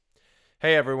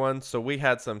Hey everyone, so we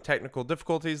had some technical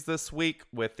difficulties this week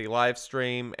with the live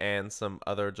stream and some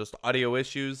other just audio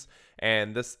issues,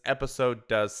 and this episode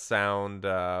does sound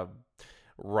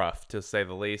rough to say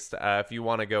the least. If you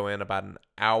want to go in about an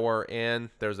hour in,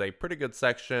 there's a pretty good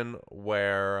section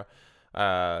where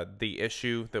the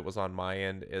issue that was on my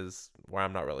end is where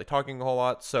I'm not really talking a whole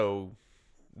lot, so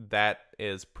that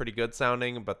is pretty good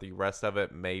sounding, but the rest of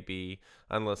it may be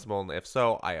unlistenable, and if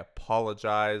so, I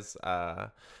apologize.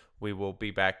 We will be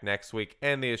back next week,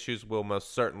 and the issues will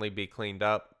most certainly be cleaned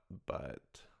up, but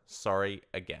sorry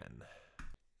again.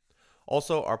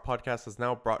 Also, our podcast is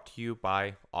now brought to you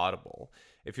by Audible.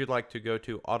 If you'd like to go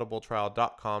to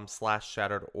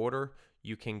audibletrial.com/shatteredorder,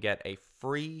 you can get a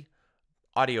free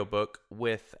audiobook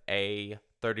with a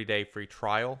 30-day free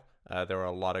trial. There are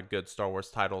a lot of good Star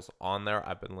Wars titles on there.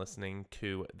 I've been listening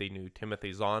to the new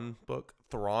Timothy Zahn book,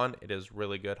 Thrawn. It is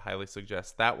really good. Highly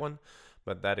suggest that one.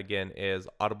 But that again is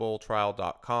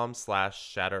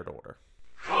audibletrial.com/shatteredorder.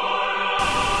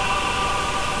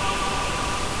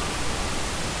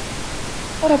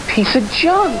 What a piece of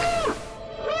junk!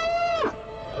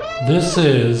 This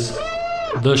is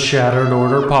the Shattered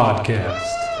Order Podcast.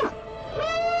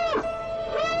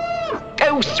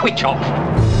 Go switch off!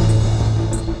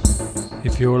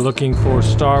 If you're looking for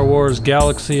Star Wars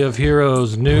Galaxy of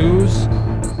Heroes news,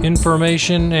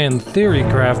 information, and theory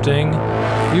crafting,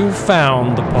 you've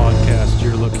found the podcast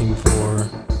you're looking for.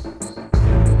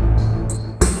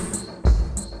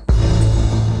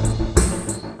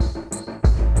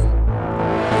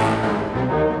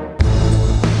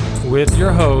 With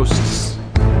your hosts,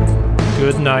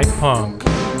 Goodnight Punk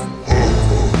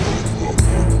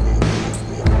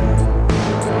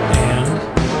and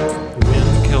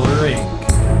Windkiller Inc.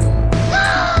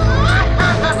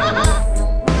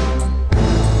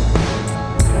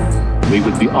 We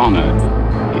would be honored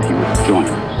if you would join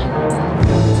us.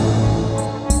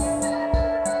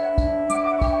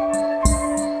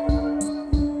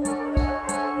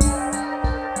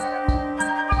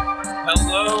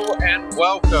 Hello and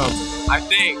welcome, I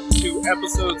think, to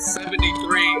episode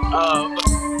 73 of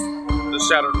the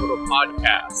Shattered Order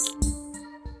Podcast.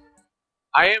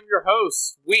 I am your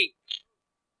host, Wink,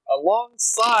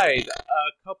 alongside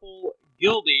a couple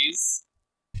guildies,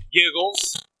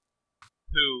 Giggles,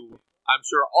 who I'm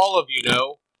sure all of you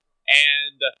know,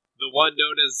 and the one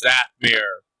known as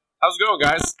Zathmir. How's it going,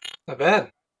 guys? Not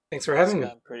bad. Thanks for having me.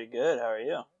 It's going pretty good. How are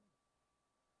you?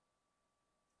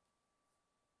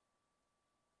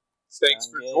 Thanks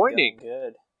for joining.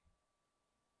 Good.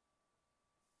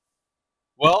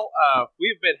 Well,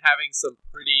 we've been having some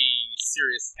pretty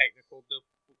serious technical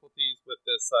difficulties with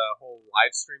this whole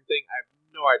live stream thing. I have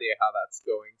no idea how that's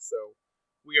going, so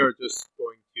we are just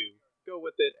going to go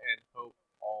with it and hope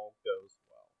all goes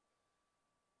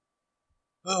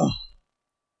well.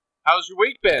 How's your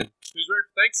week been? Who's ready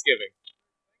for Thanksgiving?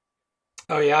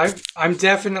 Oh yeah, I'm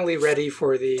definitely ready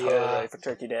for the Totally ready for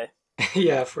Turkey Day.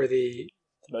 for the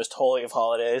The most holy of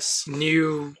holidays.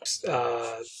 new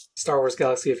Star Wars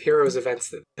Galaxy of Heroes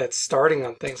events that's starting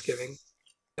on Thanksgiving.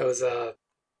 That was a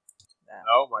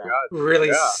Oh my god. really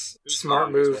Yeah.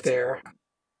 smart move there.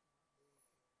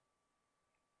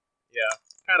 Yeah,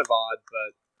 kind of odd,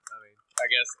 but I mean, I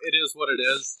guess it is what it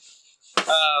is.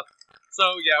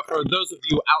 So yeah, for those of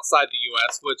you outside the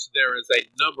U.S., which there is a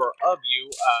number of you,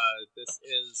 this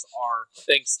is our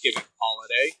Thanksgiving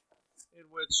holiday, in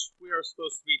which we are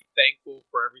supposed to be thankful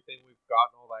for everything we've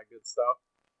got and all that good stuff.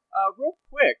 Real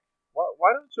quick,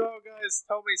 why don't y'all guys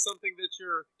tell me something that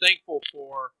you're thankful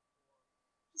for,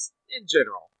 just in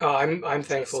general? Oh, I'm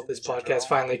thankful this podcast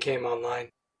finally came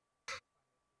online.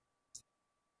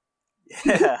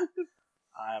 Yeah.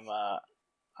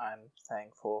 I'm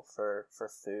thankful for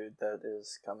food that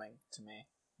is coming to me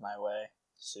my way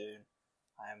soon.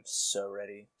 I'm so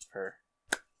ready for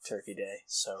Turkey Day.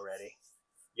 So ready.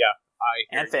 Yeah,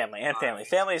 And family.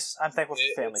 Families, I'm thankful for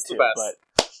family it's the too, best. but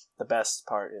the best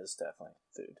part is definitely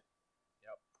food.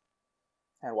 Yep.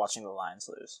 And watching the Lions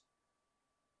lose.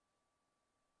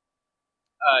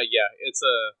 Yeah, it's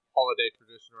a holiday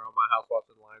tradition around my house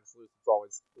watching Lions lose. It's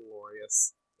always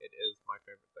glorious. It is my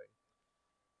favorite thing.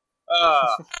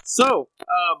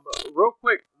 Real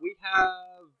quick, we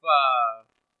have,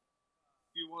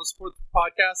 if you want to support the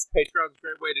podcast, Patreon's a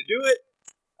great way to do it.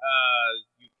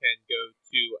 You can go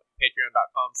to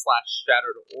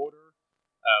patreon.com/shatteredorder.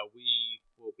 We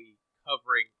will be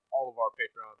covering all of our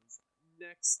Patreons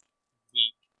next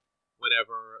week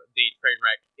whenever the train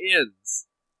wreck ends.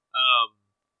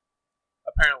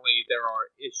 Apparently there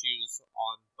are issues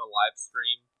on the live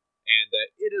stream, and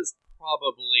it is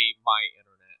probably my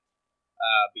internet.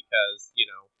 Because, you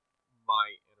know,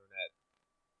 my internet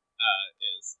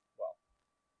is, well,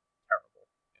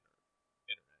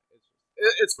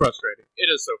 It's frustrating.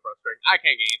 It is so frustrating. I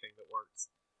can't get anything that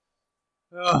works.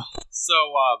 So,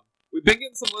 we've been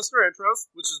getting some listener intros,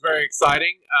 which is very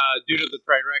exciting. Due to the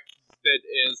train wreck that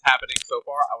is happening so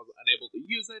far, I was unable to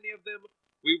use any of them.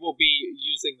 We will be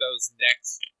using those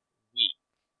next week.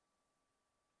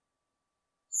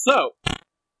 So,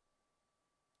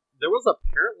 there was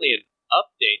apparently an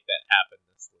update that happened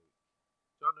this week.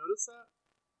 Did y'all notice that?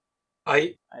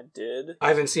 I did. I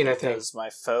haven't seen anything. Because my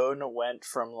phone went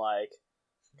from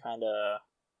kind of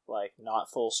not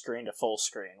full screen to full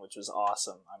screen, which was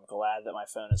awesome. I'm glad that my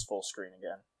phone is full screen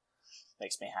again.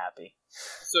 Makes me happy.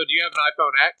 So do you have an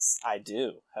iPhone X? I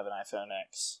do have an iPhone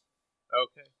X.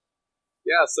 Okay.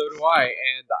 Yeah, so do I,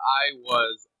 and I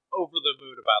was over the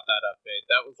moon about that update.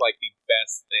 That was like the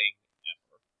best thing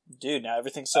ever. Dude, now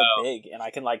everything's so big, and I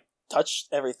can touch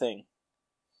everything.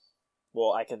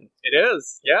 Well, I can. It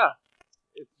is, yeah.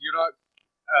 If you're not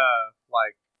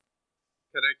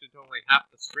connected to only half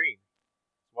the screen.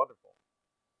 It's wonderful.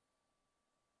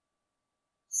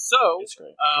 So, it's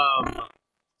great.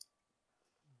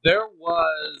 There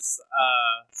was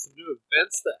some new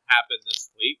events that happened this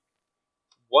week.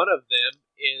 One of them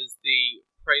is the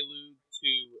prelude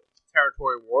to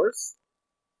Territory Wars.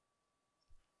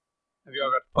 Have you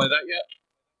all got to play that yet?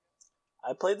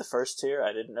 I played the first tier.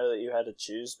 I didn't know that you had to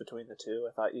choose between the two.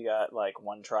 I thought you got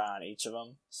one try on each of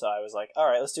them. So I was like, all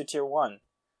right, let's do tier 1.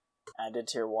 And I did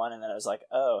tier 1, and then it was like,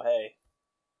 oh, hey,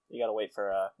 you got to wait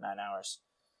for 9 hours.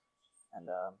 And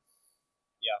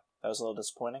yeah, that was a little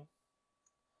disappointing.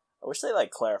 I wish they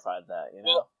clarified that,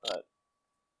 but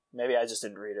maybe I just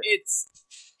didn't read it.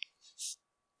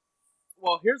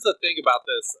 Well, here's the thing about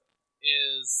this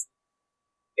is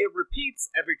it repeats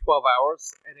every 12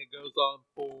 hours, and it goes on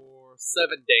for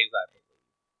 7 days, I believe.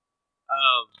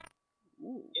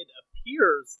 It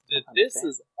appears that this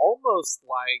is almost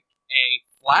like a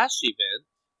flash event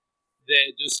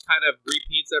that just kind of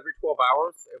repeats every 12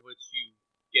 hours, in which you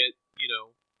get,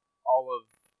 all of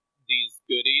these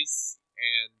goodies,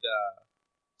 and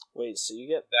wait, so you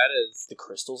get that is the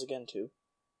crystals again, too?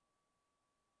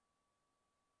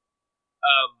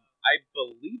 I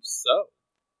believe so.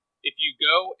 If you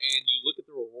go and you look at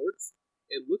the rewards,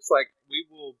 it looks like we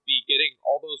will be getting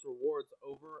all those rewards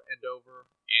over and over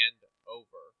and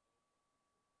over.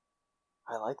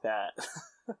 I like that.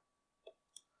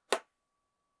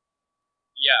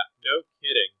 Yeah, no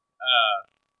kidding.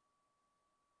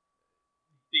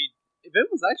 The event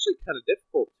was actually kind of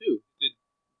difficult, too.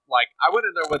 I went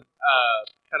in there with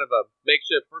kind of a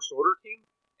makeshift first order team,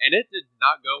 and it did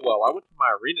not go well. I went to my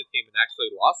arena team and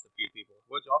actually lost a few people.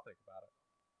 What did y'all think about it?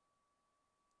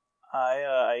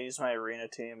 I used my arena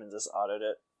team and just autoed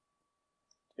it,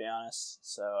 to be honest.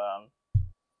 So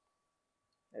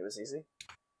it was easy.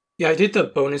 Yeah, I did the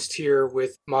bonus tier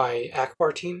with my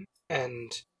Akbar team,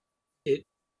 and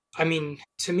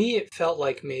to me it felt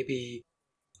like maybe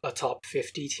a top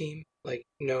 50 team,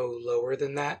 no lower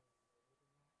than that.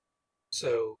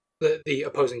 So the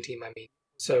opposing team, I mean.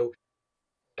 So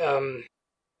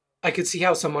I could see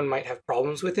how someone might have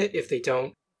problems with it if they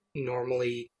don't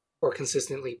normally or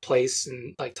consistently place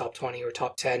in top 20 or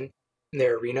top 10 in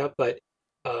their arena. But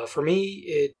for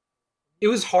me, it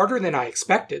was harder than I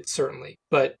expected, certainly.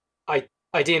 But I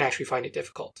didn't actually find it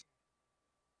difficult.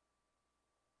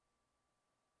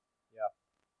 Yeah.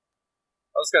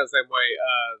 I was kind of the same way.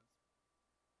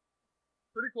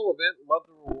 Pretty cool event. Love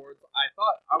the rewards. I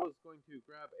thought I was going to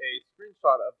grab a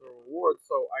screenshot of the rewards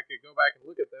so I could go back and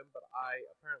look at them, but I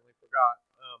apparently forgot.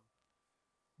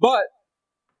 But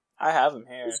I have them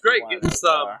here. It's great getting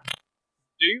some.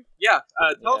 Do you? Yeah.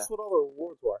 Tell us what all the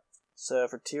rewards were. So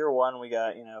for tier 1, we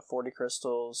got 40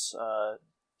 crystals,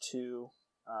 2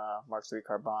 Mark III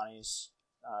Carbonis,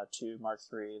 2 Mark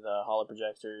III the holo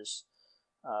projectors,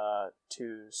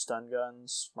 2 stun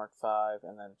guns Mark V,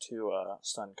 and then 2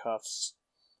 stun cuffs.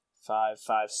 5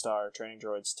 5-star training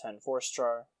droids, 10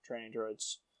 4-star training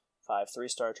droids, 5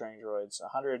 3-star training droids,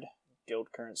 100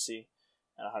 guild currency,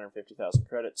 and 150,000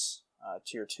 credits.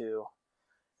 Tier 2,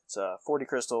 it's 40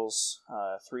 crystals,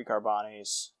 3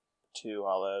 carbonis, 2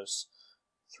 holos,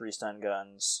 3 stun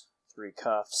guns, 3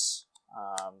 cuffs,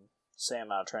 same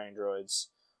amount of training droids,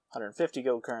 150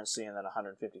 guild currency, and then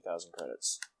 150,000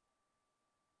 credits.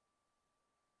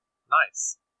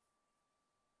 Nice.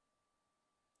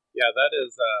 Yeah, that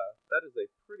is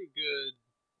a pretty good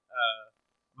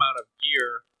amount of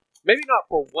gear. Maybe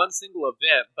not for one single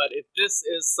event, but if this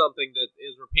is something that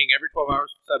is repeating every 12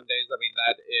 hours for 7 days,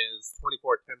 that is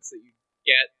 24 attempts that you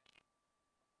get.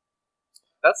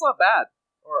 That's not bad.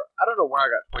 Or, I don't know where I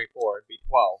got 24. It'd be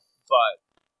 12. But,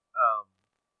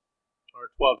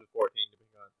 or 12 to 14,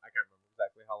 depending on, I can't remember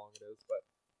exactly how long it is. But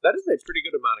that is a pretty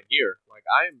good amount of gear.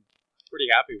 I'm pretty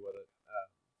happy with it.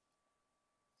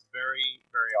 Very,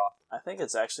 very awesome. I think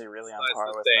it's actually really on nice par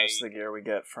that with they- most of the gear we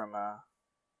get from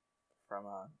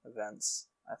events.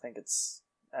 I think it's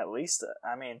at least.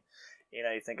 I mean, you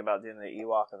know, you think about doing the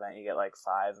Ewok event, you get like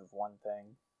 5 of one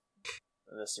thing.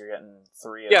 This you're getting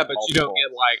 3 of Yeah, but you don't multiple.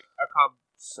 get like a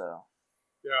So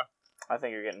Yeah. I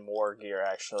think you're getting more gear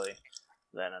actually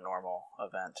than a normal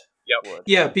event Yep. would.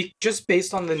 Yeah, just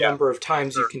based on the Yeah, number of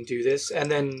times sure. you can do this, and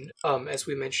then as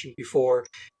we mentioned before,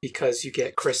 because you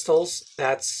get crystals,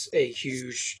 that's a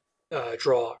huge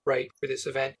draw, right, for this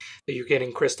event. That you're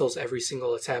getting crystals every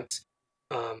single attempt.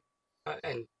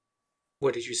 And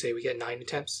what did you say? We get 9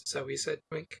 attempts. Is that what you said,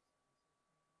 Wink?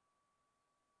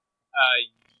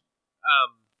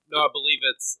 No, I believe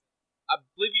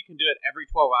you can do it every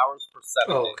 12 hours for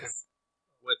 7 Oh, days, okay.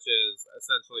 which is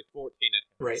essentially 14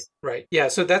 attempts. Right. Yeah,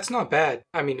 so that's not bad.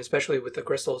 I mean, especially with the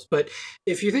crystals. But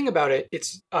if you think about it,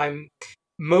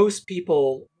 most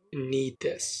people need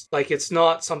this. Like, it's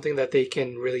not something that they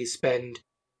can really spend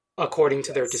according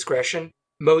to their discretion.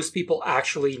 Most people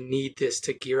actually need this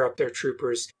to gear up their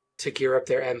troopers, to gear up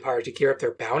their empire, to gear up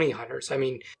their bounty hunters. I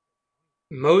mean,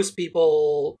 most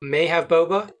people may have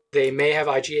Boba, they may have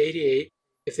IG-88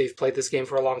 if they've played this game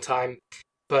for a long time,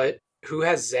 but who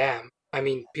has Zam? I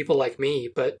mean, people like me,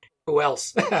 but who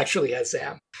else actually has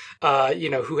Zam?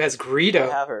 Who has I Greedo?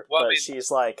 have her, Well, I but mean-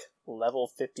 she's like level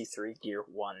 53 gear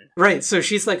 1. Right, so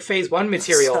she's like phase 1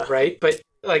 material, So- right? But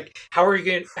like, how are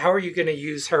you gonna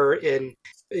use her in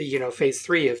phase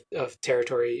 3 of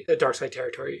territory, dark side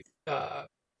territory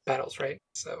battles, right?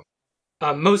 So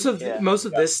most of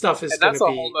this stuff is And going that's to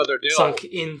a be whole other deal. sunk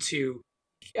into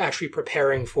actually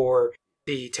preparing for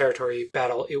the territory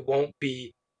battle. It won't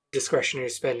be discretionary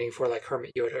spending for like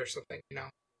Hermit Yoda or something,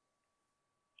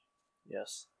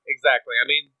 Yes. Exactly. I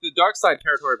mean, the Dark Side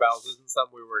territory battles isn't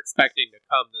something we were expecting to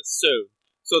come this soon.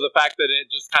 So the fact that it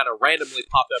just kind of randomly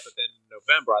popped up at the end of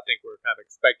November, I think we were kind of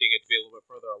expecting it to be a little bit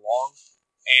further along.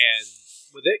 And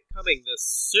with it coming this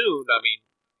soon, I mean,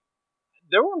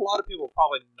 there were a lot of people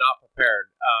probably not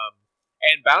prepared.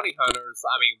 And bounty hunters,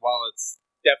 I mean, while it's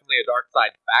definitely a Dark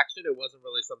Side faction, it wasn't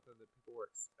really something that people were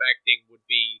expecting would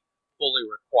be fully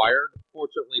required.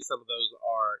 Fortunately, some of those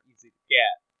are easy to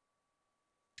get.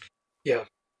 Yeah.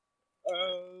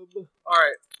 All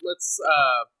right. Let's.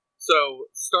 So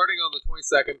starting on the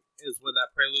 22nd is when that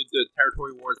Prelude to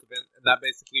Territory Wars event, and that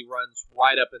basically runs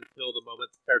right up until the moment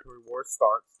the Territory Wars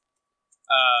starts.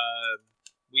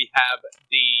 We have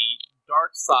the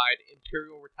Dark Side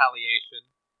Imperial Retaliation,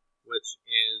 which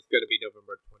is going to be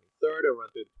November 23rd. It'll run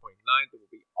through the 29th. It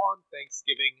will be on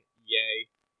Thanksgiving. Yay.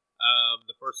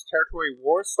 The first Territory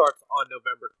War starts on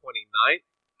November 29th,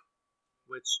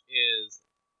 which is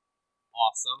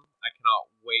awesome. I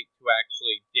cannot wait to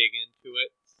actually dig into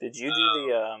it. Did you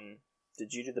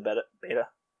do the beta?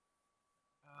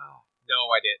 No,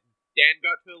 I didn't. Dan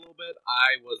got to it a little bit.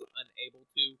 I was unable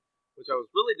to, which I was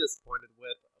really disappointed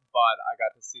with, but I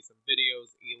got to see some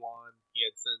videos. Elon, he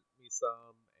had sent me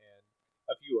some, and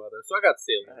a few others. So I got to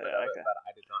see a little bit of it, Okay. but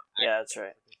I did not. Yeah, that's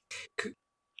right.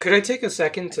 Could I take a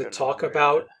second to couldn't talk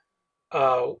remember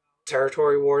about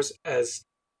Territory Wars as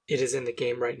it is in the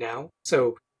game right now?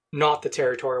 So not the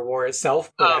Territory War itself,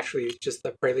 but actually just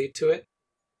the prelude to it.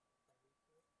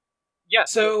 Yeah.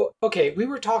 So, okay, we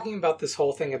were talking about this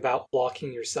whole thing about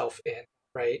locking yourself in,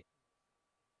 right?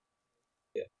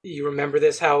 You remember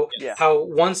this? How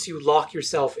once you lock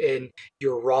yourself in,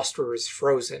 your roster is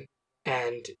frozen,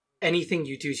 and anything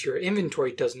you do to your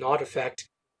inventory does not affect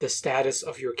the status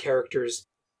of your characters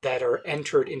that are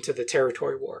entered into the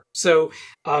territory war. So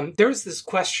there's this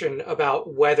question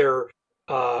about whether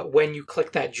when you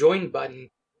click that join button,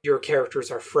 your characters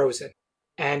are frozen.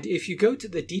 And if you go to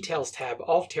the details tab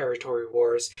of Territory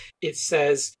Wars, it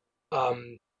says,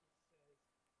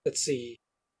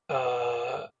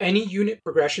 any unit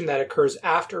progression that occurs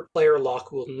after player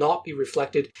lock will not be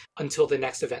reflected until the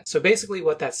next event. So basically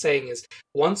what that's saying is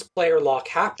once player lock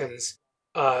happens,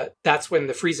 that's when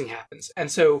the freezing happens. And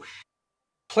so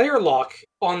player lock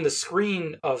on the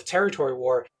screen of Territory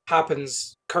War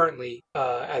happens currently,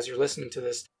 as you're listening to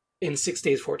this, in 6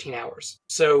 days, 14 hours.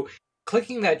 So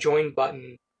clicking that join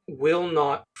button will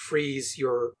not freeze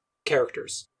your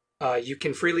characters. You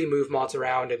can freely move mods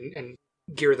around and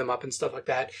gear them up and stuff like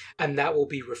that, and that will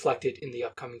be reflected in the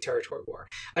upcoming Territory War.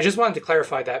 I just wanted to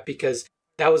clarify that because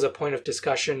that was a point of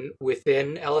discussion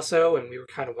within LSO, and we were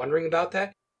kind of wondering about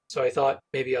that. So I thought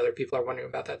maybe other people are wondering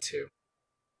about that too.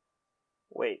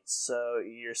 Wait, so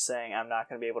you're saying I'm not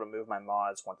going to be able to move my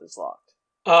mods once it's locked?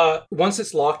 Once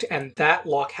it's locked, and that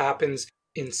lock happens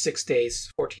in 6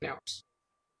 days, 14 hours.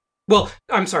 Well,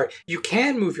 I'm sorry. You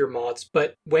can move your mods,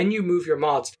 but when you move your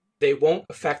mods, they won't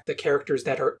affect the characters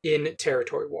that are in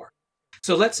Territory War.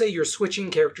 So let's say you're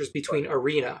switching characters between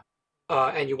Arena,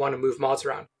 and you want to move mods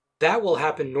around. That will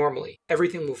happen normally.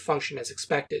 Everything will function as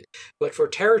expected. But for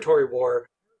Territory War,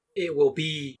 it will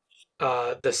be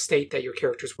the state that your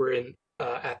characters were in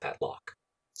at that lock.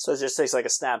 So it just takes like a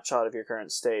snapshot of your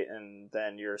current state, and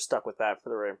then you're stuck with that for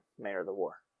the remainder of the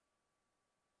war.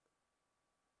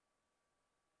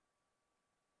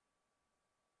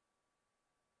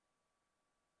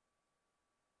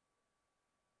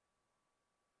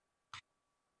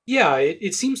 Yeah,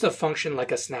 it seems to function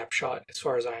like a snapshot, as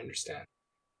far as I understand.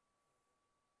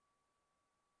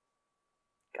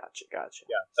 Gotcha.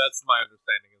 Yeah, that's my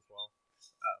understanding as well.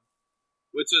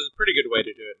 Which is a pretty good way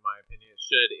to do it, in my opinion. It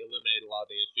should eliminate a lot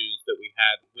of the issues that we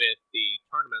had with the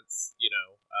tournaments,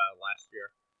 last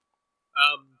year.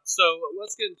 So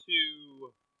let's get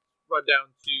into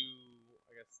rundown to,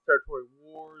 I guess, Territory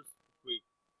Wars.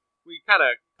 We kind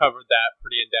of covered that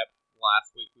pretty in depth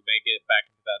last week. We may get back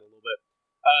into that a little bit.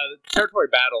 The Territory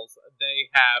Battles, they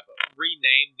have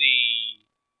renamed the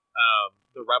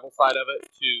Rebel side of it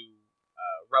to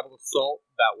Rebel Assault.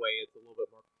 That way it's a little bit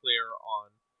more clear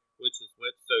on which is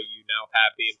which. So you now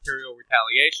have the Imperial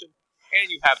Retaliation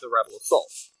and you have the Rebel Assault.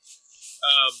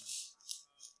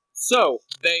 So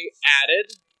they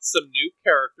added some new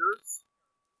characters,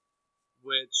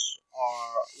 which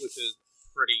is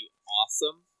pretty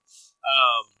awesome.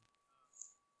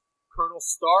 Colonel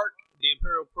Stark, the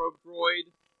Imperial Probe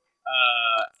Droid,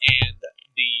 and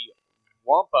the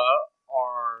Wampa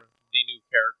are the new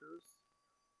characters,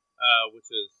 which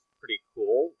is pretty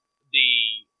cool.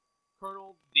 The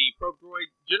Colonel, the Probe Droid,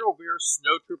 General Veer,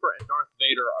 Snowtrooper, and Darth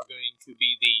Vader are going to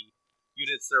be the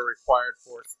units that are required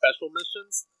for special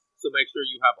missions, so make sure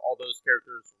you have all those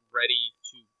characters ready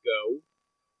to go.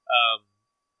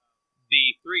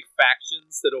 The 3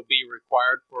 factions that will be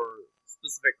required for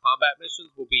specific combat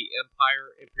missions will be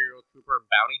Empire, Imperial Trooper, and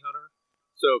Bounty Hunter.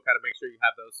 So kind of make sure you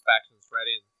have those factions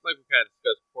ready. And like we kind of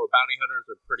discussed before, Bounty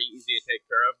Hunters are pretty easy to take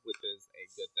care of, which is a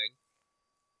good thing.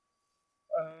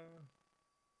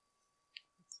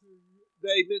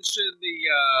 They mentioned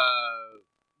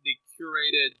the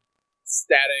curated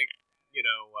static,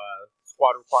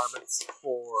 squad requirements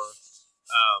for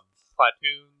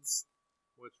platoons,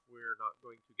 which we're not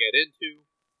going to get into.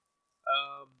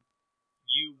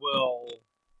 You will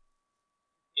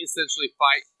essentially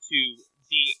fight to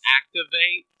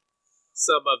deactivate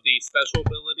some of the special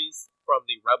abilities from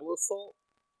the Rebel Assault,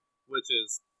 which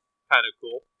is kind of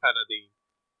cool, kind of the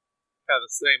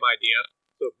same idea.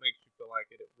 So it makes you feel like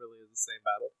it really is the same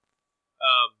battle.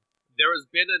 There has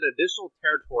been an additional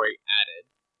territory added,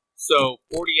 so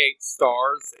 48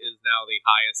 stars is now the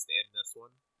highest in this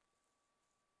one.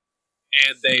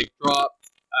 And they've dropped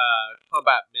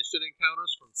combat mission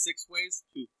encounters from 6 waves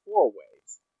to 4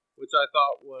 waves, which I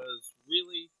thought was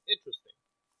really interesting.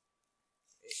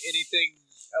 Anything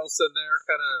else in there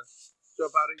kind of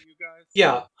jump out at you guys?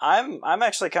 Yeah, I'm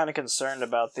actually kind of concerned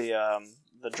about the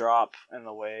drop in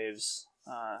the waves,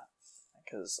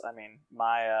 because I mean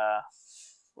my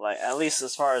at least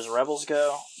as far as Rebels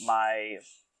go, my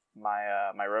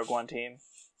Rogue One team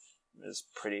is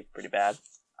pretty bad,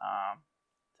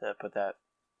 to put that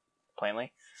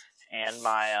plainly, and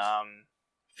my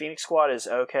Phoenix Squad is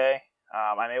okay.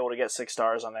 I'm able to get 6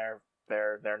 stars on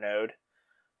their node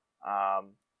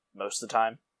most of the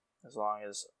time, as long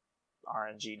as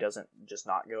RNG doesn't just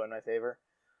not go in my favor.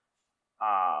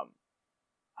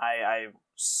 I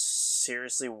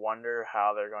seriously wonder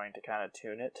how they're going to kind of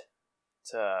tune it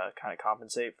to kind of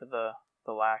compensate for the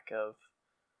lack of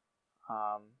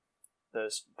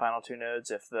those final 2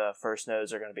 nodes. If the first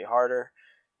nodes are going to be harder,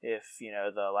 if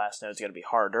the last node's going to be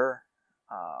harder,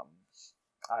 I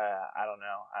don't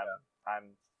know.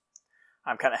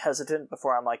 I'm kind of hesitant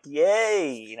before I'm like,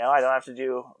 yay! I don't have to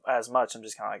do as much. I'm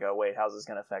just kind of like, oh wait, how's this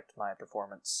going to affect my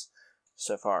performance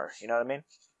so far? You know what I mean?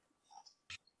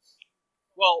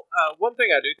 Well, one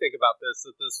thing I do think about this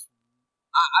is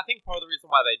I think part of the reason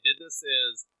why they did this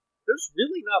is there's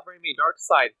really not very many dark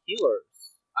side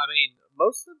healers. I mean,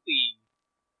 most of the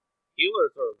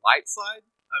healers are light side.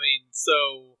 I mean,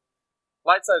 so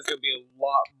light side is going to be a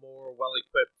lot more well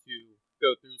equipped to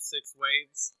go through 6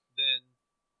 waves than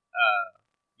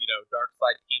dark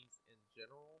side teams in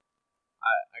general.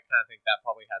 I kind of think that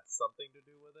probably had something to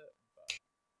do with it. But.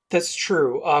 That's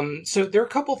true. So there are a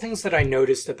couple things that I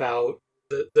noticed about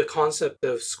the concept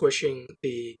of squishing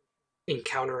the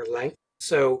encounter length.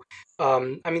 So,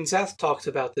 Zath talked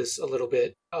about this a little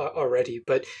bit already,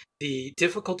 but the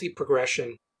difficulty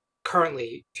progression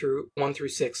currently through 1 through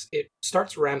 6, it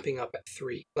starts ramping up at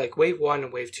 3. Like wave 1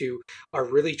 and wave 2 are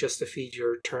really just to feed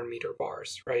your turn meter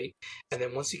bars, right? And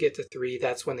then once you get to 3,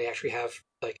 that's when they actually have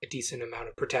like a decent amount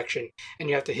of protection, and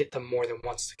you have to hit them more than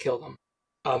once to kill them.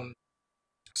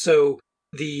 So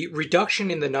the reduction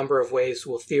in the number of waves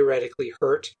will theoretically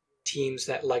hurt teams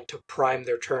that like to prime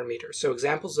their turn meter. So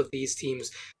examples of these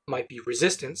teams might be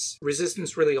Resistance.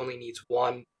 Resistance really only needs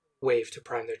 1 wave to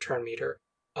prime their turn meter.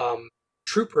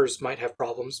 Troopers might have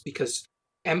problems because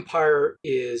Empire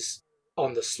is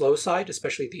on the slow side,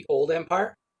 especially the old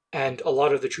Empire, and a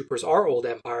lot of the troopers are old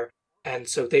Empire, and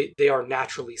so they are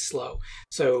naturally slow.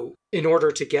 So in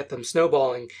order to get them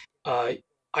snowballing,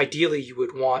 ideally you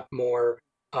would want more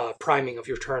priming of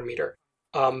your turn meter.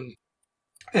 And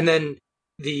then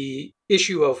the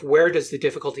issue of where does the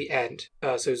difficulty end?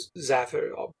 So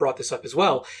Zather brought this up as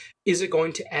well. Is it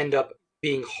going to end up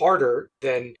being harder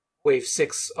than wave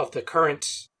 6 of the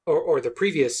current or the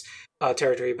previous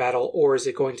territory battle, or is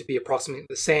it going to be approximately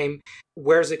the same?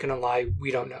 Where is it going to lie?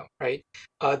 We don't know, right?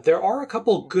 There are a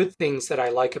couple good things that I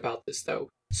like about this, though.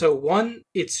 So one,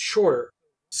 it's shorter.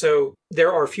 So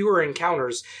there are fewer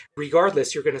encounters.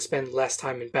 Regardless, you're going to spend less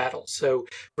time in battle. So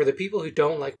for the people who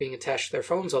don't like being attached to their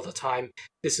phones all the time,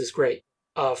 this is great.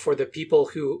 For the people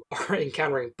who are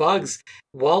encountering bugs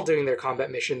while doing their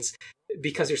combat missions,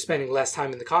 because you're spending less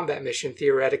time in the combat mission,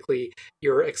 theoretically,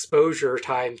 your exposure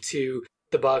time to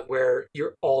the bug where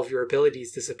all of your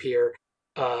abilities disappear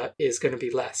is going to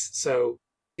be less. So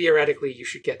theoretically, you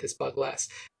should get this bug less.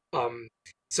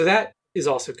 So that is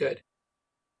also good.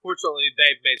 Fortunately,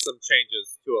 they've made some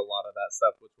changes to a lot of that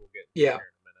stuff, which we'll get to Yeah.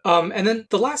 here in a minute. And then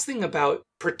the last thing about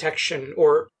protection,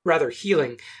 or rather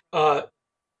healing,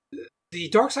 the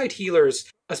dark side healers,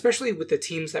 especially with the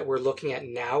teams that we're looking at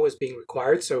now as being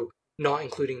required, so not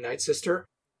including Night Sister,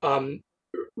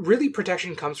 really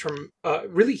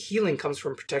healing comes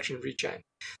from protection regen.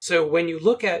 So when you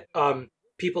look at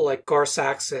people like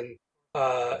Garsax and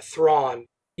Thrawn,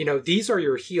 these are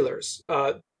your healers.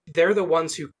 They're the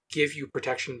ones who give you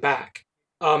protection back.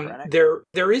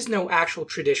 There is no actual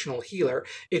traditional healer.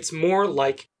 It's more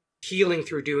like healing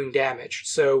through doing damage.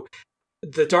 So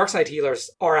the dark side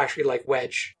healers are actually like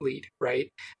Wedge lead,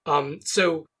 right?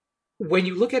 So when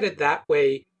you look at it that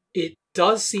way, it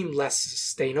does seem less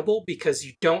sustainable because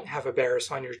you don't have a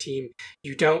Barriss on your team,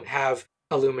 you don't have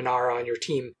a Luminara on your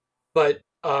team, but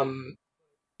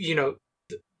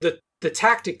the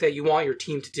tactic that you want your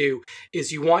team to do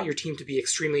is you want your team to be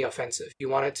extremely offensive. You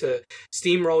want it to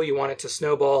steamroll, you want it to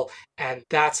snowball, and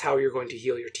that's how you're going to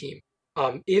heal your team.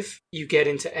 If you get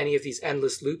into any of these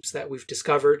endless loops that we've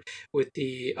discovered with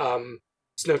the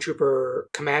Snowtrooper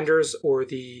commanders or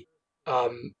the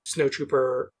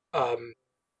Snowtrooper,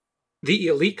 the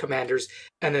elite commanders,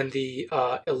 and then the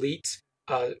elite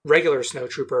regular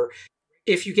Snowtrooper,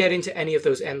 if you get into any of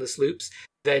those endless loops,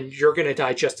 then you're going to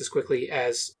die just as quickly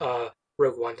as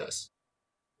Rogue One does.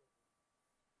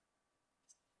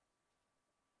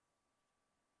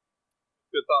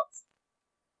 Good thoughts.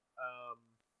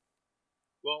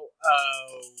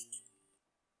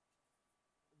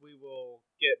 We will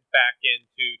get back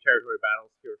into territory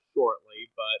battles here shortly,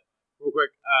 but real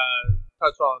quick,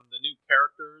 touch on the new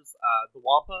characters. The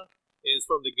Wampa is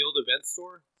from the Guild Event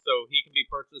Store, so he can be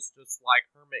purchased just like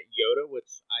Hermit Yoda,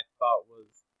 which I thought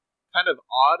was kind of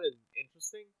odd and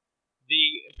interesting.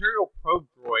 The Imperial Probe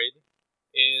Droid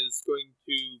is going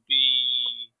to be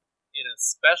in a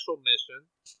special mission,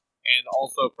 and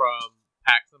also from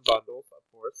packs and bundles, of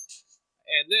course.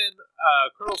 And then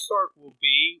Colonel Stark will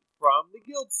be from the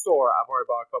Guild Store. I've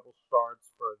already bought a couple shards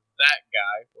for that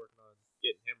guy, working on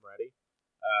getting him ready.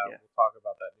 We'll talk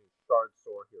about that new shard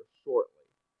store here shortly.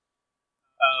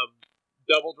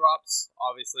 Double drops,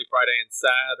 obviously Friday and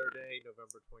Saturday,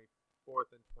 November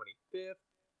 24th and 25th.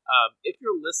 If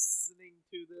you're listening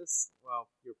to this, well,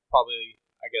 you're probably,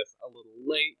 I guess, a little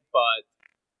late, but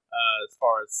as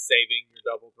far as saving your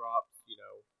double drops,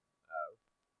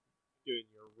 doing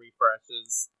your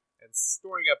refreshes and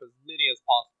storing up as many as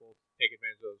possible to take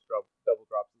advantage of those double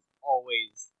drops is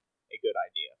always a good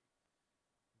idea.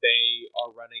 They are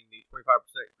running the 25%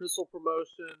 crystal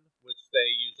promotion, which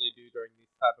they usually do during these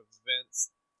type of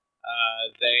events.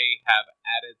 They have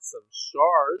added some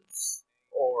shards,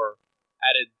 or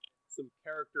added some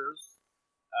characters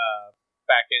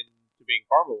back into being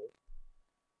farmable.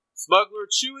 Smuggler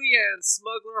Chewie and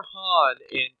Smuggler Han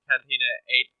in Cantina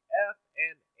 8F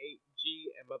and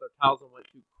 8G, and Mother Talzin went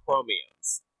to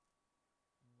Chromiums.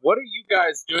 What are you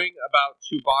guys doing about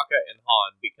Chewbacca and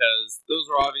Han? Because those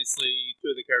are obviously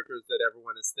two of the characters that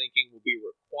everyone is thinking will be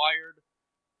required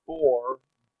for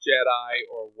Jedi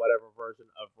or whatever version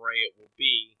of Rey it will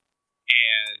be.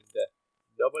 and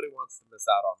nobody wants to miss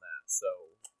out on that. So,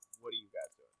 what are you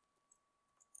guys doing?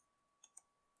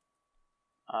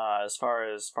 As far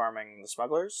as farming the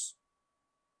smugglers,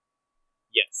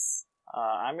 Yes.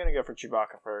 I'm gonna go for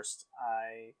Chewbacca first.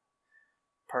 I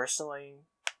personally,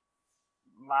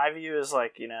 my view is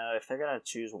like, if they're gonna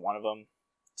choose one of them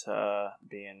to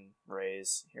be in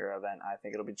Rey's hero event, I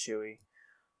think it'll be Chewie.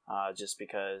 Just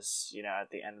because, at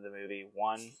the end of the movie,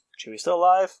 1, Chewie's still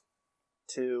alive.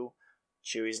 2,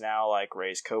 Chewie's now like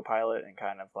Rey's co-pilot and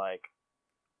kind of like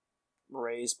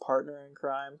Rey's partner in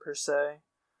crime per se.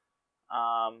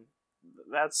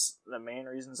 That's the main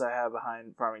reasons I have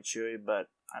behind farming Chewie, but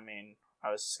I mean,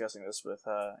 I was discussing this with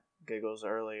Giggles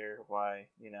earlier, why,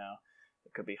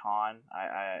 it could be Han.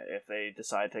 If they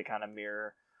decide to kind of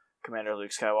mirror Commander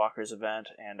Luke Skywalker's event,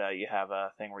 and you have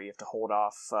a thing where you have to hold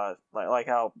off, like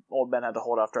how Old Ben had to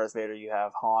hold off Darth Vader, you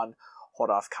have Han hold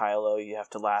off Kylo, you have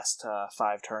to last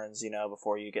 5 turns,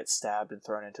 before you get stabbed and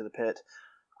thrown into the pit.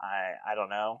 I don't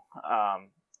know.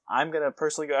 I'm going to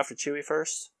personally go after Chewie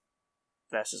first.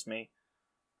 That's just me.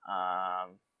 I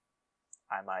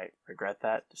might regret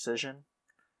that decision.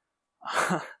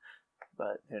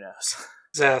 But who knows?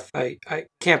 Zath, I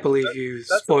can't believe you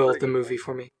spoiled the movie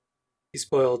for me. You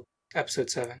spoiled episode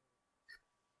 7.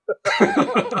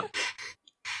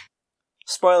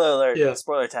 Spoiler alert. Yeah.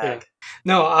 Spoiler tag. Yeah.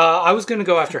 No, I was going to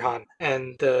go after Han.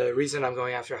 And the reason I'm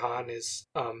going after Han is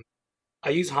I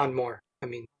use Han more. I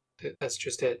mean, that's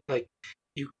just it. Like,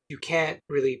 you can't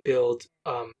really build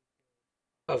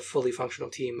a fully functional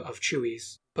team of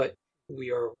Chewies, but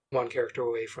we are one character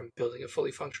away from building a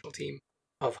fully functional team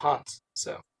of Hans.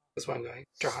 So that's why I'm going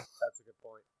after Han. That's a good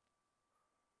point.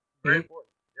 Very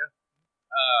important, yeah.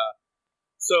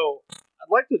 So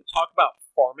I'd like to talk about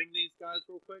farming these guys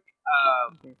real quick,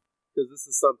 because this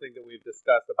is something that we've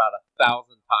discussed about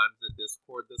 1,000 times in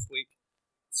Discord this week.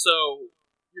 So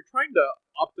you're trying to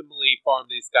optimally farm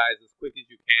these guys as quick as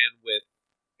you can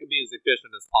be as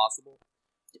efficient as possible.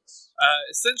 Yes.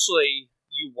 Essentially,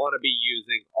 you want to be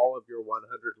using all of your 100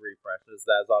 refreshes.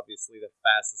 That's obviously the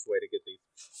fastest way to get these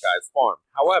guys farmed.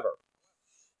 However,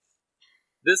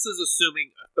 this is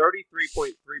assuming a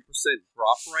 33.3%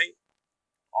 drop rate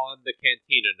on the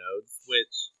Cantina nodes,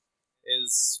 which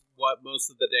is what most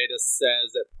of the data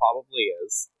says it probably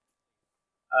is.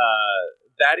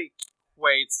 That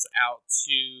equates out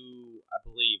to, I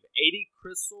believe, 80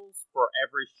 crystals for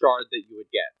every shard that you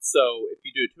would get. So if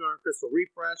you do a 200 crystal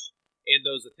refresh, in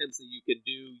those attempts that you can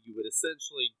do, you would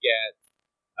essentially get,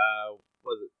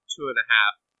 2.5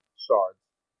 shards,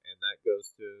 and that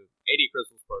goes to 80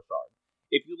 crystals per shard.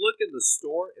 If you look in the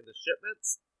store, in the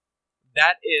shipments,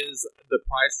 that is the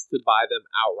price to buy them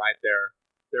outright there.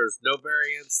 There's no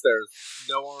variance, there's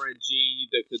no RNG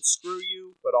that could screw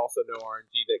you, but also no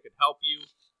RNG that could help you.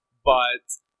 But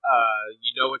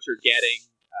you know what you're getting,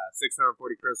 640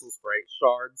 crystals for 8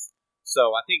 shards.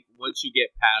 So I think once you get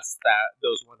past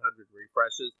those 100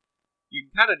 refreshes, you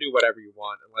can kind of do whatever you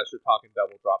want, unless you're talking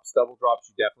double drops. Double drops,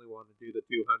 you definitely want to do the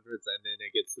 200s, and then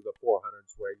it gets to the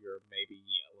 400s where you're maybe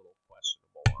a little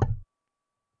questionable on it.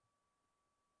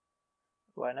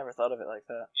 Well, I never thought of it like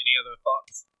that. Any other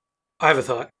thoughts? I have a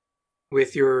thought.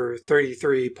 With your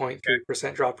 33.3%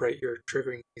 drop rate, you're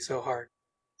triggering me so hard.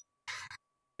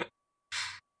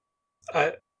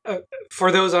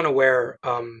 For those unaware,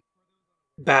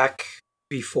 back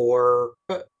before,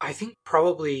 I think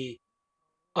probably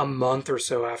a month or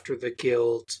so after the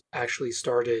guild actually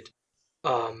started,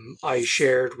 I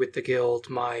shared with the guild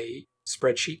my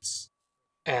spreadsheets,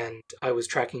 and I was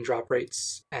tracking drop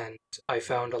rates, and I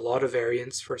found a lot of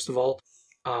variance, first of all,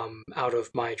 out of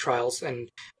my trials, and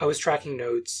I was tracking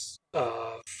nodes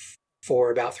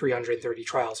for about 330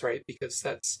 trials, right? Because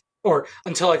or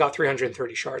until I got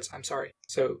 330 shards, I'm sorry.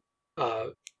 So,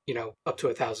 up to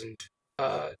 1,000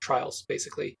 trials,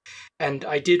 basically. And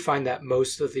I did find that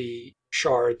most of the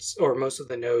shards, or most of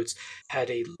the nodes,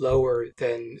 had a lower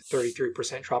than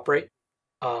 33% drop rate.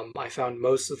 I found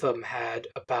most of them had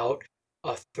about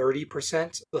a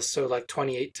 30%, so like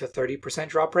 28 to 30%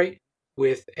 drop rate,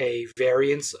 with a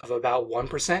variance of about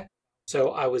 1%. So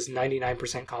I was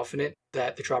 99% confident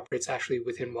that the drop rate's actually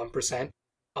within 1%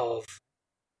 of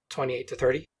 28 to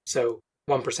 30, so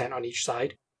 1% on each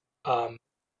side.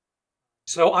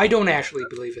 So I don't actually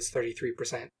believe it's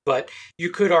 33%, but you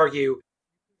could argue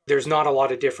there's not a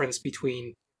lot of difference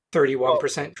between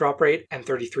 31% drop rate and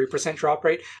 33% drop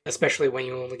rate, especially when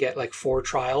you only get like 4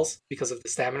 trials because of the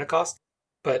stamina cost.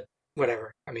 But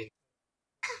whatever, I mean,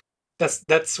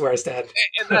 that's where I stand.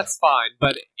 And that's fine,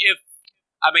 but if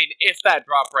that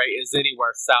drop rate is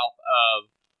anywhere south of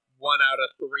 1 out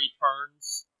of 3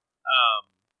 turns,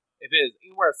 if it is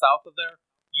anywhere south of there,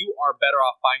 you are better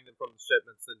off buying them from the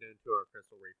shipments than doing 200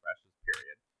 crystal refreshes,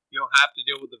 period. You don't have to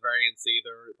deal with the variants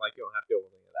either. Like, you don't have to deal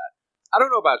with any of that. I don't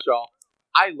know about y'all.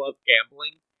 I love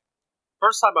gambling.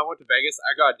 First time I went to Vegas,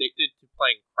 I got addicted to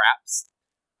playing craps.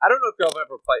 I don't know if y'all have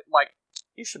ever played, like,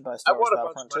 You should buy Star I Wars won a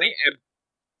bunch of Battlefront money, 2. and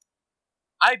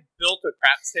I built a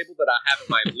craps table that I have in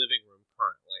my living room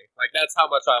currently. Like, that's how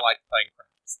much I like playing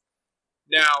craps.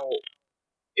 Now,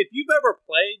 if you've ever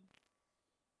played,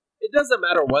 it doesn't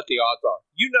matter what the odds are.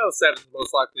 You know 7's the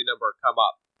most likely number to come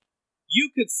up. You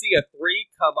could see a 3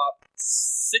 come up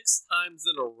 6 times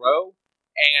in a row,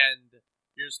 and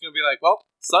you're just going to be like, well,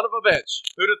 son of a bitch,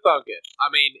 who'd have thunk it? I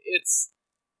mean, it's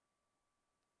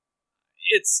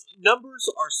numbers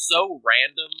are so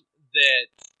random that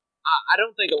I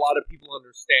don't think a lot of people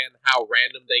understand how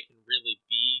random they can really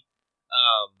be.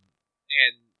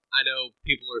 And I know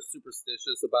people are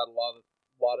superstitious about a lot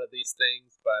of these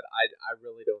things, but I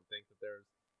really don't think that there's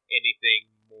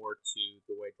anything more to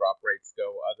the way drop rates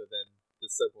go other than the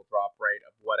simple drop rate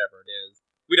of whatever it is.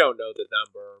 We don't know the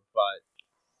number, but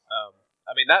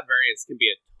I mean, that variance can be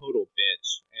a total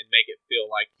bitch and make it feel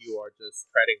like you are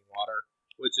just treading water,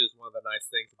 which is one of the nice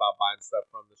things about buying stuff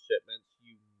from the shipments.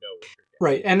 You know what you're getting.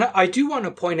 Right, and I do want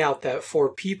to point out that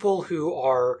for people who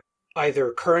are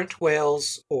either current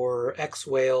whales or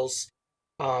ex-whales,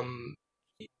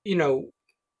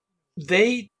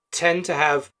 they tend to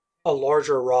have a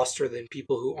larger roster than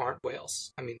people who aren't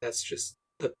whales. I mean, that's just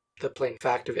the plain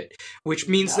fact of it, which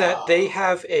means that they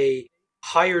have a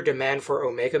higher demand for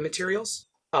Omega materials.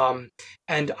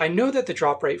 And I know that the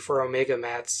drop rate for Omega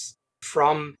mats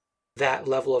from that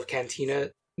level of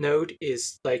Cantina node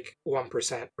is like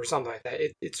 1% or something like that.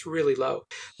 It's really low.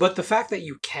 But the fact that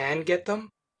you can get them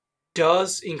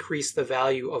does increase the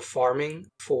value of farming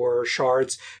for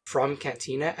shards from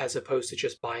Cantina as opposed to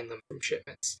just buying them from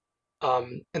shipments.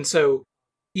 And so,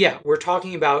 yeah, we're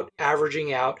talking about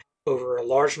averaging out over a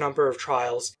large number of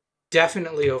trials,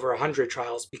 definitely over 100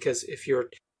 trials, because if you're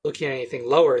looking at anything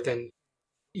lower, then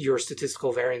your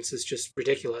statistical variance is just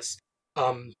ridiculous.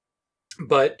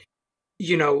 But,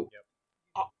 even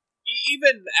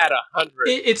at 100,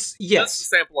 it's yes, just a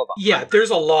sample of 100. Yeah, there's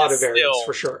a lot of variance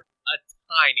for sure. A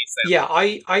tiny sample. Yeah,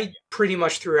 I pretty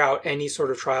much threw out any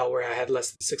sort of trial where I had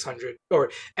less than 600,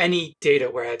 or any data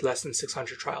where I had less than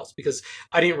 600 trials, because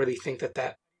I didn't really think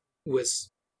that was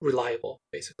reliable,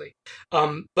 basically.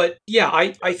 But yeah,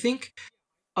 I think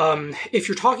if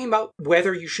you're talking about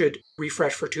whether you should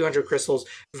refresh for 200 crystals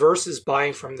versus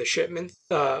buying from the shipment,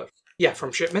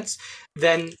 from shipments,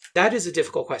 then that is a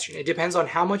difficult question. It depends on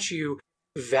how much you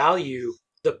value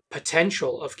the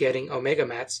potential of getting Omega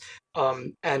mats,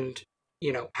 and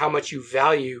how much you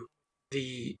value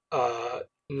the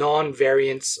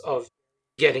non-variance of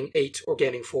getting 8 or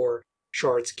getting 4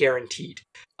 shards guaranteed.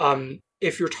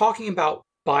 If you're talking about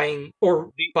buying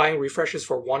refreshes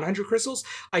for 100 crystals,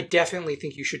 I definitely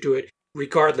think you should do it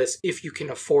regardless if you can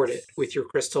afford it with your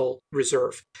crystal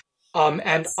reserve.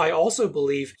 And I also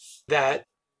believe that,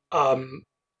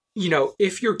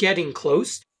 if you're getting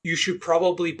close, you should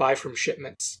probably buy from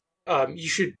shipments. You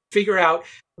should figure out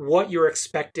what your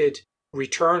expected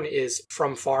return is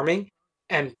from farming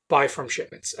and buy from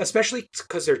shipments, especially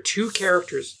because there are 2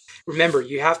 characters. Remember,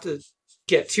 you have to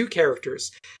get 2 characters.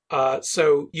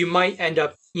 So you might end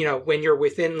up, when you're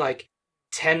within like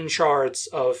 10 shards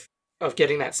of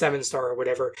getting that 7-star or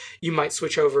whatever, you might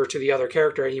switch over to the other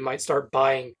character and you might start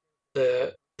buying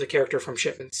the character from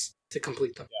shipments to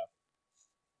complete them. Yeah,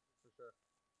 for sure.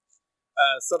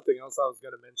 Something else I was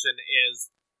going to mention is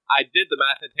I did the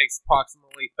math. It takes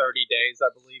approximately 30 days,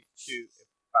 I believe, if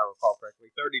I recall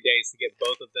correctly, 30 days to get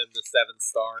both of them to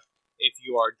 7-star if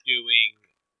you are doing...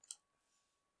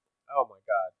 Oh my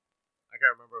god. I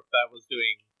can't remember if that was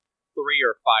doing 3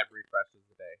 or 5 refreshes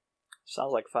a day.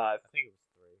 Sounds like 5. I think it was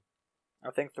 3.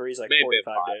 I think 3 is like Maybe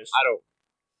 45 days. I don't...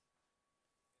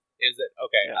 Is it?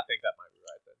 Okay, yeah. I think that might be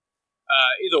right then.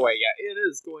 Either way, yeah, it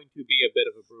is going to be a bit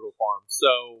of a brutal farm.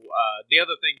 So, the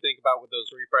other thing to think about with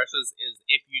those refreshes is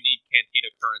if you need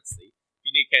Cantina currency. If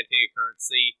you need Cantina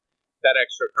currency, that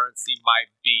extra currency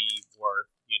might be worth,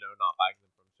 not buying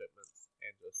them from shipments and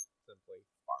just simply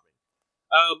farming.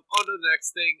 On to the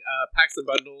next thing, packs and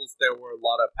bundles. There were a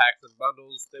lot of packs and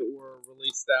bundles that were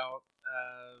released out.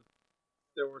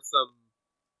 There were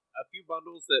a few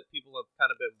bundles that people have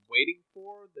kind of been waiting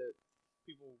for that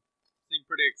people seem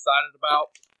pretty excited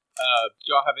about. Do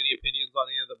y'all have any opinions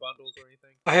on any of the bundles or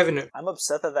anything? I haven't. I'm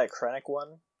upset that Krennic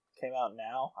one came out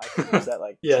now. I could use that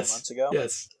like 2 months ago.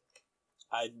 Yes.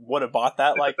 I would have bought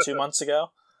that like 2 months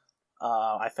ago.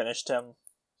 I finished him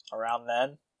around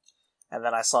then. And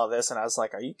then I saw this and I was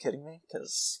like, are you kidding me?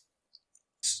 Because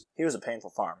He was a painful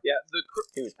farm. Yeah,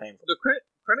 He was painful. the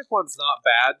Krennic one's not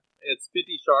bad. It's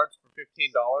 50 shards for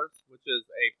 $15, which is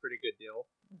a pretty good deal.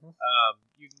 Mhm.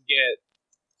 You can get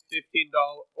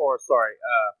 $10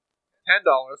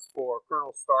 for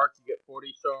Colonel Stark. You get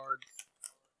 40 shards.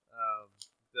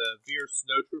 The Veer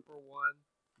Snowtrooper one,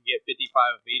 you get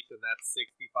 55 of each, and that's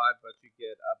 65. But you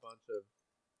get a bunch of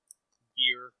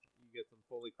gear. You get some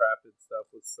fully crafted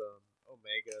stuff with some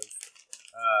Omegas.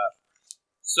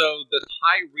 So the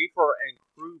TIE Reaper and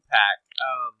Crew pack.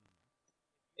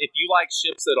 If you like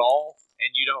ships at all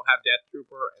and you don't have Death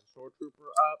Trooper and Shore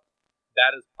Trooper up,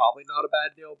 that is probably not a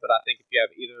bad deal. But I think if you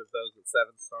have either of those at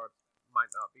 7 stars, it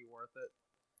might not be worth it.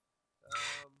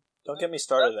 Don't get me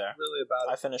started there. That's really about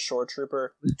I it. finished Shore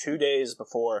Trooper 2 days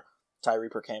before TIE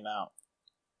Reaper came out.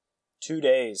 2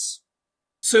 days.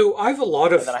 So I have a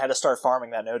lot of And then I had to start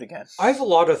farming that node again. I have a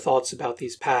lot of thoughts about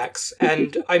these packs,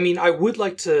 and I mean, I would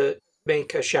like to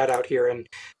make a shout out here and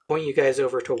point you guys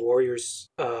over to Warrior's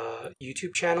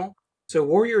YouTube channel. So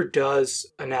Warrior does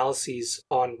analyses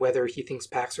on whether he thinks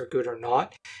packs are good or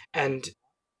not, and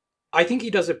I think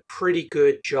he does a pretty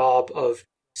good job of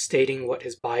stating what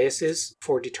his bias is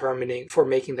for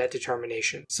making that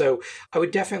determination. So I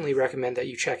would definitely recommend that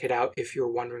you check it out if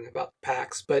you're wondering about the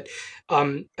packs. But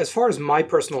as far as my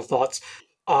personal thoughts,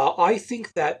 I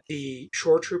think that the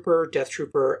Shore Trooper, Death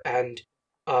Trooper, and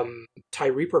TIE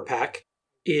Reaper pack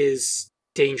is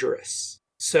dangerous.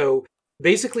 So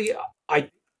basically,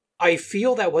 I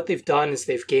feel that what they've done is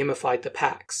they've gamified the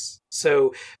packs.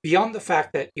 So beyond the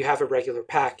fact that you have a regular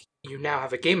pack, you now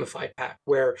have a gamified pack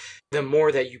where the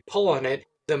more that you pull on it,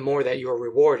 the more that you're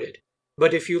rewarded.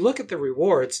 But if you look at the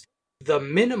rewards, the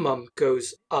minimum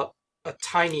goes up a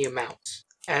tiny amount.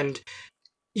 And,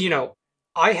 you know,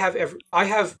 I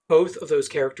have both of those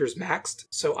characters maxed,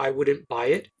 so I wouldn't buy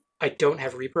it. I don't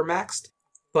have Reaper maxed,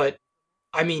 but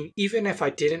I mean, even if I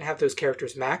didn't have those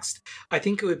characters maxed, I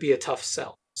think it would be a tough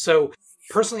sell. So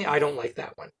personally, I don't like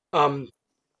that one.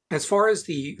 As far as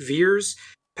the Veers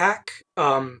pack,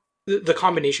 the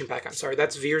combination pack, I'm sorry,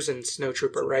 that's Veers and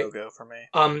Snowtrooper, right? No-go for me.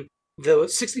 The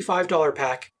 $65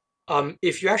 pack,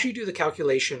 if you actually do the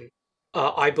calculation,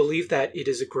 I believe that it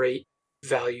is a great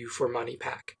value for money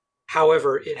pack.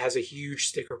 However, it has a huge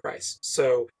sticker price.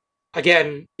 So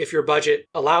again, if your budget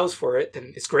allows for it,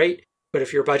 then it's great. But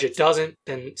if your budget doesn't,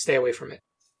 then stay away from it.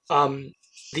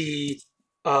 The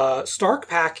Stark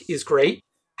pack is great.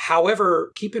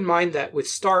 However, keep in mind that with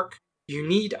Stark, you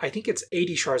need, I think it's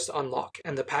 80 shards to unlock,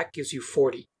 and the pack gives you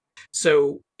 40.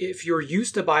 So if you're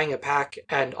used to buying a pack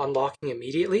and unlocking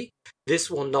immediately, this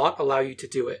will not allow you to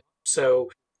do it.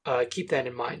 So keep that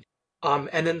in mind.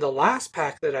 And then the last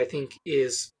pack that I think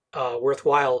is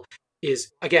worthwhile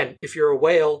is, again, if you're a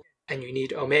whale and you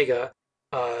need Omega,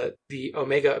 the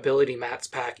Omega Ability Mats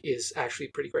pack is actually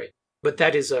pretty great. But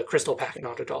that is a crystal pack,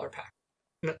 not a dollar pack.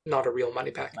 Not a real money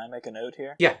pack. Can I make a note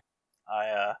here? Yeah.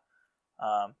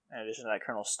 In addition to that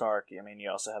Colonel Stark, I mean,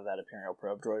 you also have that Imperial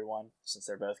Probe Droid one, since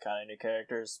they're both kind of new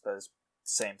characters, but it's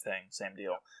same thing, same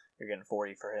deal. You're getting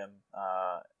 40 for him.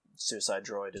 Suicide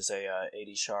Droid is a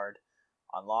 80 shard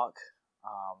unlock.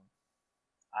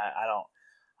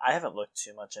 I haven't looked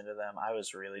too much into them. I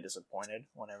was really disappointed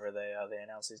whenever they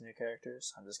announced these new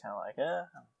characters. I'm just kind of like,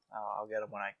 I'll get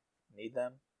them when I need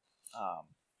them.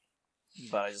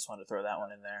 But I just wanted to throw that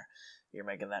one in there. You're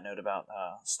making that note about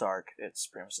Stark. It's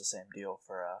pretty much the same deal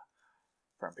for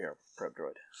Imperial Probe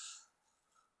Droid.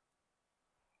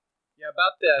 Yeah,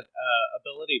 about that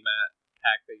ability mat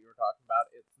pack that you were talking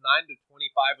about, it's 9 to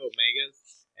 25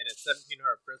 Omegas, and it's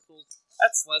 1,700 crystals.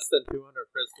 That's less than 200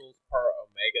 crystals per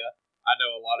Omega. I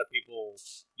know a lot of people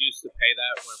used to pay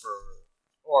that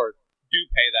or do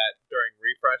pay that during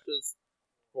refreshes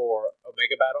for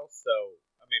Omega battles, so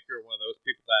I mean, if you're one of those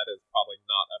people, that is probably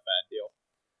not a bad deal.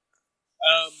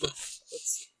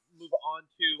 Let's move on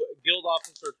to Guild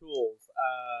Officer Tools.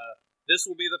 This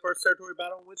will be the first territory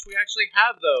battle in which we actually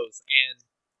have those, and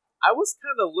I was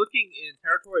kind of looking in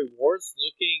Territory Wars,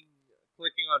 clicking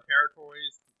on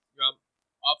territories,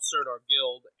 officer in our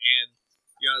guild, and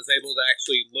I was able to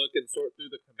actually look and sort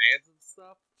through the commands and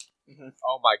stuff. Mm-hmm.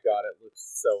 Oh my god, it looks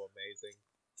so amazing.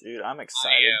 Dude, I'm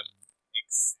excited. I am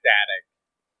ecstatic.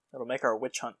 It'll make our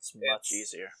witch hunts much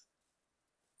easier.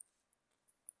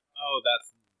 Oh,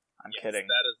 that's... I'm kidding.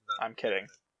 That is not... I'm kidding.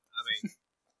 I mean...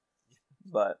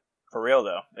 But, for real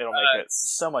though, it'll make it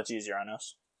so much easier on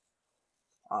us.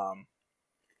 I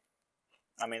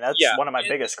mean, that's one of my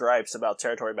biggest gripes about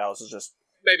territory battles is just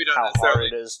maybe not how hard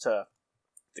it is to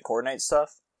coordinate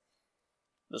stuff.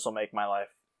 This will make my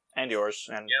life, and yours,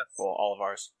 and well, all of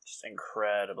ours, just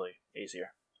incredibly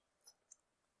easier.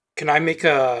 Can I make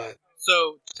a...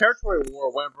 So, Territory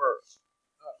War, whenever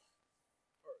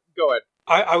go ahead.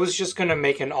 I was just gonna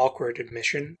make an awkward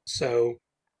admission. So,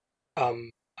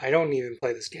 I don't even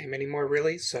play this game anymore,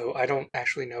 really. So I don't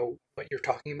actually know what you're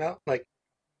talking about. Like,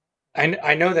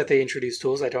 I know that they introduced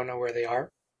tools. I don't know where they are,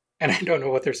 and I don't know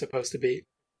what they're supposed to be.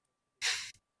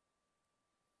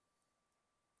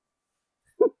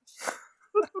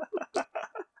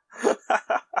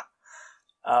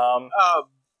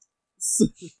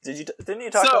 Didn't you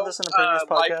talk about this in a previous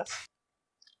podcast?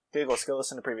 Google, let's go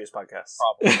listen to previous podcasts.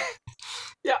 Probably.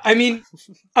 Yeah, I mean,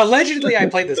 allegedly I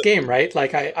played this game, right?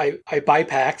 Like I buy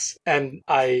packs and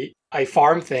I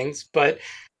farm things, but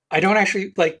I don't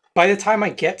actually, like, by the time I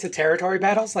get to territory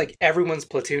battles, like, everyone's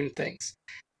platoon things.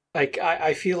 Like,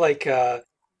 I feel like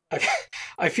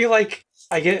I feel like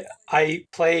I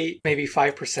play maybe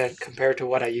 5% compared to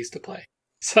what I used to play.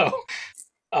 So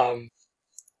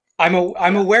I'm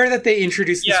aware that they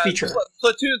introduced this feature.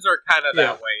 Platoons are kind of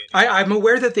that way. I'm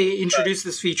aware that they introduced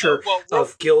this feature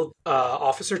of guild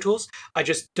officer tools. I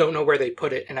just don't know where they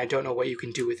put it, and I don't know what you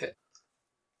can do with it.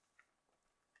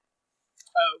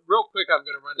 Real quick, I'm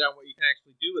going to run down what you can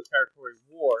actually do with Territory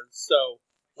Wars. So,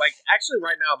 like, actually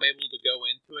right now I'm able to go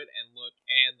into it and look,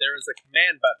 and there is a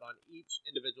command button on each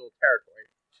individual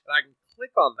territory. And I can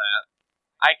click on that.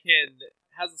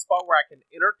 Has a spot where I can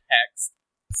enter text.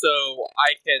 So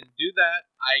I can do that.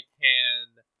 I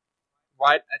can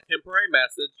write a temporary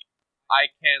message. I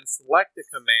can select a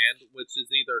command, which is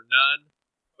either none,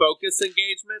 focus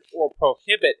engagement, or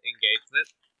prohibit engagement.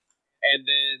 And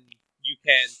then you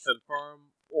can confirm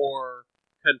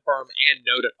and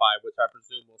notify, which I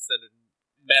presume will send a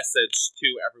message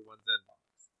to everyone's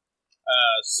inbox.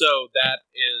 So that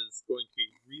is going to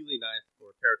be really nice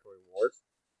for Territory Wars.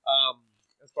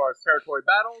 As far as territory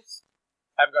battles,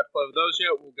 I haven't got to play with those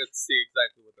yet. We'll get to see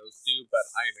exactly what those do, but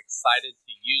I am excited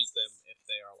to use them if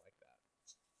they are like that.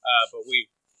 But we've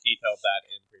detailed that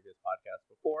in previous podcasts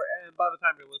before, and by the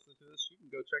time you're listening to this, you can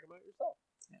go check them out yourself.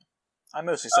 Yeah. I'm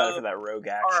most excited for that Rogue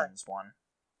Actions one.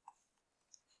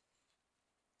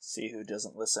 See who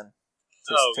doesn't listen.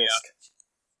 Tisk, tisk. Yeah.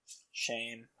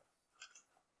 Shame.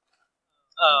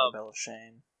 Bell of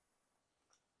shame.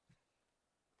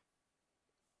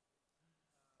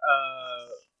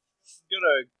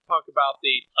 Gonna talk about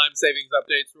the time savings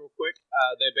updates real quick.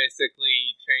 They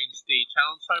basically changed the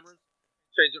challenge timers.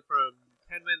 Changed it from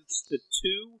 10 minutes to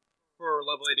 2 for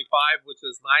level 85, which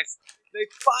is nice.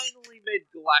 They finally made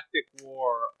Galactic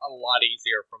War a lot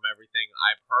easier from everything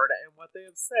I've heard and what they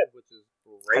have said, which is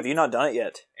great. Have you not done it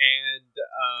yet? And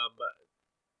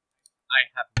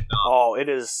I have not. Oh, it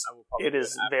is. It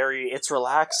is it's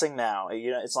relaxing now.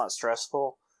 You know, it's not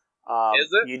stressful. Is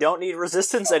it? You don't need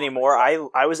resistance anymore.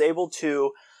 I was able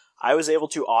to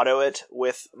auto it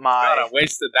with my. God, I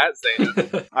wasted that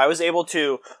Zeta. I was able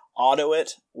to auto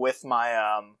it with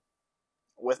my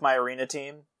arena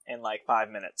team in like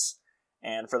 5 minutes,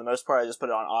 and for the most part, I just put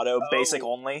it on auto, basic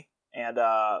only, and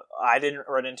I didn't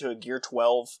run into a Gear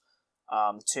 12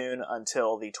 tune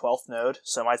until the 12th node.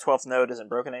 So my 12th node isn't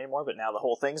broken anymore, but now the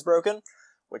whole thing's broken,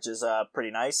 which is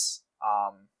pretty nice.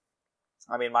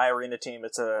 I mean, my arena team,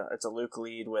 it's a Luke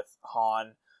lead with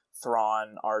Han,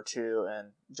 Thrawn, R2,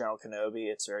 and General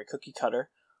Kenobi. It's very cookie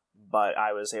cutter, but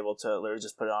I was able to literally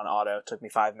just put it on auto. It took me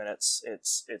 5 minutes.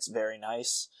 It's very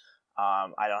nice.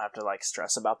 I don't have to like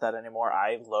stress about that anymore.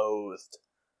 I loathed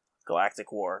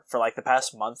Galactic War for like the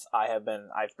past month. I've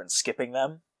been skipping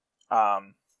them,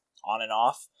 on and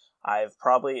off. I've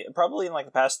probably in like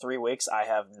the past 3 weeks, I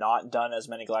have not done as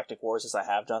many Galactic Wars as I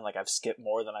have done. Like I've skipped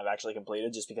more than I've actually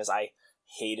completed, just because I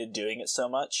hated doing it so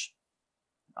much.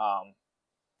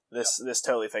 This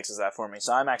totally fixes that for me.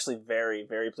 So I'm actually very,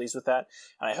 very pleased with that.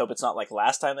 And I hope it's not like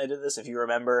last time they did this. If you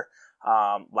remember,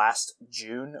 last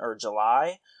June or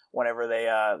July, whenever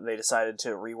they decided to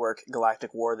rework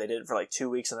Galactic War, they did it for like 2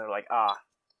 weeks, and they're like,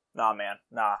 nah, man,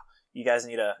 you guys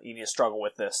need to struggle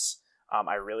with this.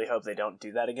 I really hope they don't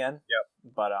do that again.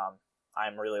 Yep. But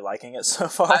I'm really liking it so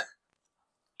far.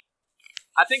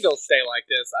 I think it'll stay like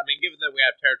this. I mean, given that we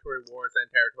have territory wars and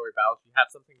territory battles, you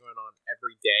have something going on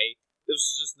every day. This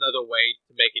is just another way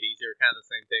to make it easier. Kind of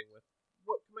the same thing with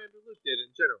what Commander Luke did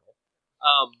in general.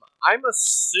 I'm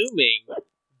assuming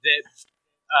that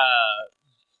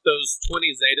those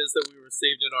 20 Zetas that we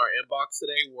received in our inbox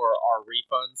today were our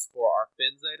refunds for our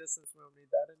Finn Zeta, since we don't need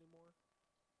that anymore.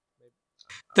 Maybe.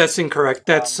 That's incorrect.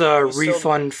 That's a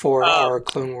refund for our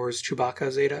Clone Wars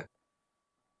Chewbacca Zeta.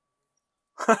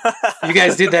 You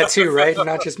guys did that too, right?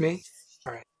 Not just me?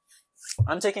 Alright.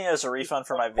 I'm taking it as a refund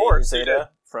for my Vader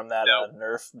Zeta from that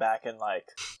nerf back in like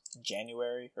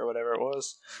January or whatever it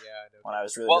was. Yeah, I know. When I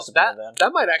was really disappointed then.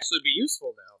 That might actually be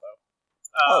useful now,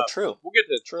 though. True. We'll get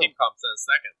to Team Comps in a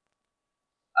second.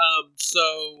 So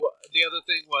the other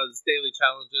thing was daily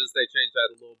challenges. They changed that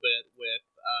a little bit with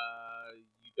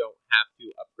you don't have to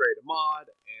upgrade a mod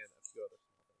and a few other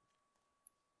things.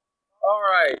 All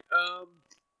right.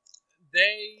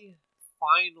 They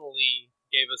finally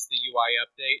gave us the UI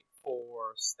update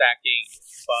for stacking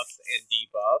buffs and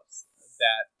debuffs.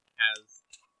 That has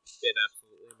been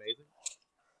absolutely amazing.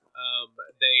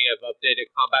 They have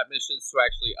updated combat missions to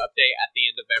actually update at the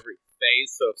end of every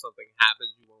phase, so if something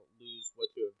happens, you won't lose what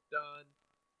you have done.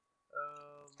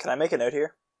 Can I make a note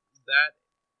here? That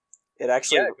It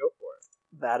actually, yeah, go for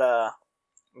it. that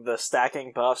the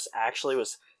stacking buffs actually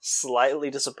was slightly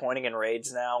disappointing in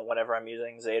raids now whenever I'm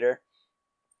using Zader.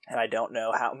 And I don't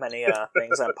know how many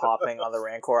things I'm popping on the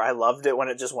Rancor. I loved it when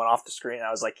it just went off the screen.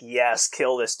 I was like, yes,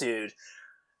 kill this dude.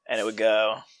 And it would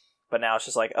go. But now it's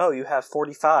just like, oh, you have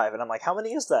 45. And I'm like, how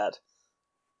many is that?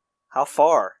 How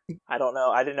far? I don't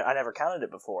know. I never counted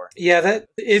it before. Yeah, that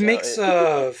it So makes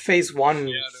phase 1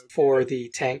 Yeah, no for kidding. the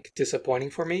tank disappointing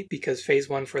for me, because phase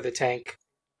 1 for the tank,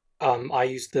 I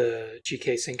used the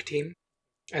GK sync team,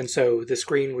 and so the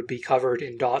screen would be covered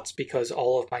in dots because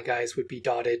all of my guys would be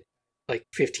dotted like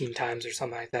 15 times or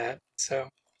something like that. So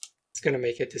it's going to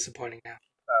make it disappointing now.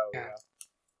 Oh, Yeah.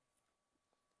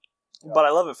 yeah. But I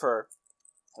love it for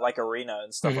like arena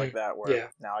and stuff Mhm. like that, where Yeah.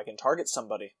 now I can target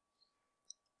somebody.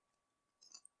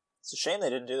 It's a shame they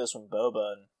didn't do this when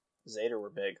Boba and Zader were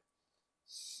big.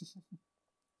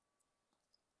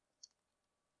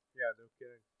 Yeah, no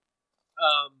kidding.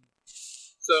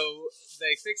 So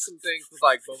they fixed some things with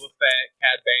like Boba Fett,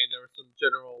 Cad Bane. There were some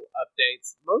general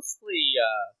updates, mostly,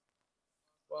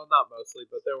 well, not mostly,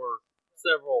 but there were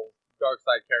several dark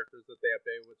side characters that they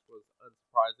updated, which was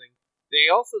unsurprising. They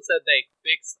also said they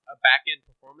fixed a back-end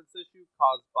performance issue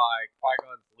caused by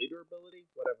Qui-Gon's leader ability,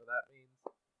 whatever that means.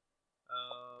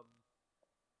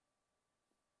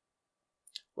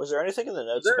 Was there anything in the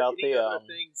Was notes there about any the other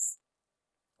things?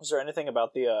 Was there anything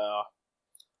about the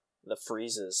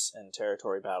freezes in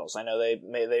territory battles? I know they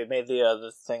made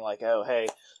the thing like, oh hey,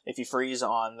 if you freeze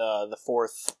on the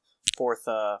fourth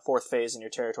phase in your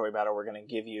territory battle, we're going to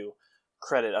give you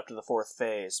credit up to the fourth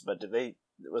phase. But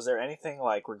was there anything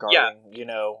like regarding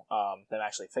them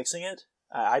actually fixing it?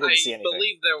 I didn't see anything. I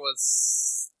believe there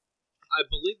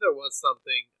was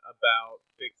something about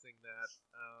fixing that.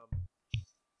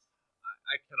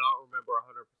 I cannot remember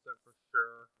 100% for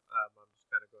sure. I'm just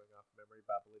kind of going off memory,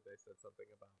 but I believe they said something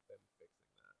about them fixing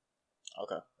that.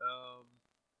 Okay.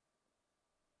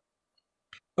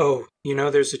 Oh,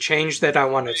 there's a change that I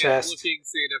want to test. Looking,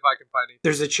 seeing if I can find anything.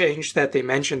 There's a change that they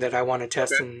mentioned that I want to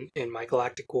test Okay. in my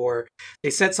Galactic War. They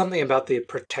said something about the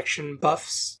protection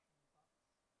buffs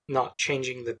not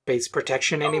changing the base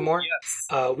protection anymore.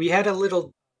 Oh, yes. We had a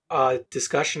little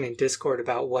discussion in Discord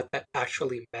about what that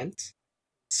actually meant.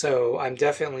 So I'm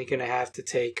definitely going to have to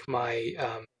take my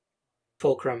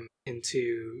Fulcrum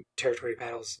into territory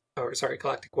battles,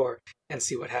 Galactic War, and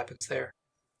see what happens there.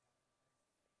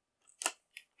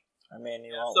 I mean,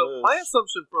 you won't So lose. my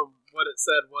assumption from what it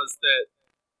said was that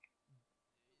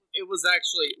it was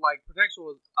actually like protection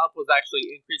was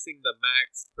actually increasing the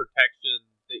max protection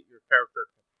that your character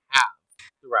can have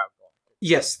throughout Galactic.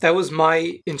 Yes, that was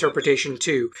my interpretation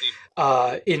too.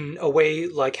 In a way,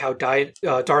 like how Darth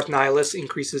Nihilus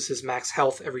increases his max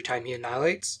health every time he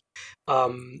annihilates.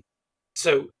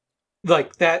 So,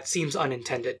 like, that seems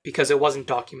unintended because it wasn't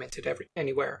documented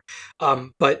anywhere.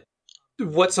 But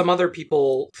what some other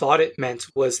people thought it meant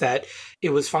was that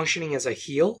it was functioning as a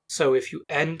heal. So if you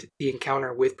end the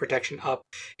encounter with protection up,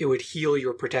 it would heal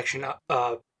your protection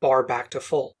bar back to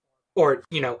full. Or,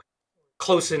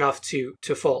 close enough to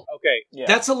full. Okay, Yeah.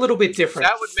 That's a little bit different.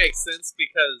 that would make sense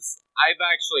because I've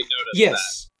actually noticed that.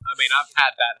 Yes. I mean, I've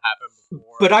had that happen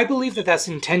before. But I believe that that's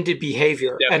intended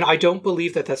behavior, and I don't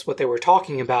believe that that's what they were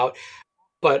talking about,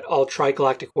 but I'll try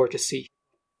Galactic War to see.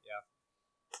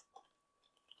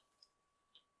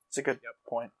 It's a good Yep.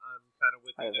 point. I'm kind of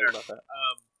with I you didn't there. think about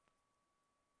that.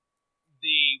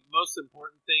 The most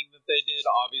important thing that they did,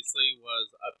 obviously, was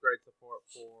upgrade support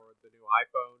for the new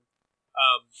iPhone.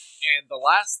 And the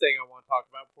last thing I want to talk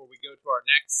about before we go to our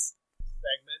next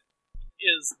segment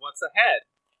is what's ahead.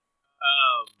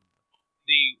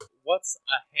 The what's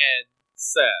ahead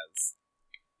says,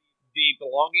 the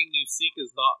belonging you seek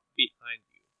is not behind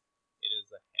you. It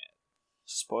is ahead.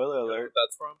 Spoiler You know alert. what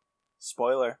that's from?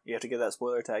 Spoiler. You have to get that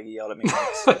spoiler tag you yelled at me.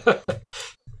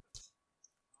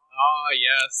 Ah,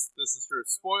 yes, this is true.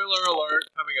 Spoiler alert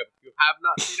coming up. If you have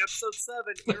not seen episode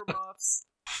 7, earmuffs.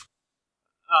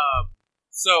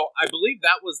 So I believe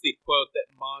that was the quote that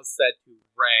Maz said to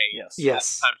Rey. Yes.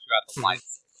 Yes. At the time she got the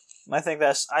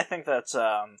lightsaber. I think that's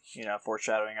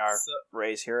foreshadowing our So-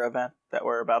 Rey's hero event that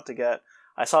we're about to get.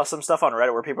 I saw some stuff on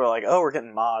Reddit where people are like, "Oh, we're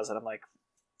getting Maz," and I'm like,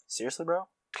 "Seriously, bro?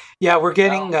 Yeah, we're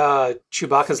getting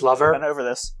Chewbacca's lover. Been over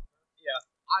this."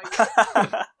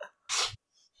 Yeah,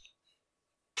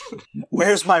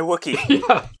 Where's my Wookiee?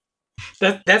 Yeah,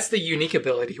 that's the unique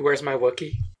ability. Where's my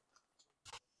Wookiee?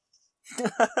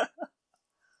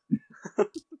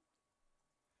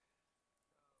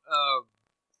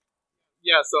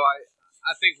 Yeah, so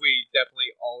I think we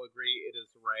definitely all agree it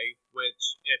is Rey.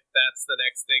 Which, if that's the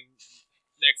next big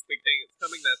thing that's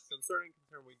coming, that's concerning.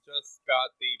 We just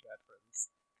got the veterans.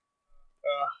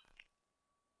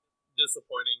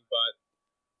 Disappointing, but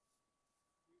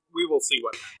we will see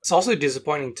what happens. It's also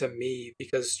disappointing to me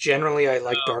because generally I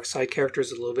like dark side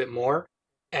characters a little bit more,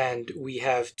 and we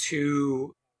have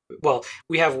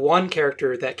we have one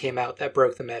character that came out that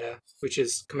broke the meta, which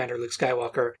is Commander Luke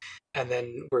Skywalker, and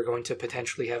then we're going to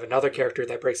potentially have another character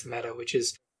that breaks the meta, which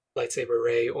is Lightsaber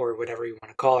Rey, or whatever you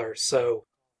want to call her. So,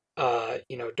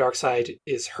 Darkseid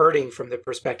is hurting from the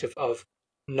perspective of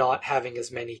not having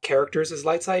as many characters as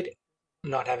Lightside,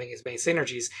 not having as many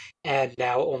synergies, and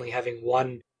now only having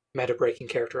one meta-breaking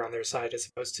character on their side as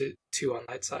opposed to two on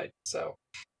Lightside. So,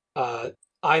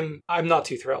 I'm not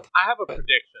too thrilled. I have a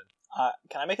prediction.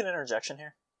 Can I make an interjection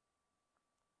here?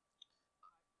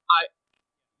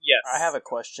 Yes. I have a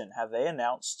question. Have they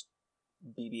announced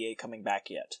BB-8 coming back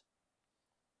yet?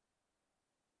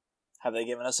 Have they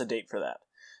given us a date for that?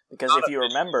 Because Not if you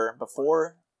remember,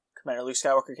 before Commander Luke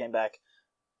Skywalker came back,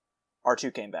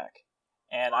 R2 came back.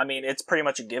 And, I mean, it's pretty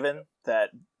much a given that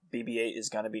BB-8 is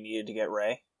going to be needed to get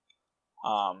Rey.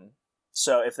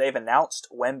 So if they've announced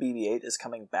when BB-8 is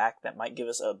coming back, that might give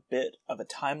us a bit of a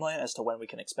timeline as to when we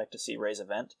can expect to see Rey's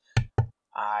event.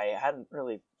 I hadn't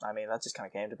really... I mean, that just kind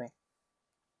of came to me.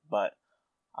 But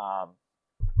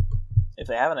if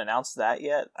they haven't announced that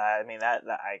yet, I mean,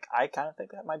 I kind of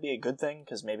think that might be a good thing,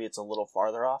 because maybe it's a little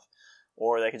farther off.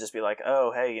 Or they could just be like,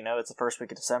 oh, hey, it's the first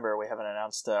week of December, we haven't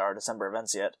announced our December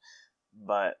events yet.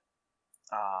 But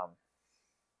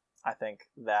I think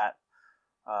that...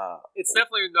 it's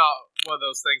definitely not one of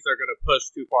those things that are going to push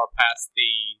too far past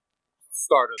the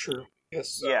start of the movie. Yes.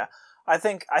 So. Yeah. I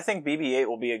think BB-8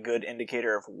 will be a good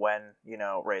indicator of when,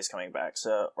 Rey's coming back.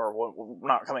 So, or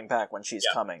not coming back, when she's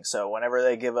coming. So whenever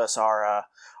they give us our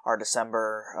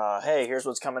December, hey, here's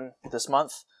what's coming this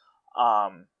month.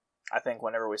 I think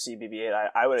whenever we see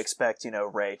BB-8, I would expect,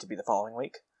 Rey to be the following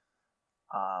week.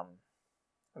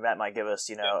 That might give us,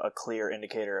 a clear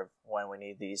indicator of when we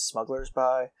need these smugglers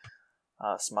by.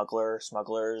 Smugglers,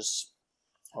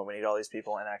 when we need all these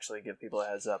people, and actually give people a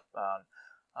heads up on,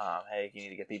 hey, you need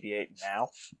to get BB-8 now,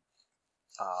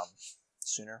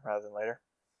 sooner rather than later.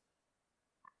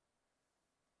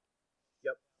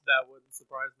 Yep, that wouldn't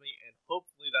surprise me, and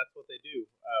hopefully that's what they do.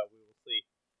 We will see.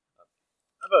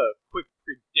 I have a quick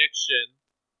prediction.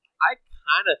 I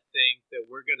kind of think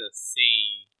that we're going to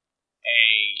see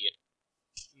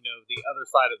the other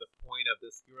side of the coin of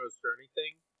this hero's journey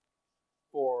thing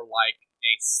for, like,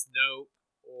 a Snoke,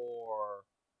 or...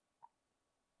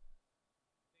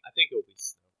 I think it will be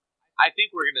Snoke. I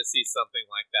think we're going to see something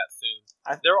like that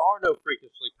soon. There are no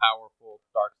freakishly powerful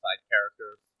dark side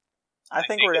characters. I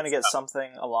think we're going to get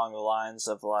something along the lines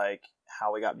of, like,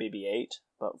 how we got BB-8,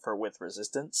 but with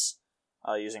Resistance,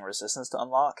 using Resistance to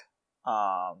unlock.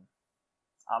 I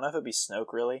don't know if it'd be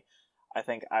Snoke, really. I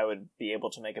think I would be able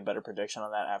to make a better prediction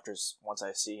on that once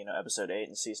I see, Episode 8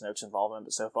 and see Snoke's involvement,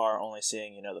 but so far, only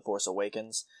seeing, The Force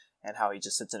Awakens and how he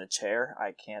just sits in a chair,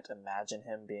 I can't imagine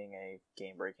him being a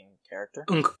game-breaking character.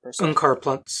 Unkar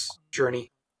Plunt's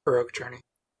journey, heroic journey.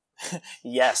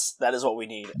 Yes, that is what we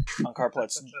need. Unkar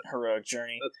Plunt's heroic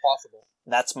journey. That's possible.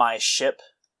 That's my ship.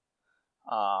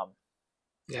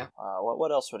 Yeah.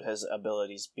 What else would his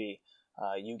abilities be?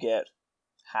 You get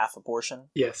half a portion.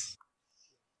 Yes.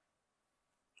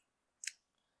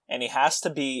 And he has to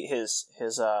be his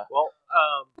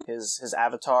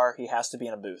avatar. He has to be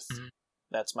in a booth. Mm-hmm.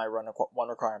 That's my one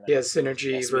requirement. Yeah,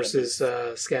 synergy versus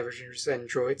scavengers and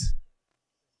droids.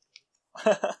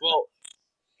 Well,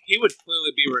 he would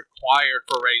clearly be required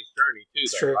for Rey's journey too,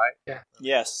 It's though, true. right?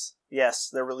 Yeah. Yes.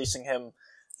 They're releasing him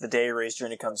the day Rey's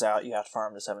journey comes out. You have to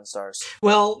farm to 7 stars.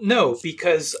 Well, no,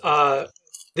 because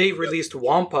they released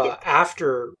Wampa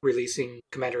after releasing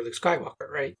Commander Luke Skywalker,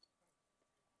 right?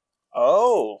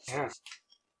 Oh.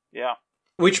 Yeah.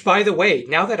 Which, by the way,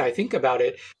 now that I think about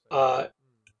it,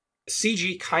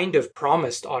 CG kind of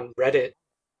promised on Reddit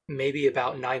maybe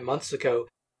about 9 months ago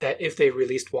that if they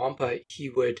released Wampa, he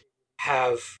would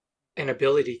have an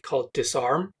ability called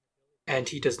Disarm, and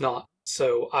he does not.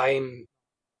 So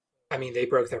they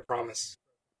broke their promise.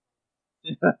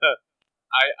 I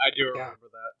do remember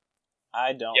that.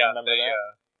 I don't remember that.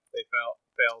 They failed.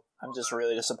 I'm just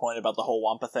really disappointed about the whole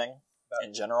Wampa thing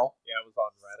in general. Yeah, it was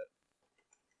on Reddit.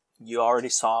 You already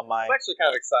saw my I'm actually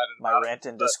kind of excited my about rant it,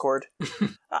 in but- Discord.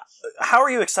 How are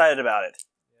you excited about it?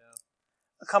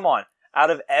 Yeah. Come on. Out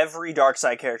of every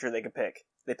Darkseid character they could pick,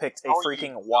 they picked a How are you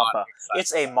freaking not Wampa. excited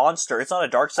It's a about it? monster. It's not a I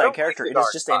Darkseid don't character. like It the is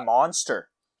just a Darkseid. monster.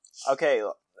 Okay,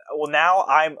 well now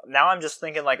I'm just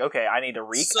thinking like, okay, I need a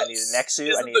Reek, I need a Nexu, I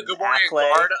Isn't need the an Gamorrean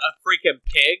Acklay. guard a freaking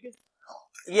pig?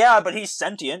 Yeah, but he's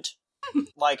sentient.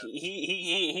 Like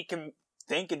he can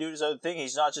think and do his own thing.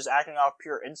 He's not just acting off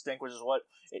pure instinct, which is what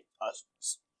it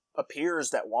appears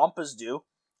that Wampas do.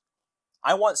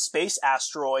 I want Space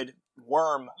Asteroid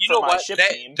Worm You for know my what? ship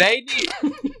They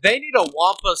team. they need a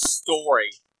Wampa story,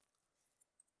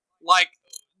 like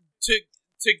to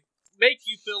make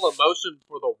you feel emotion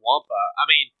for the Wampa. I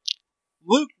mean,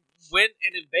 Luke went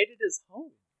and invaded his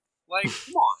home. Like,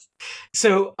 come on.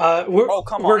 So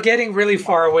come we're on. getting really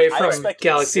far away I from expect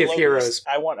Galaxy of Zillo Heroes. Beast.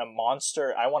 I want a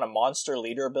monster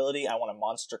leader ability. I want a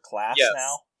monster class Yes.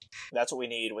 now. That's what we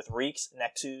need with Reeks,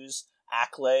 Nexus,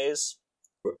 Acklays.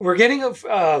 We're getting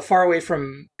far away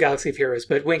from Galaxy of Heroes,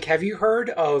 but Wink, have you heard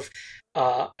of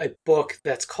a book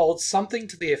that's called something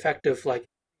to the effect of like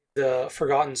the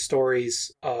Forgotten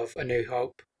Stories of A New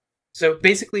Hope? So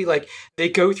basically, like they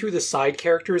go through the side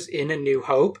characters in A New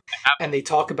Hope, and they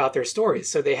talk about their stories.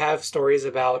 So they have stories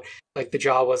about like the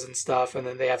Jawas and stuff, and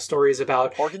then they have stories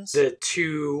about Porkins? the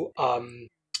two Porkins?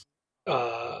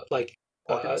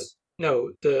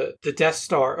 no, the Death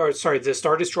Star, or sorry, the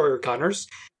Star Destroyer gunners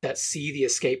that see the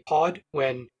escape pod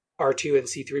when R2 and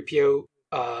C-3PO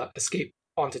escape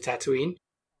onto Tatooine.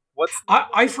 What's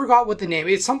I forgot what the name.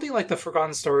 It's something like the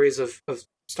Forgotten Stories of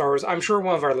Star Wars. I'm sure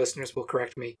one of our listeners will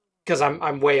correct me because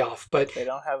I'm way off. But They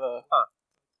don't have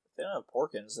they don't have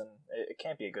Porkins, then it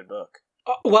can't be a good book.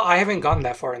 well, I haven't gotten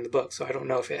that far in the book, so I don't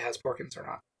know if it has Porkins or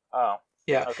not. Oh.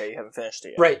 Yeah. Okay, you haven't finished it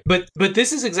yet. Right, but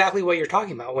this is exactly what you're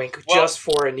talking about, Wink. Well- just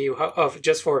for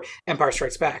just for Empire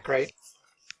Strikes Back, right?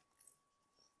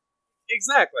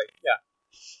 exactly? Yeah.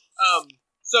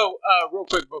 So, real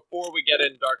quick, before we get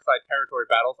into Darkside Territory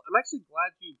battles, I'm actually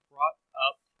glad you brought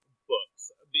up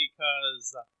books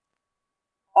because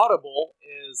Audible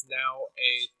is now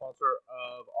a sponsor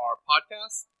of our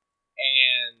podcast,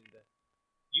 and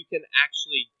you can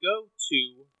actually go to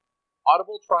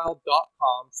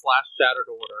audibletrial.com/shattered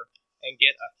order and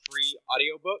get a free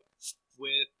audiobook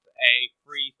with a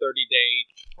free 30-day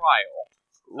trial.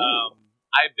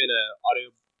 I've been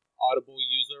an Audible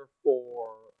user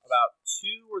for about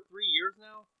 2 or 3 years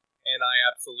now, and I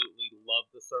absolutely love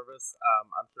the service.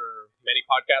 I'm sure many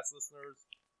podcast listeners,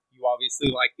 you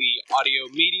obviously like the audio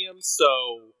medium,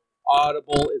 so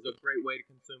Audible is a great way to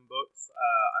consume books.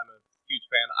 I'm a huge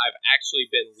fan. I've actually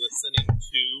been listening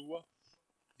to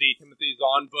the Timothy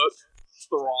Zahn book,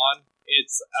 Thrawn.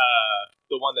 It's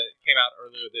the one that came out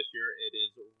earlier this year. It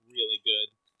is really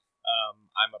good.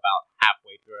 I'm about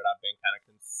halfway through it. I've been kind of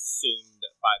consumed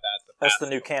by that. That's past the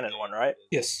new couple canon days. one, right?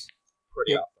 Yes.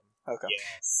 Pretty Yep. awesome. Okay.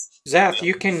 Yes. Zaph,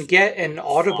 you can get an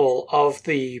Audible of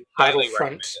the Highly Battlefront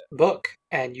recommend it. book,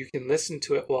 and you can listen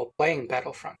to it while playing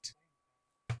Battlefront.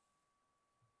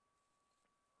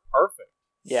 Perfect.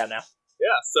 Yeah, no.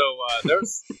 Yeah, so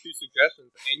there's 2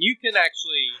 suggestions, and you can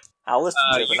actually I'll listen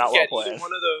to it, but you not get while either playing.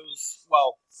 one of those.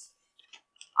 Well,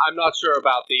 I'm not sure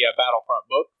about the Battlefront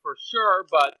book for sure,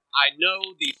 but I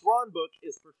know the Thrawn book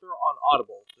is for sure on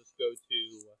Audible. Just go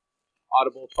to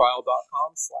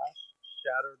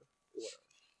audibletrial.com/shattered order.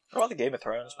 What about the Game of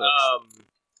Thrones books? I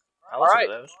All listen right,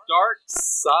 to those. Dark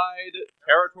Side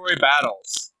Territory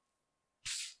battles.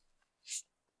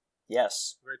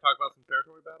 Yes. We're going to talk about some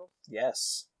territory battles.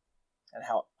 Yes. And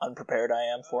how unprepared I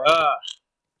am for it?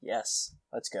 Yes.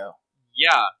 Let's go.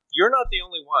 Yeah, you're not the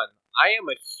only one. I am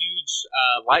a huge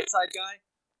light side guy.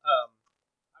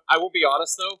 I will be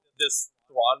honest though, this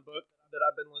Thrawn book that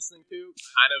I've been listening to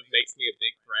kind of makes me a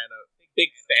big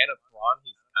fan of Thrawn.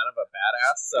 He's kind of a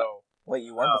badass, so Wait,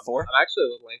 you won before? I'm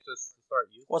actually a little anxious to start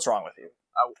using. What's wrong with you?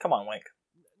 Come on, Wink.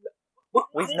 Well,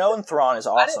 We've known Thrawn is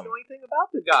I awesome. didn't know anything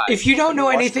about the guy. If you don't know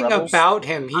watched anything Rebels? about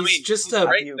him, he's I mean, just he's a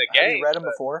great. Have the you game, read him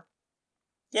but- before?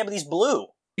 Yeah, but he's blue.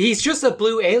 he's just a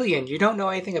blue alien. You don't know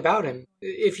anything about him.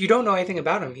 If you don't know anything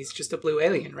about him, he's just a blue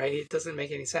alien, right? It doesn't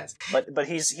make any sense. But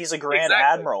he's a Grand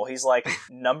Exactly. Admiral. He's like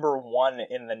 #1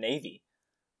 in the Navy.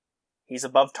 He's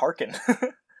above Tarkin.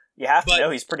 You have to But- know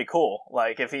he's pretty cool.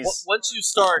 Like if he's Once you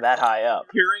start that high up.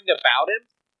 hearing about him,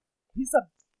 he's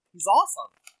awesome.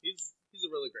 He's a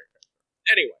really great character.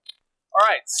 Anyway, all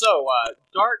right. So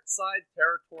Dark Side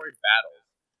Territory battles.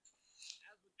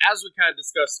 As we kind of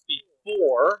discussed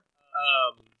before,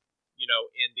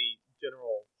 in the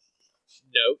general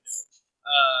notes,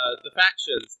 the the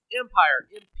factions, Empire,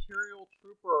 Imperial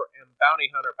Trooper, and Bounty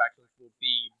Hunter factions will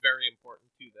be very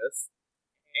important to this.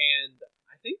 And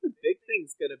I think the big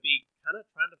thing's going to be kind of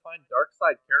trying to find dark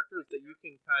side characters that you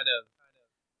can kind of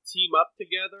team up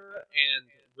together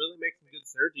and really make some good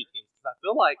synergy teams. Because I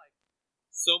feel like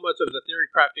so much of the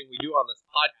theory crafting we do on this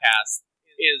podcast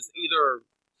is either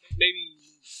maybe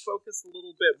focused a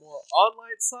little bit more on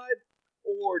light side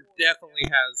or definitely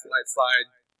has light side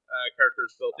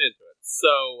characters built into it.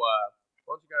 So,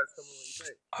 why don't you guys tell me what you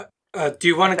think? Do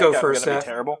you want to go first, Seth? Seth?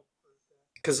 Terrible.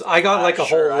 Because I got like a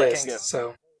Sure, whole I can list. go.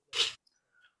 So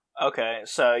Okay,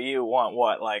 so you want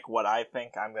what? Like what I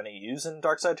think I'm going to use in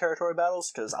Darkside Territory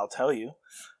battles? Because I'll tell you.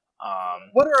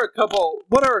 What are a couple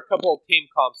of team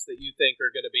comps that you think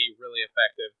are going to be really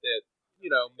effective? That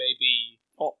maybe.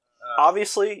 Well,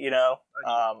 obviously,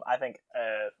 I think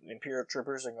Imperial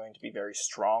Troopers are going to be very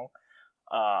strong.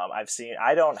 I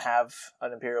don't have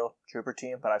an Imperial Trooper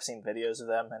team, but I've seen videos of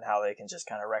them and how they can just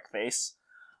kind of wreck face.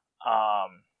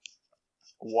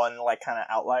 One like kind of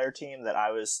outlier team that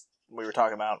we were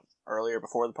talking about earlier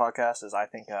before the podcast is I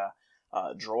think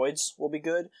droids will be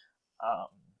good. I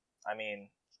mean,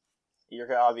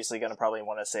 you're obviously going to probably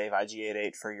want to save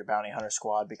IG-88 for your Bounty Hunter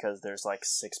squad because there's like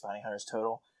 6 Bounty Hunters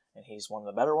total, and he's one of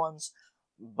the better ones.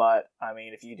 But, I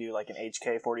mean, if you do like an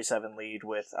HK-47 lead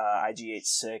with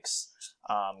IG-86,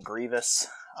 Grievous,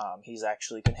 he's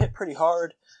actually can hit pretty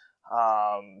hard.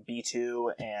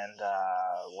 B2 and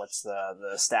what's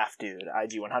the staff dude,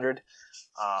 IG-100.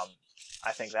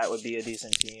 I think that would be a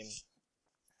decent team,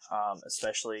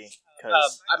 especially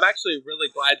because... I'm actually really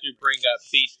glad you bring up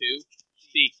B2,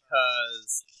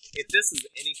 because if this is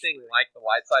anything like the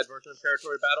light side version of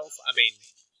Territory Battles, I mean,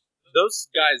 those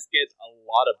guys get a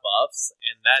lot of buffs,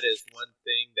 and that is one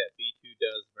thing that B2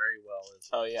 does very well.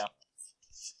 Oh, yeah.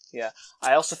 Yeah.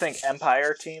 I also think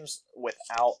Empire teams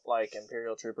without, like,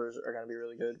 Imperial Troopers are going to be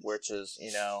really good, which is,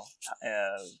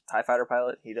 TIE Fighter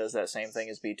Pilot, he does that same thing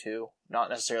as B2. Not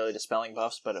necessarily dispelling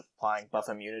buffs, but applying buff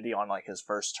immunity on, like, his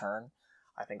first turn.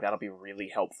 I think that'll be really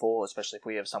helpful, especially if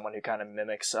we have someone who kind of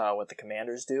mimics what the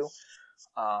commanders do.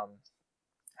 How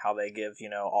they give,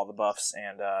 all the buffs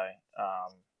and the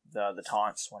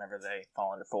taunts whenever they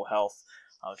fall into full health.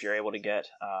 If you're able to get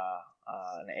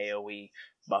an AoE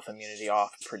buff immunity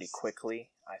off pretty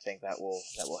quickly, I think that will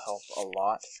help a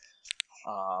lot.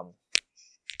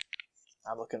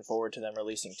 I'm looking forward to them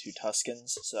releasing 2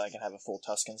 Tuskens so I can have a full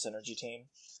Tusken synergy team.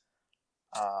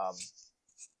 I'm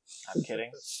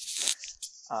kidding.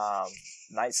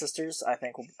 Night Sisters, I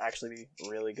think, will actually be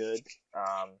really good.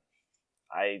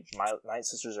 My Night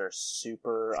Sisters are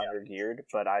super undergeared,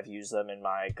 but I've used them in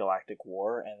my Galactic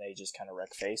War, and they just kind of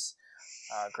wreck face.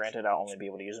 Granted, I'll only be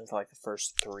able to use them for like the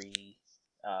first 3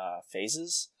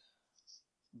 phases,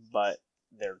 but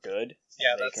they're good.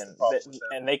 Yeah, and that's they the can, problem with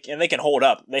them. and they can hold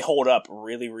up. They hold up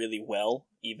really, really well,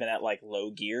 even at like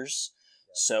low gears.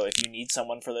 So if you need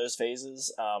someone for those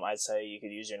phases, I'd say you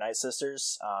could use your Night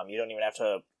Sisters. You don't even have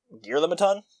to gear them a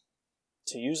ton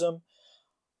to use them.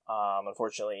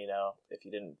 Unfortunately, if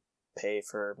you didn't pay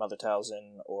for Mother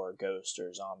Talzin or Ghost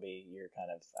or Zombie, you're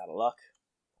kind of out of luck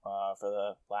for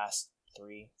the last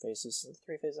 3 phases.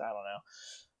 3 phases? I don't know.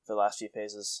 For the last few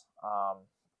phases.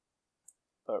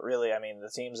 But really, I mean, the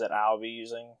teams that I'll be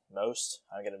using most,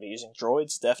 I'm going to be using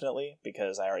droids, definitely,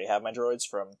 because I already have my droids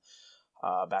from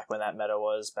back when that meta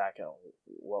was, back in,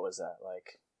 what was that,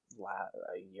 like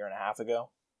a year and a half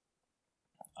ago?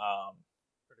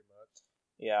 Pretty much.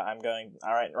 Yeah,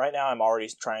 right now I'm already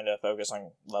trying to focus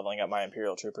on leveling up my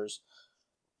Imperial Troopers.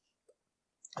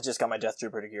 I just got my Death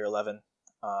Trooper to gear 11.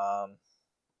 Trying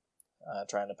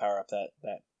to power up that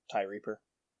TIE Reaper.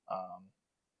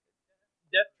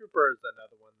 Death Trooper is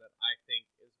another one that I think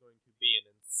is going to be an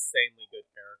insanely good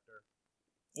character.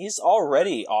 He's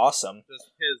already awesome.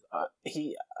 Just his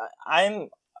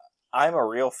I'm a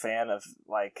real fan of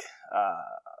like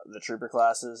the trooper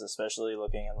classes, especially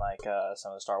looking in like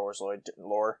some of the Star Wars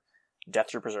lore. Death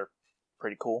Troopers are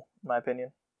pretty cool, in my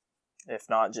opinion. If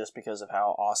not just because of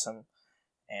how awesome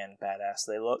and badass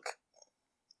they look.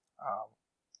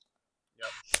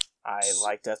 Yep. I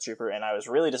like Death Trooper, and I was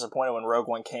really disappointed when Rogue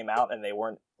One came out and they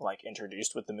weren't like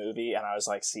introduced with the movie, and I was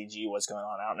like, CG, what's going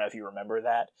on? I don't know if you remember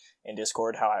that in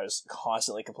Discord, how I was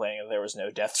constantly complaining that there was no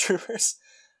Death Troopers.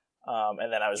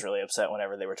 And then I was really upset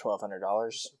whenever they were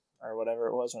 $1,200 or whatever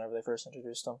it was whenever they first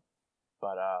introduced them.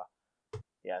 But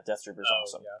yeah, Death Trooper's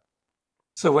awesome. Yeah.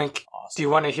 So Wink, Awesome. do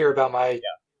you want to hear about my?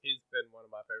 Yeah, he's been one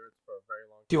of my favorites for a very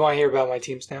long time. Do you want to hear about my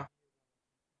teams now?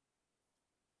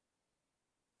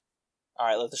 All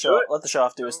right, let the show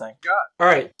off do his thing. All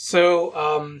right. So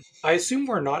I assume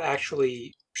we're not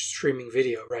actually streaming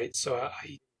video, right? So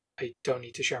I I don't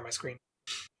need to share my screen.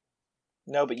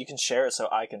 No, but you can share it so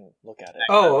I can look at it.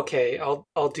 Oh, okay.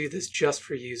 I'll do this just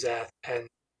for you, Zath, and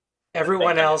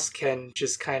everyone else can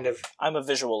just kind of I'm a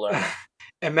visual learner.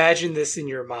 imagine this in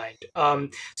your mind.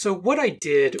 So what I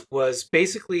did was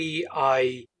basically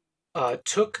I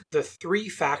took the 3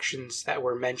 factions that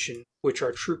were mentioned, which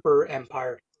are Trooper,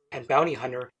 Empire, and Bounty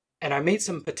Hunter, and I made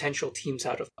some potential teams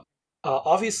out of them.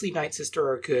 Obviously, Night Sister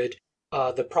are good.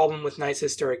 The problem with Night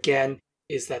Sister, again,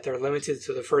 is that they're limited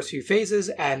to the first few phases,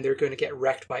 and they're going to get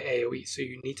wrecked by AoE. So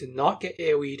you need to not get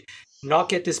AoE'd, not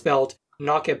get dispelled,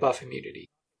 not get buff immunity.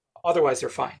 Otherwise, they're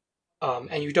fine.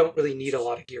 And you don't really need a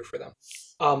lot of gear for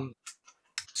them.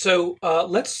 So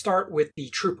let's start with the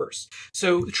Troopers.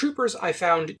 So the Troopers, I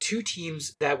found 2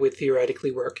 teams that would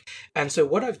theoretically work. And so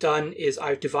what I've done is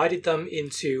I've divided them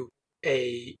into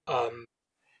a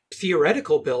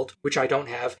theoretical build, which I don't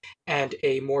have, and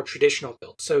a more traditional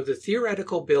build. So the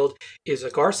theoretical build is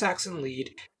a Gar Saxon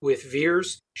lead with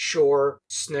Veers, Shore,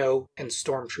 Snow, and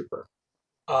Stormtrooper.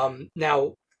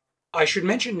 Now, I should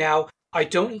mention now, I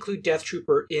don't include Death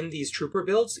Trooper in these Trooper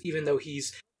builds, even though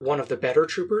he's one of the better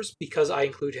Troopers, because I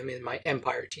include him in my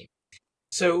Empire team.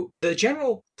 So the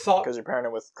general thought... Because you're pairing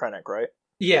it with Krennic, right?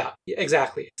 Yeah,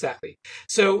 exactly.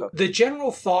 So the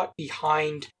general thought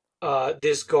behind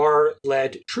this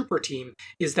Gar-led Trooper team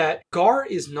is that Gar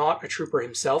is not a Trooper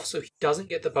himself, so he doesn't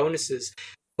get the bonuses,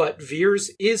 but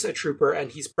Veers is a Trooper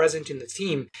and he's present in the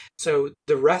team, so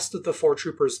the rest of the 4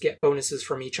 Troopers get bonuses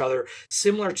from each other,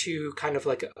 similar to kind of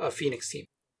like a Phoenix team.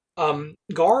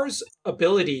 Gar's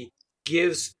ability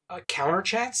gives a counter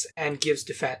chance and gives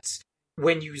defense.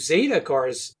 When you Zeta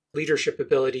Gar's leadership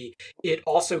ability, it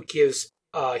also gives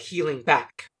healing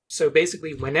back. So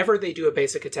basically, whenever they do a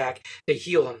basic attack, they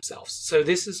heal themselves. So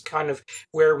this is kind of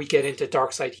where we get into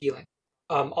dark side healing.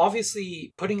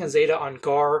 Obviously, putting a Zeta on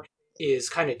Gar is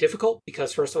kind of difficult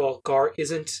because, first of all, Gar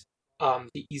isn't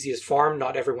the easiest farm.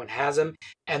 Not everyone has him.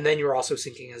 And then you're also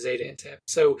sinking a Zeta into him.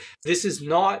 So this is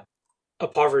not a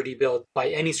poverty build by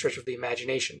any stretch of the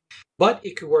imagination, but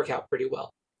it could work out pretty well.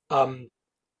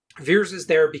 Veers is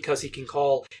there because he can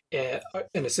call an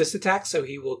assist attack, so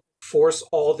he will force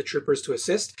all the Troopers to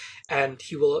assist, and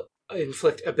he will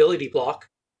inflict ability block.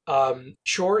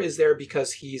 Shore is there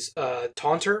because he's a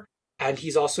taunter, and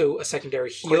he's also a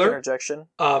secondary healer. Quick interjection.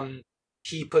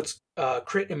 He puts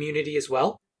crit immunity as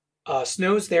well.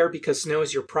 Snow's there because Snow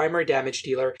is your primary damage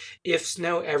dealer. If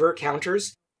Snow ever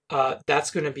counters,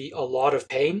 that's going to be a lot of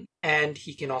pain, and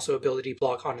he can also ability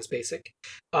block on his basic.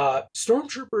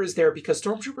 Stormtrooper is there because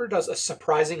Stormtrooper does a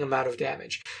surprising amount of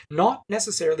damage. Not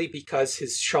necessarily because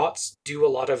his shots do a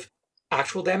lot of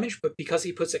actual damage, but because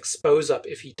he puts expose up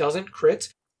if he doesn't crit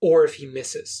or if he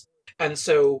misses. And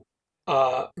so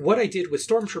what I did with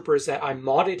Stormtrooper is that I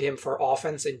modded him for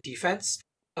offense and defense.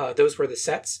 Those were the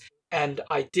sets. And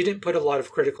I didn't put a lot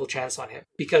of critical chance on him,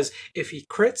 because if he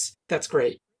crits, that's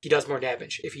great. He does more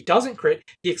damage. If he doesn't crit,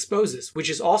 he exposes, which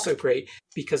is also great,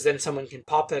 because then someone can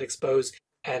pop that expose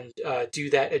and do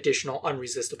that additional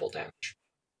unresistible damage.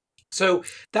 So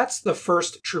that's the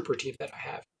first Trooper team that I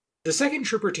have. The second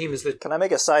Trooper team is the... Can I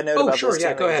make a side note about this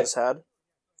team go ahead. just had?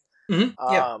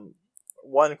 Yeah.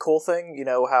 One cool thing, you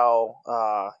know how,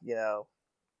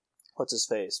 what's his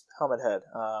face? Helmet Head.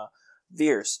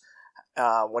 Veers.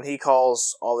 When he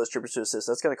calls all those Troopers to assist,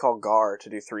 that's going to call Gar to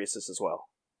do 3 assists as well.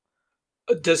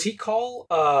 Does he call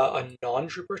a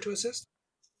non-Trooper to assist?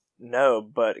 No,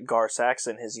 but Gar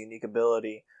Saxon, his unique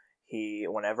ability,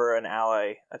 whenever an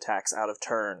ally attacks out of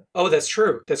turn... Oh, that's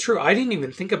true. I didn't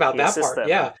even think about that part. Them.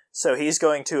 Yeah. So he's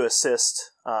going to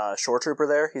assist Shore Trooper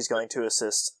there, he's going to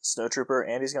assist Snow Trooper,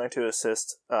 and he's going to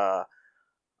assist regular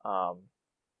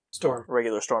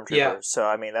Stormtrooper. Yeah. So,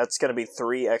 I mean, that's going to be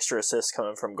 3 extra assists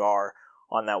coming from Gar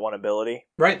on that one ability.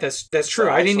 Right, that's true.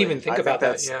 So I didn't even think about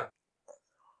that. Yeah.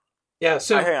 Yeah,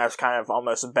 so I think that's kind of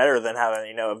almost better than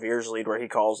having, a Veers lead where he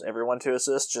calls everyone to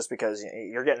assist, just because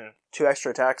you're getting 2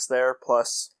 extra attacks there,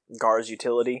 plus Gar's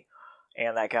utility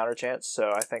and that counter chance.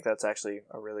 So I think that's actually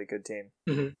a really good team.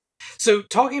 Mm-hmm. So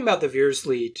talking about the Veers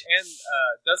lead... And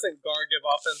doesn't Gar give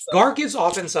offense up? Gar gives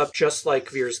offense up just like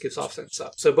Veers gives offense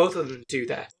up. So both of them do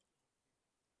that.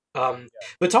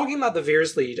 But talking about the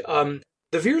Veers lead...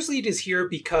 the Veers lead is here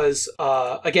because,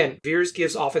 again, Veers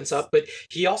gives offense up, but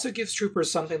he also gives Troopers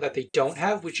something that they don't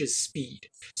have, which is speed.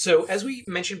 So, as we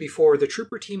mentioned before, the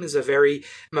Trooper team is a very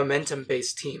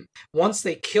momentum-based team. Once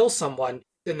they kill someone,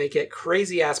 then they get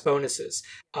crazy-ass bonuses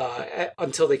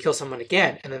until they kill someone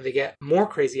again, and then they get more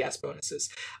crazy-ass bonuses.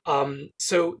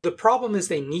 So, the problem is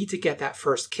they need to get that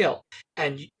first kill,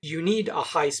 and you need a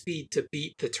high speed to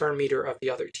beat the turn meter of the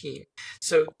other team.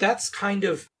 So, that's kind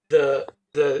of the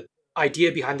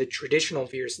idea behind the traditional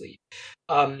Veers lead.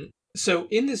 So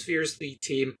in this Veers lead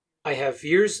team, I have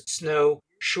Veers, Snow,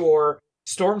 Shore,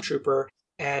 Stormtrooper,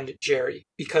 and Jerry.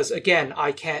 Because again,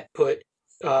 I can't put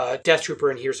Death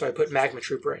Trooper in here, so I put Magma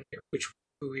Trooper in here, which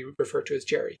we refer to as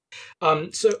Jerry.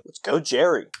 So let's go,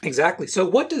 Jerry. Exactly. So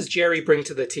what does Jerry bring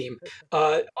to the team?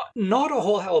 Not a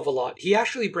whole hell of a lot. He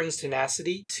actually brings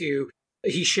tenacity to.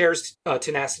 He shares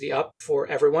tenacity up for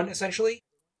everyone essentially.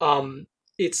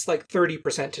 It's like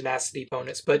 30% tenacity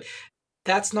bonus, but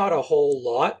that's not a whole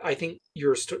lot. I think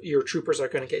your troopers are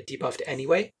going to get debuffed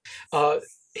anyway.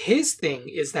 His thing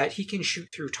is that he can shoot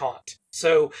through taunt.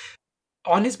 So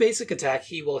on his basic attack,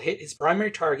 he will hit his primary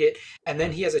target, and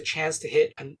then he has a chance to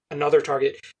hit another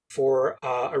target for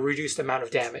a reduced amount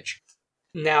of damage.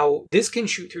 Now, this can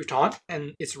shoot through taunt,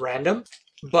 and it's random,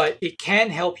 but it can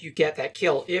help you get that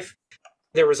kill. If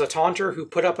there was a taunter who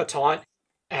put up a taunt,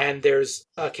 and there's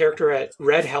a character at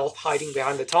red health hiding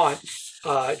behind the taunt,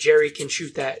 Jerry can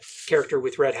shoot that character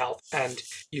with red health, and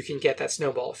you can get that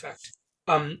snowball effect.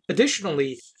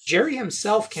 Additionally, Jerry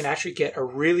himself can actually get a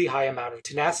really high amount of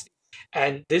tenacity.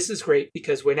 And this is great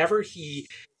because whenever he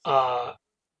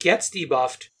gets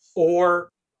debuffed or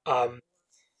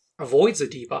avoids a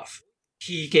debuff,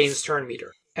 he gains turn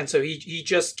meter. And so he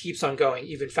just keeps on going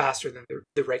even faster than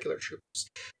the regular troopers.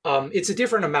 It's a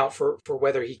different amount for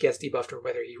whether he gets debuffed or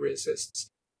whether he resists.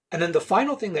 And then the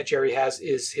final thing that Jerry has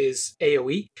is his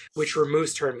AoE, which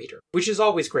removes turn meter, which is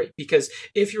always great because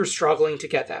if you're struggling to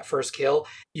get that first kill,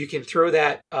 you can throw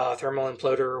that thermal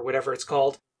imploder or whatever it's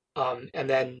called, and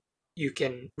then you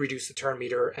can reduce the turn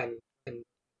meter and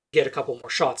get a couple more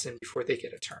shots in before they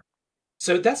get a turn.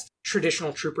 So that's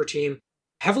traditional trooper team,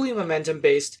 heavily momentum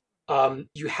based.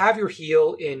 You have your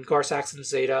heal in Gar Saxon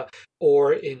Zeta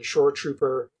or in Shore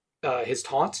Trooper, his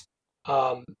taunt.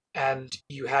 And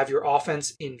you have your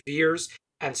offense in Veers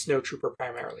and Snow Trooper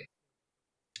primarily.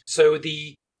 So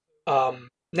the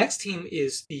next team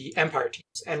is the Empire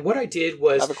teams. And what I did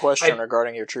was... I have a question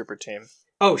regarding your trooper team.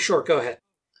 Oh, sure, go ahead.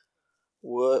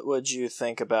 What would you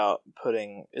think about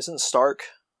putting... Isn't Stark...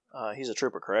 he's a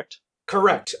trooper, correct?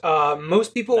 Correct.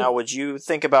 Most people... Now, would you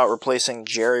think about replacing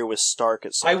Jerry with Stark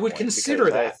at some point? I would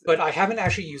consider that, but I haven't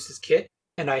actually used his kit,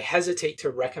 and I hesitate to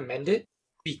recommend it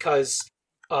because...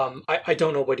 I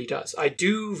don't know what he does. I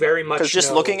do very much because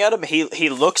just looking at him, he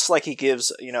looks like he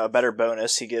gives a better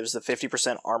bonus. He gives the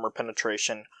 50% armor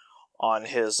penetration on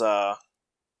his to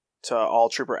all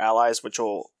trooper allies, which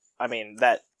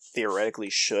that theoretically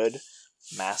should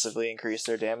massively increase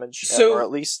their damage, or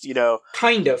at least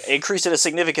kind of increase it a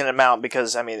significant amount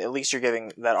because at least you're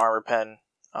giving that armor pen.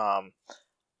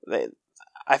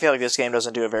 I feel like this game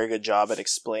doesn't do a very good job at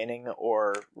explaining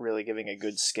or really giving a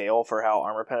good scale for how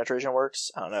armor penetration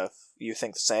works. I don't know if you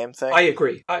think the same thing. I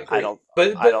agree. I don't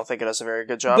think it does a very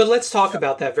good job. But let's talk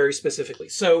about that very specifically.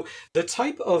 So the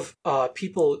type of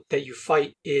people that you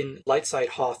fight in Lightside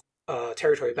Hoth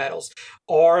territory battles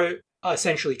are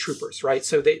essentially troopers, right?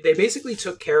 So they basically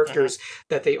took characters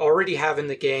that they already have in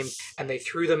the game and they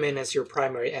threw them in as your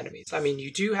primary enemies.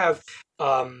 You do have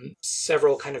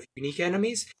several kind of unique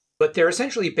enemies, but they're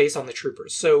essentially based on the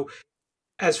troopers. So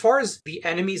as far as the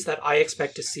enemies that I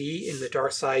expect to see in the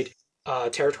Darkside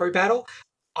territory battle,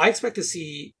 I expect to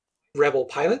see rebel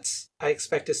pilots. I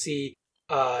expect to see,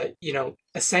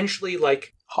 essentially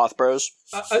like... Hoth Bros?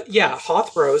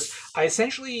 Hoth Bros. I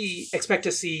essentially expect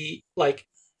to see like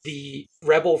the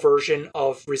rebel version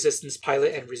of Resistance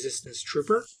Pilot and Resistance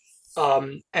Trooper.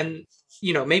 And,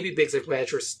 maybe Biggs of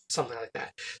Wedge or something like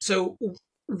that. So...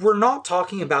 we're not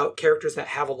talking about characters that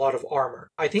have a lot of armor.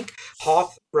 I think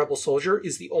Hoth Rebel Soldier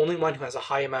is the only one who has a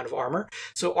high amount of armor.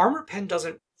 So armor pen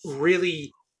doesn't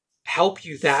really help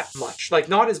you that much. Like,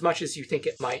 not as much as you think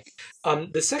it might.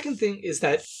 The second thing is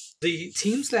that the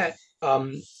teams that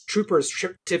troopers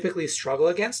typically struggle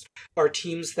against are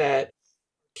teams that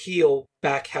heal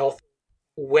back health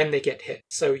when they get hit.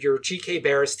 So your GK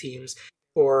Barris teams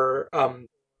or,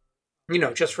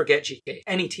 just forget GK.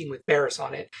 Any team with Barris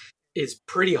on it is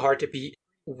pretty hard to beat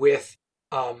with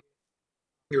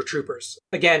your troopers.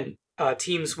 Again,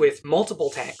 teams with multiple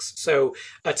tanks, so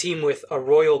a team with a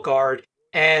Royal Guard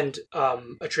and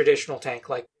a traditional tank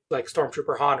like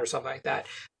Stormtrooper Han or something like that,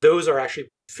 those are actually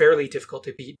fairly difficult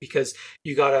to beat because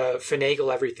you gotta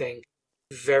finagle everything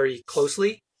very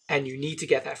closely and you need to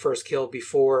get that first kill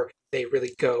before they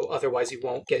really go, otherwise you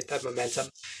won't get that momentum.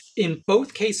 In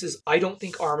both cases, I don't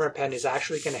think Armor Pen is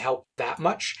actually going to help that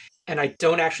much, and I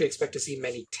don't actually expect to see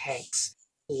many tanks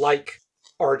like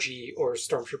RG or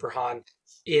Stormtrooper Han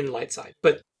in Lightside.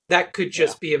 But that could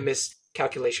just be a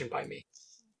miscalculation by me.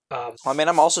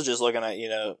 I'm also just looking at,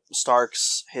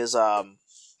 Stark's, his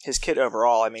his kit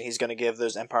overall, I mean, he's going to give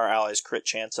those Empire allies crit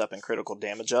chance up and critical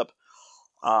damage up,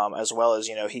 as well as,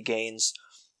 he gains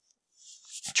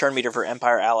turn meter for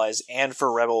Empire allies and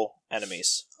for Rebel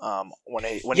enemies when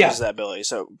he uses that ability.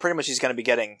 So pretty much he's going to be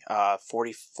getting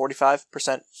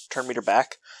 45% turn meter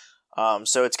back.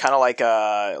 So it's kind of like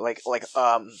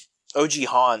OG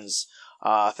Han's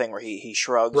thing where he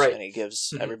shrugs and he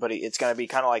gives everybody. It's going to be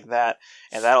kind of like that,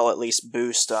 and that'll at least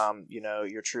boost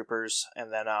your troopers.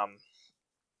 And then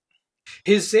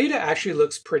his Zeta actually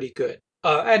looks pretty good.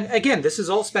 And again, this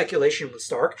is all speculation with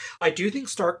Stark. I do think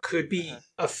Stark could be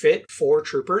a fit for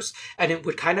troopers, and it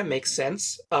would kind of make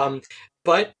sense.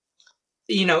 But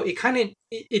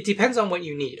it depends on what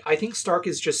you need. I think Stark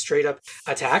is just straight up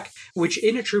attack, which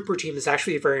in a trooper team is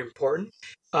actually very important.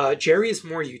 Jerry is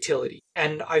more utility,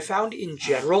 and I found in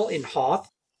general in Hoth,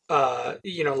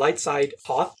 light side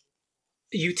Hoth,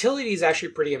 utility is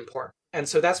actually pretty important, and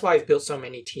so that's why I've built so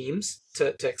many teams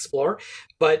to explore.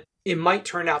 But it might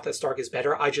turn out that Stark is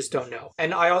better. I just don't know.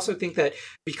 And I also think that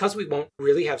because we won't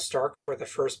really have Stark for the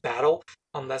first battle,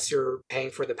 unless you're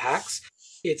paying for the packs,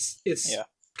 it's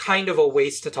kind of a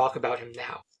waste to talk about him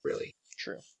now, really.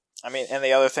 True. I mean, and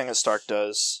the other thing that Stark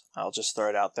does, I'll just throw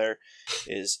it out there,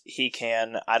 is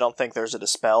I don't think there's a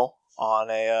Dispel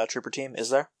on a Trooper team, is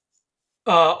there?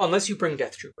 Unless you bring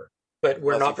Death Trooper. But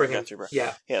we're not bringing Death Trooper.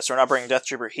 Yeah. Yeah, so we're not bringing Death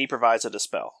Trooper. He provides a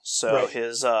Dispel. So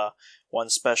his one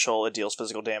special, it deals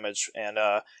physical damage and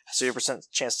has a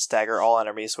 0% chance to stagger all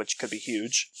enemies, which could be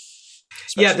huge.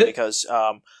 Especially because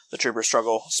the troopers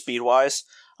struggle speed-wise.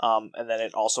 And then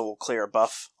it also will clear a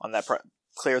buff on that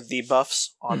clear the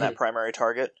buffs on that primary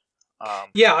target.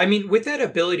 I mean, with that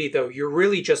ability, though, you're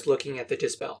really just looking at the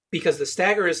Dispel. Because the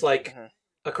stagger is like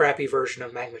a crappy version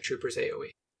of Magma Trooper's AoE,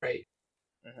 right?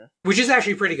 Which is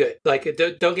actually pretty good. Like,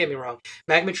 don't get me wrong.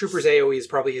 Magma Trooper's AoE is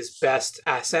probably his best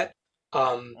asset.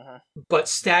 But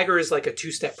stagger is like a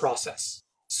two-step process.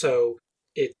 So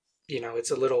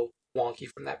it's a little wonky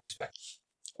from that perspective.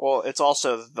 Well, it's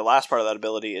also, the last part of that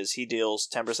ability is he deals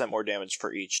 10% more damage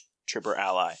for each trooper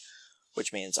ally,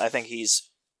 which means I think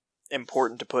he's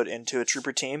important to put into a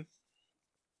trooper team.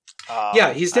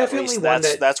 He's definitely one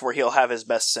that's where he'll have his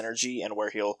best synergy and where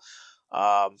he'll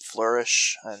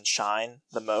flourish and shine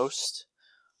the most.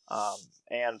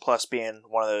 And plus being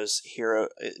one of those hero...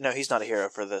 No, he's not a hero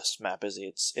for this map, is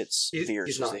he? It's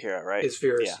Veers who's the hero, right? It's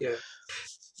Veers, yeah.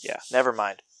 Yeah, never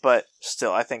mind. But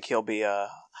still, I think he'll be...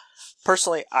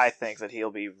 Personally, I think that he'll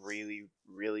be really,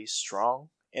 really strong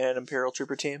in an Imperial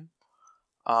Trooper team.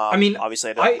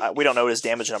 Obviously, we don't know what his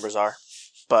damage numbers are,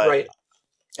 but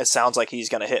it sounds like he's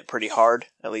going to hit pretty hard,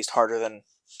 at least harder than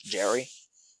Jerry.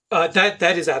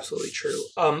 That is absolutely true.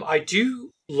 I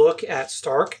do look at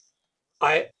Stark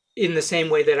in the same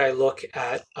way that I look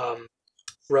at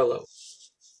Rolo.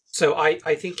 So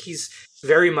I think he's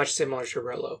very much similar to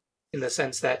Rolo in the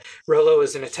sense that Rolo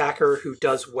is an attacker who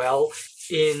does well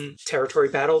in territory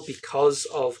battle because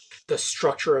of the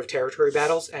structure of territory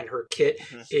battles, and her kit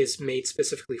is made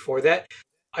specifically for that.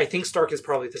 I think Stark is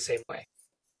probably the same way.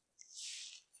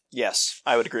 Yes,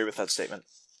 I would agree with that statement.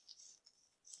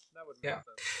 That would make sense.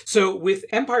 So with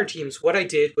Empire teams, what I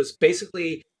did was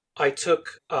basically I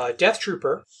took Death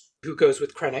Trooper, who goes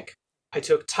with Krennic. I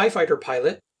took TIE Fighter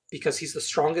Pilot, because he's the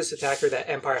strongest attacker that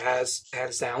Empire has,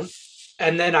 hands down.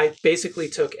 And then I basically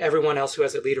took everyone else who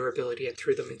has a leader ability and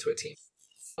threw them into a team.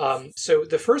 So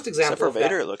the first example Except for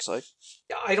Vader, it looks like.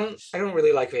 I don't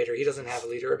really like Vader. He doesn't have a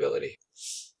leader ability.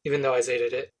 Even though I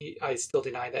Zeta'd it, I still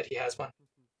deny that he has one.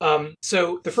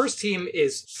 So the first team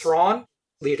is Thrawn,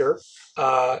 leader,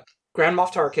 Grand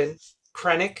Moff Tarkin,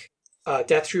 Krennic,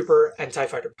 Death Trooper, and TIE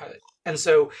Fighter Pilot. And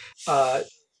so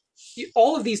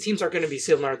all of these teams are going to be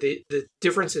similar. The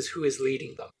difference is who is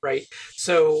leading them, right?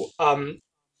 So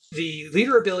the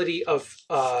leader ability of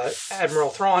Admiral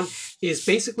Thrawn is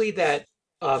basically that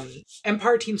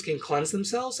Empire teams can cleanse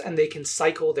themselves and they can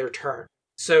cycle their turn.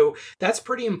 So that's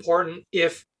pretty important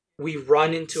if we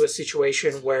run into a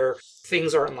situation where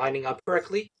things aren't lining up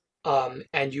correctly,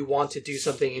 and you want to do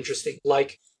something interesting,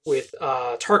 like with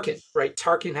Tarkin, right?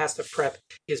 Tarkin has to prep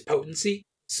his potency,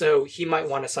 so he might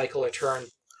want to cycle a turn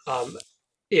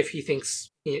if you think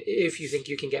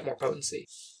you can get more potency.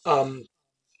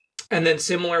 And then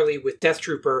similarly with Death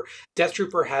Trooper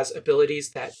has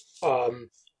abilities that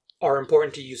are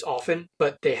important to use often,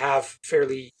 but they have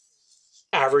fairly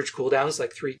average cooldowns,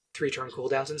 like three turn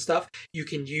cooldowns and stuff. You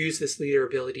can use this leader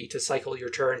ability to cycle your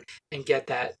turn and get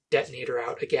that detonator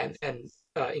out again and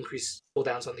increase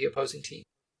cooldowns on the opposing team.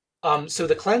 So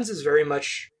the cleanse is very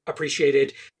much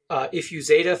appreciated. If you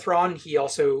Zeta Thrawn, he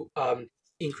also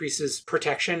increases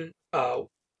protection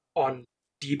on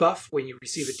debuff when you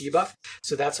receive a debuff,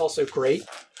 so that's also great.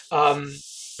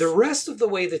 The rest of the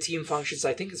way the team functions,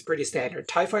 I think, is pretty standard.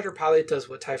 TIE Fighter Pilot does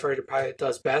what TIE Fighter Pilot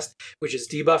does best, which is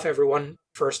debuff everyone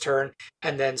first turn,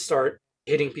 and then start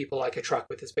hitting people like a truck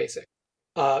with his basic.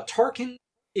 Tarkin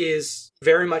is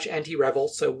very much anti-rebel,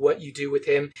 so what you do with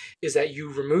him is that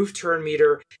you remove turn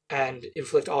meter and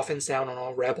inflict offense down on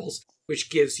all rebels, which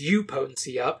gives you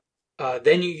potency up.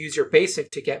 Then you use your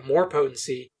basic to get more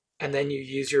potency, and then you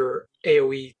use your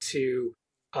AoE to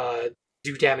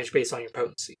do damage based on your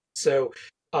potency. So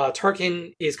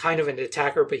Tarkin is kind of an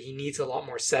attacker, but he needs a lot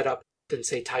more setup than,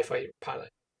 say, TIE Fighter Pilot.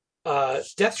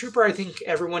 Death Trooper, I think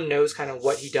everyone knows kind of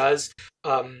what he does.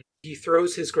 He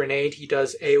throws his grenade, he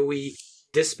does AoE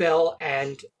Dispel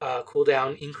and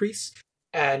cooldown increase,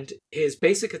 and his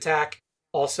basic attack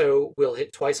also will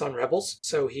hit twice on rebels,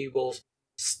 so he will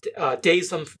daze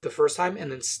them the first time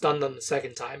and then stun them the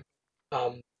second time.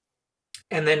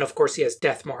 And then, of course, he has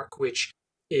Death Mark, which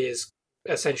is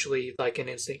essentially like an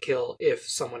instant kill if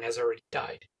someone has already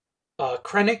died.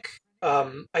 Krennic,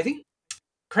 I think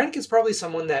Krennic is probably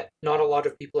someone that not a lot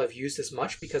of people have used as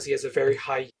much because he has a very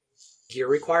high gear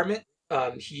requirement.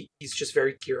 He's just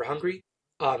very gear hungry,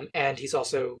 and he's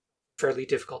also fairly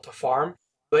difficult to farm.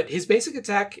 But his basic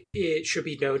attack, it should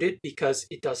be noted because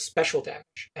it does special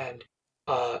damage. And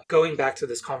going back to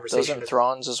this conversation... Doesn't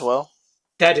Thrawn's as well?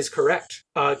 That is correct.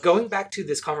 Going back to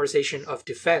this conversation of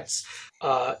defense,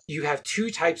 you have two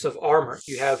types of armor.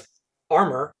 You have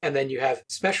armor, and then you have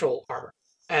special armor.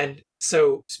 And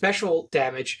so special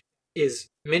damage is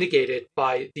mitigated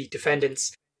by the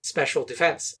defendant's special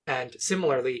defense. And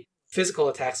similarly, physical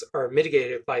attacks are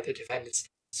mitigated by the defendant's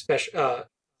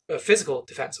physical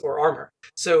defense or armor.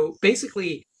 So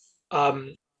basically,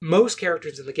 most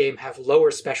characters in the game have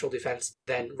lower special defense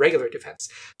than regular defense.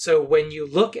 So when you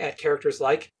look at characters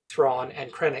like Thrawn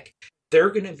and Krennic, they're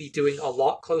going to be doing a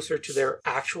lot closer to their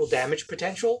actual damage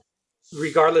potential,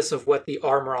 regardless of what the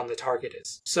armor on the target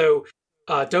is. So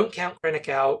don't count Krennic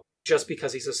out just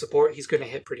because he's a support. He's going to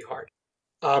hit pretty hard.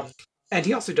 And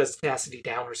he also does tenacity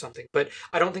down or something, but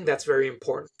I don't think that's very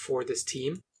important for this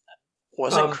team.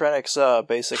 Wasn't Krennic's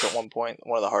basic at one point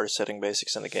one of the hardest hitting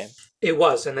basics in the game? It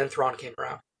was, and then Thrawn came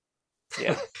around.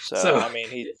 Yeah, so I mean,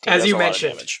 he as does you a lot of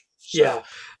mentioned, damage, so,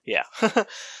 yeah.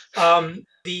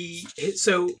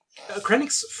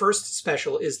 Krennic's first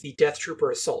special is the Death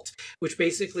Trooper Assault, which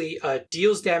basically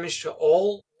deals damage to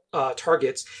all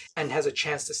targets and has a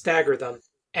chance to stagger them.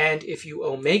 And if you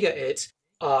Omega it,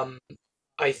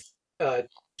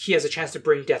 he has a chance to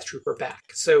bring Death Trooper back.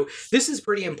 So this is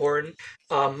pretty important.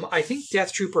 I think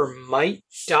Death Trooper might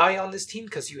die on this team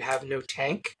because you have no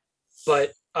tank,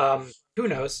 but who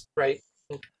knows, right?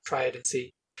 We'll try it and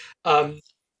see.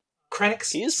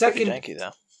 Krennic's he is second... pretty tanky,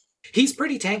 though. He's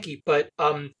pretty tanky, but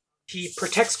he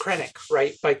protects Krennic,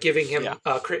 right, by giving him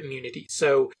crit immunity.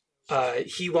 So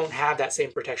he won't have that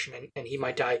same protection, and he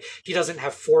might die. He doesn't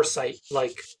have foresight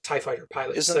like TIE Fighter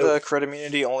Pilot. Isn't the crit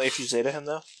immunity only if you Zeta him,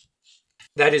 though?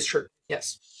 That is true,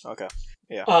 yes. Okay,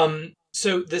 yeah.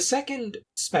 So the second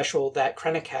special that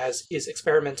Krennic has is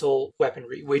Experimental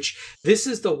Weaponry, which this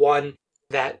is the one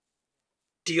that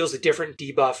deals a different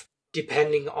debuff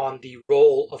depending on the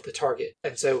role of the target.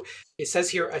 And so it says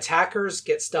here, attackers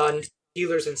get stunned,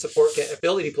 healers and support get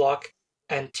ability block,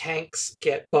 and tanks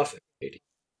get buff immunity.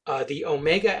 The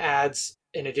Omega adds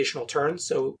an additional turn,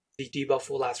 so the debuff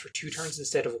will last for 2 turns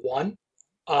instead of 1.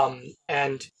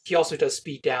 And he also does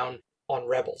speed down on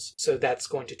rebels, so that's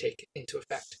going to take into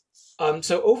effect.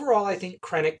 So overall, I think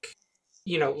Krennic,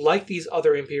 like these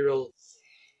other Imperial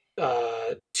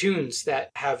tunes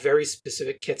that have very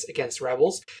specific kits against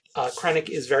rebels, Krennic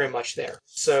is very much there.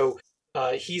 So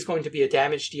he's going to be a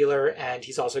damage dealer, and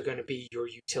he's also going to be your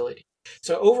utility.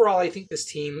 So overall, I think this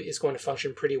team is going to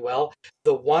function pretty well.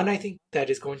 The one I think that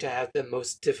is going to have the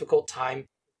most difficult time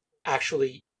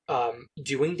actually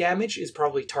doing damage is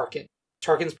probably Tarkin.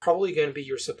 Tarkin's probably going to be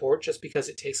your support just because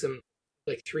it takes him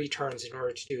like 3 turns in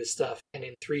order to do his stuff. And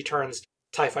in 3 turns,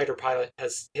 TIE Fighter Pilot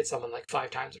has hit someone like 5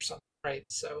 times or something, right?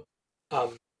 So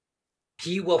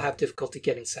he will have difficulty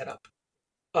getting set up.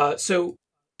 So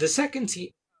the second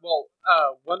team... Well,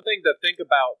 one thing to think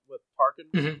about with Tarkin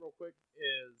real quick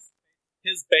is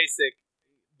his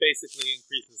basically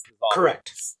increases his offense.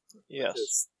 Correct. Yes.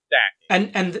 Is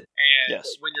stacking. And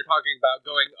yes. When you're talking about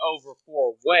going over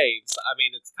 4 waves, I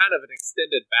mean, it's kind of an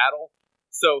extended battle,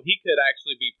 so he could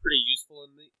actually be pretty useful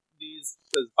in these,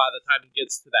 because by the time he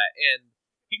gets to that end,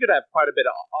 he could have quite a bit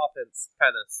of offense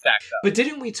kind of stacked up. But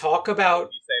didn't we talk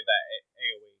about... You save that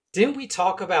AoE. Didn't we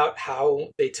talk about how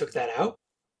they took that out?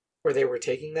 Or they were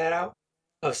taking that out?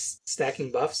 Of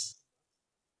stacking buffs?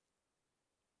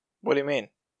 What do you mean?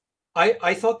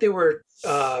 I thought they were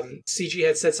CG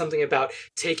had said something about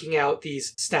taking out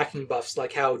these stacking buffs,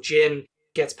 like how Jin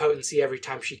gets potency every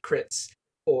time she crits,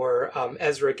 or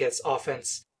Ezra gets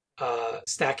offense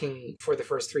stacking for the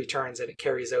first 3 turns and it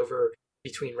carries over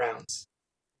between rounds.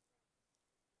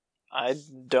 I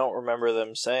don't remember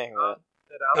them saying that.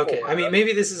 Okay, I mean,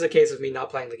 maybe this is a case of me not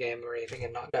playing the game or anything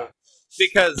and not know.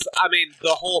 Because, I mean,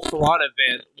 the whole Thrawn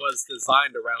event was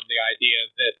designed around the idea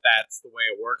that that's the way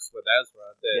it works with Ezra,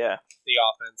 that the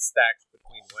offense stacks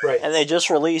between waves. Right. And they just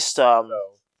released So,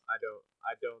 I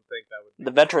don't think that would be...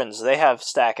 the veterans. They have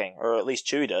stacking, or at least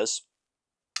Chewie does.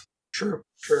 True,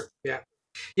 yeah.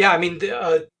 Yeah, I mean,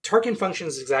 Tarkin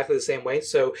functions exactly the same way,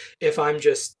 so if I'm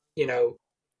just,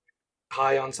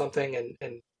 high on something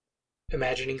and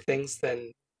imagining things,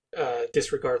 then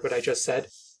disregard what I just said.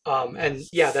 And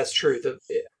yeah, that's true.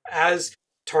 As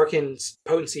Tarkin's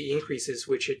potency increases,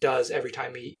 which it does every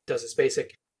time he does his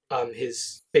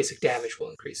basic damage will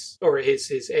increase, or his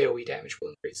AoE damage will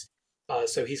increase.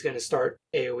 So he's going to start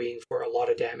AoEing for a lot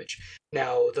of damage.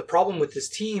 Now, the problem with this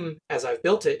team, as I've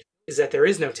built it, is that there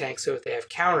is no tank, so if they have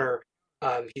counter,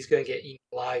 he's going to get eaten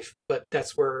alive, but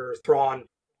that's where Thrawn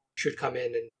should come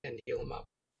in and heal him up.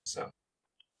 So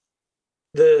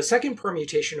the second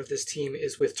permutation of this team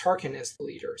is with Tarkin as the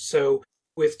leader. So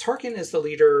with Tarkin as the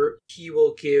leader, he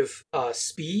will give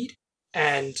speed,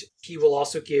 and he will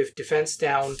also give defense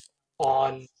down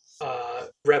on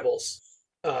rebels.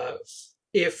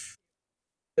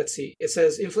 Let's see, it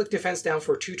says inflict defense down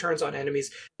for 2 turns on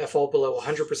enemies that fall below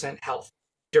 100% health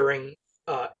during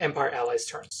Empire allies'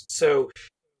 turns. So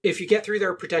if you get through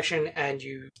their protection and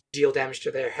you deal damage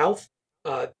to their health,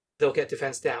 they'll get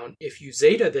defense down. If you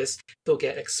Zeta this, they'll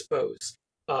get expose.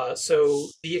 So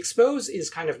the expose is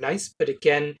kind of nice, but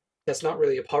again, that's not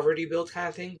really a poverty build kind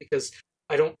of thing, because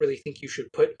I don't really think you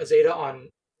should put a Zeta on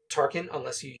Tarkin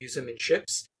unless you use him in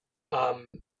ships.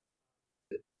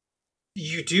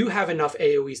 You do have enough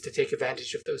AoEs to take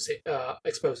advantage of those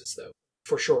exposes, though,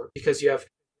 for sure, because you have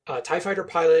TIE Fighter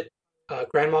Pilot,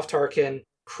 Grand Moff Tarkin,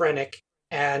 Krennic,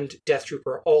 and Death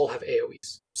Trooper all have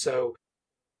AoEs. So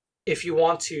if you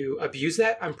want to abuse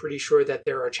that, I'm pretty sure that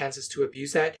there are chances to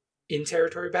abuse that in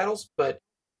territory battles, but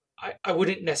I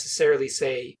wouldn't necessarily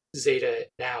say Zeta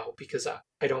now, because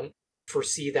I don't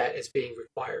foresee that as being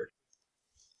required.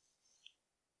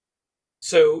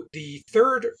 So the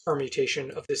third permutation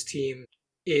of this team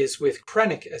is with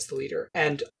Krennic as the leader.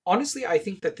 And honestly, I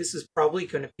think that this is probably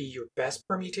going to be your best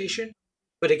permutation.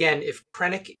 But again, if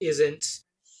Krennic isn't...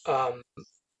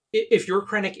 if your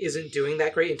Krennic isn't doing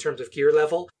that great in terms of gear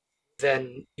level,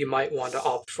 then you might want to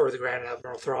opt for the Grand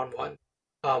Admiral Thrawn one.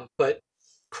 But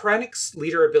Krennic's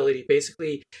leader ability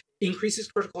basically increases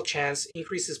critical chance,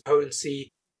 increases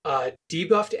potency,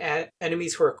 debuffed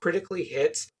enemies who are critically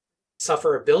hit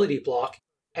suffer ability block,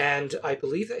 and I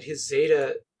believe that his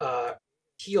Zeta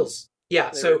heals. Yeah,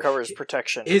 so recovers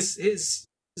protection. His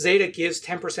Zeta gives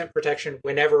 10% protection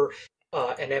whenever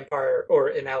an Empire or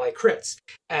an ally crits.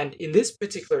 And in this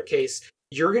particular case,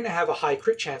 you're going to have a high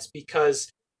crit chance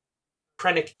because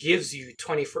Krennic gives you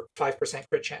 25%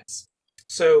 crit chance.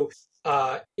 So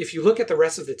if you look at the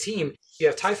rest of the team, you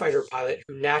have TIE Fighter Pilot,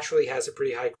 who naturally has a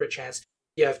pretty high crit chance.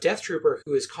 You have Death Trooper,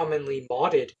 who is commonly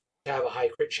modded to have a high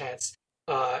crit chance.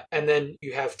 And then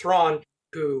you have Thrawn,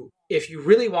 who, if you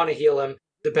really want to heal him,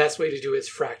 the best way to do it is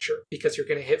Fracture, because you're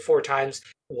going to hit 4 times,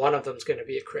 one of them's going to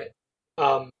be a crit.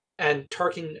 And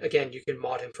Tarkin, again, you can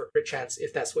mod him for crit chance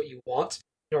if that's what you want.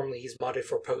 Normally he's modded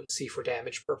for potency for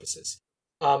damage purposes.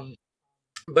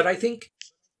 But I think,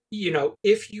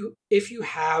 if you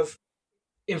have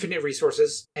infinite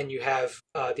resources and you have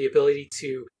the ability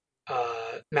to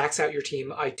max out your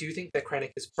team, I do think that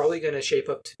Krennic is probably going to shape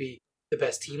up to be the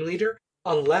best team leader,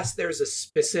 unless there's a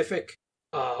specific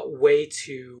way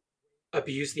to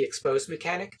abuse the exposed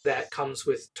mechanic that comes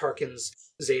with Tarkin's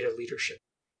Zeta leadership.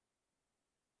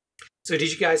 So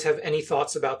did you guys have any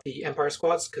thoughts about the Empire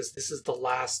squads? Because this is the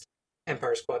last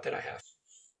Empire squad that I have.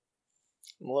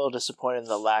 I'm a little disappointed in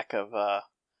the lack of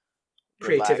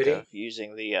creativity of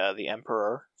using the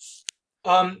Emperor.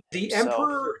 The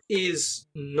Emperor is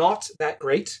not that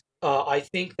great. I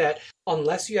think that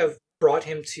unless you have brought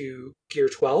him to Gear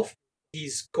 12,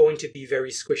 he's going to be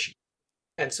very squishy.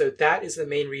 And so that is the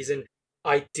main reason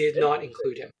I did not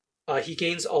include him. He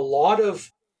gains a lot of...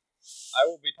 I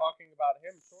will be talking about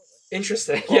him shortly.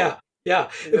 Interesting, well, yeah.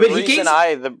 The reason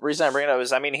I bring it up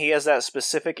is, he has that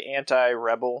specific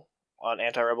anti-rebel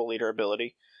leader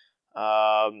ability.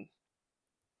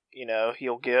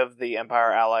 He'll give the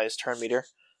Empire allies turn meter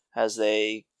as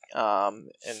they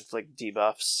inflict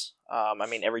debuffs.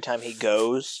 Every time he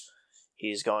goes,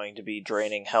 he's going to be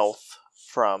draining health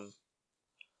from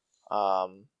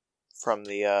from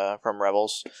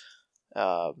Rebels.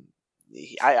 I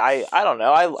don't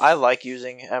know. I like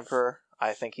using Emperor.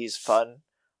 I think he's fun.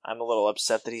 I'm a little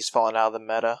upset that he's fallen out of the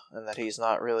meta and that he's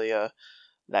not really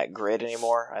that great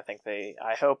anymore.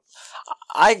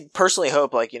 I personally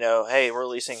hope, like, hey, we're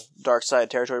releasing Dark Side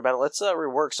Territory Battle. Let's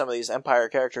rework some of these Empire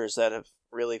characters that have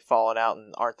really fallen out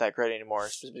and aren't that great anymore.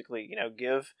 Specifically,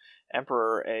 give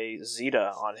Emperor a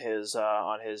Zeta on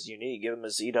his unique. Give him a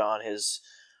Zeta on his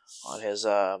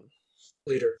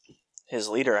Leader. His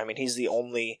leader. I mean, he's the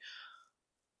only.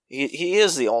 He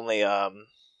is the only.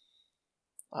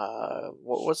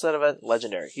 What's that event?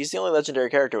 Legendary. He's the only legendary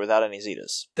character without any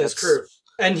Zetas. That's true.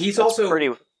 And he's also pretty.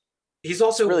 He's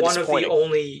also really one of the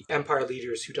only Empire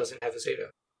leaders who doesn't have a Zeta.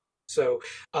 So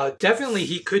definitely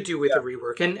he could do with a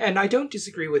rework. And I don't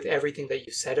disagree with everything that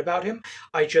you said about him.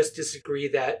 I just disagree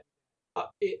that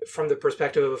from the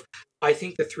perspective of, I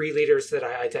think the three leaders that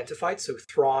I identified, so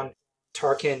Thrawn,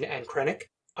 Tarkin, and Krennic,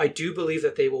 I do believe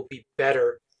that they will be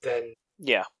better than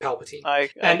Palpatine.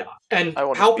 And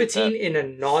Palpatine in a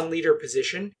non-leader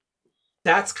position,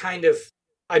 that's kind of,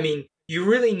 I mean, you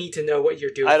really need to know what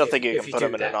you're doing. I don't think you can put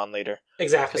him in a non-leader.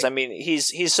 Exactly. Because, I mean,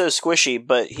 he's so squishy,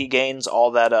 but he gains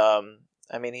all that,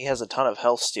 I mean, he has a ton of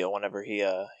health steal whenever he's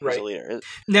a leader.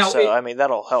 Now, I mean,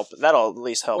 that'll help. That'll at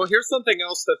least help. Well, here's something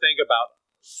else to think about.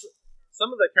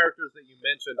 Some of the characters that you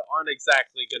mentioned aren't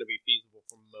exactly going to be feasible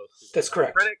for most people. That's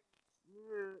correct. Krennic,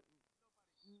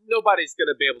 nobody's going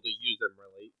to be able to use him,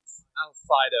 really,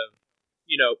 outside of,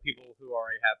 people who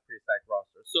already have pre-stacked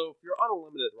rosters. So if you're on a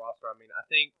limited roster, I mean, I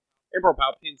think Emperor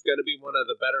Palpatine's going to be one of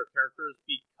the better characters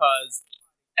because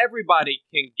everybody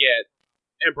can get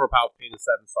Emperor Palpatine to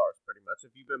 7 stars, pretty much.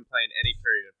 If you've been playing any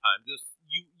period of time, just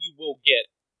you will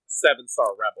get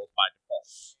 7-star Rebels by default.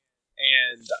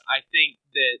 And I think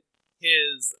that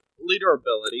his leader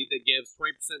ability that gives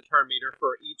 20% turn meter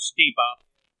for each debuff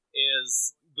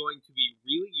is going to be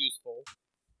really useful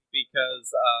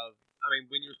because of, I mean,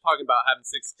 when you're talking about having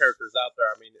 6 characters out there,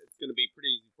 I mean, it's going to be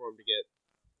pretty easy for him to get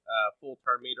full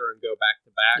turn meter and go back to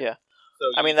back. Yeah.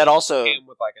 So I mean, that also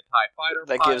with like a TIE fighter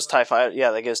that pilot. gives TIE fighter.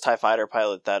 Yeah, that gives TIE fighter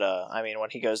pilot that. I mean, when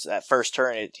he goes that first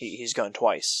turn, he's going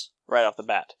twice right off the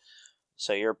bat.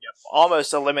 So you're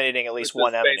almost eliminating at least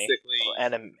one enemy.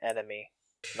 Enemy,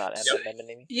 not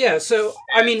enemy. Yeah. So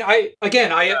I mean, I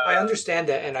understand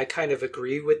that, and I kind of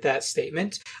agree with that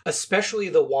statement, especially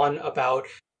the one about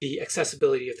the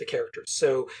accessibility of the characters.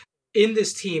 So in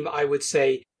this team, I would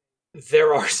say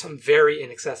there are some very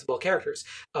inaccessible characters.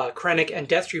 Krennic and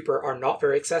Death Trooper are not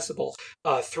very accessible.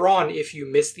 Thrawn, if you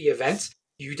miss the event,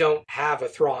 you don't have a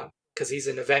Thrawn because he's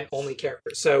an event-only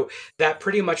character. So that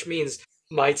pretty much means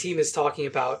my team is talking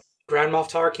about Grand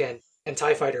Moff Tarkin and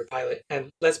TIE Fighter pilot. And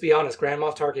let's be honest, Grand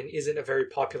Moff Tarkin isn't a very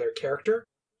popular character,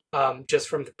 just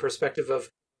from the perspective of,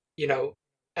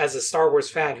 as a Star Wars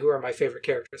fan, who are my favorite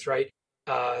characters, right?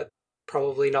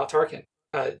 Probably not Tarkin.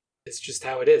 It's just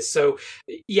how it is. So,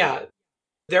 yeah,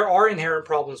 there are inherent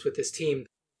problems with this team,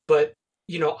 but,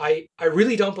 I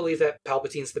really don't believe that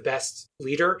Palpatine's the best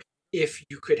leader if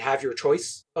you could have your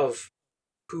choice of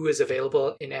who is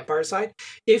available in Empire side.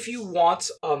 If you want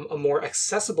a more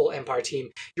accessible Empire team,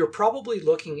 you're probably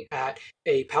looking at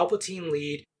a Palpatine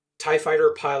lead, TIE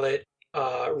Fighter pilot,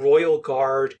 Royal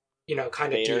Guard,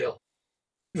 kind of Vader. deal.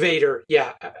 Vader,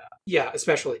 yeah,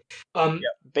 especially.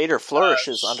 Vader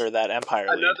flourishes under that Empire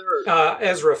lead.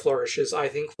 Ezra flourishes. I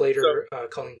think later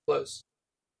Colleen flows.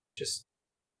 Just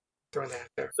throwing that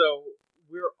out there. So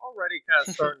we're already kind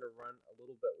of starting to run a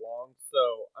little bit long,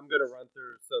 so I'm going to run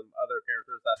through some other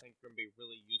characters I think are going to be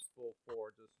really useful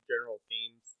for just general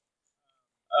teams.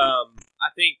 I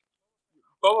think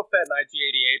Boba Fett and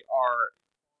IG-88 are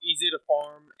easy to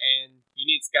farm, and you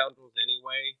need scoundrels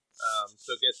anyway,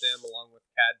 so get them along with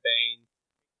Cad Bane.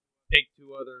 Take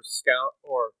 2 other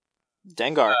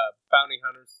Dengar. bounty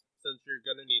hunters, since you're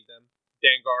going to need them.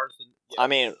 Dengar's. I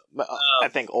mean, I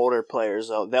think older players,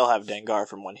 they'll have Dengar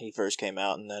from when he first came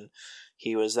out, and then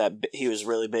he was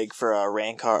really big for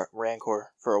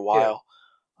Rancor for a while.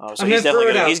 So he's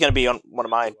definitely going to be on one of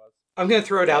mine. I'm going to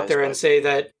throw it out there and say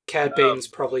that Cad Bane's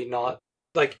probably not,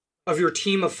 like, of your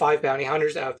team of 5 bounty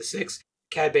hunters out of the 6,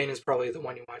 Cad Bane is probably the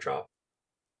one you want to drop.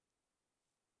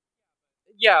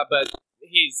 Yeah, but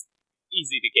he's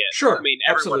easy to get. Sure, I mean,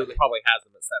 everyone absolutely. probably has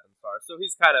him at 7 stars, so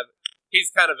he's kind of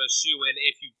a shoe-in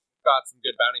if you've got some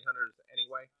good bounty hunters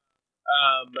anyway.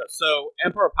 So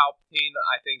Emperor Palpatine,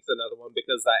 I think, is another one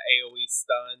because that AoE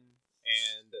stun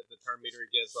and the turn meter he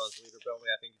gives on his leader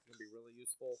ability, I think is going to be really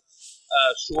useful.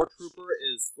 Shore Trooper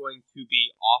is going to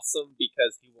be awesome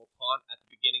because he will taunt at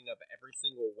the beginning of every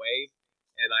single wave,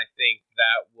 and I think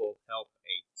that will help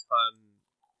a ton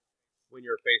when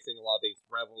you're facing a lot of these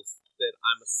rebels that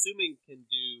I'm assuming can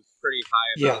do pretty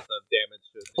high Yeah. amounts of damage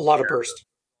to A lot of character, burst.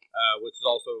 which is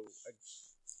also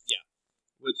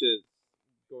which is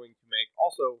going to make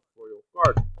also Royal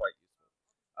Guard quite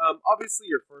useful. Obviously,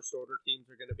 your first order teams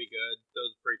are going to be good.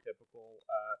 Those are pretty typical.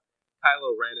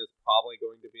 Kylo Ren is probably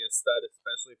going to be a stud,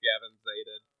 especially if you haven't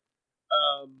Zated.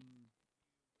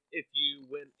 If you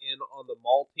went in on the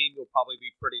Maul team, you'll probably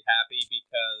be pretty happy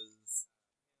because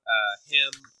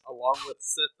him, along with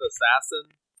Sith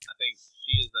Assassin, I think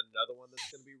she is another one that's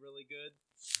going to be really good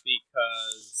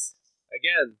because,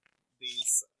 again,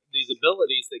 these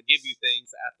abilities that give you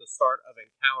things at the start of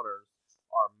encounters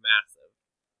are massive,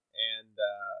 and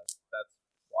that's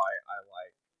why I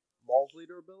like Maul's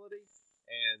leader ability,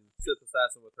 and Sith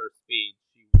Assassin with her speed,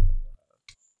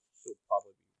 she'll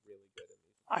probably be really good in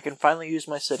these. I can finally use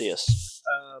my Sidious.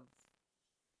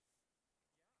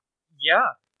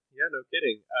 Yeah, no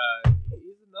kidding.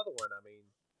 He's another one. I mean,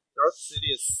 Darth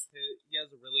Sidious, he has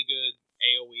a really good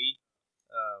AoE.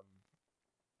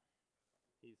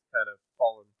 He's kind of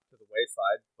fallen to the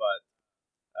wayside, but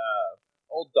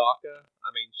old Daka,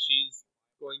 I mean, she's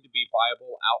going to be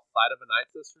viable outside of a Night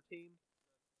Sister team,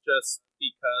 just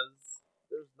because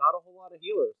there's not a whole lot of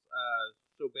healers.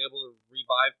 She'll be able to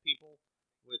revive people,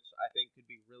 which I think could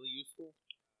be really useful.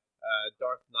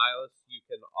 Darth Nihilus, you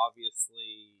can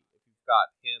obviously, if you've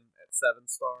got him at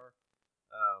 7-star,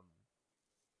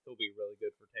 he'll be really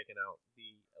good for taking out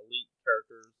the elite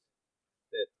characters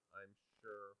that I'm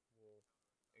sure we'll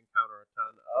encounter a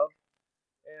ton of.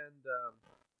 And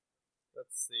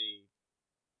let's see.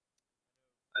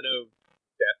 I know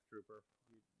Death Trooper.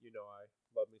 You know I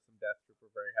love me some Death Trooper.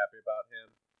 Very happy about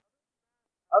him.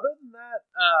 Other than that,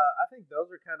 I think those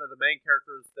are kind of the main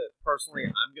characters that personally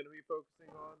I'm going to be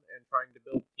focusing on and trying to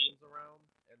build teams around,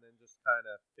 and then just kind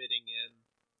of fitting in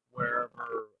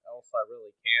wherever else I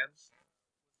really can.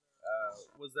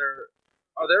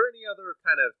 Are there any other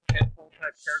kind of tentpole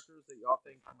type characters that y'all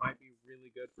think might be really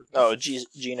good for teams? Oh,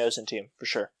 Geno's in team, for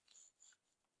sure.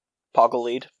 Poggle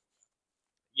lead.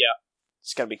 Yeah.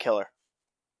 It's gonna be killer.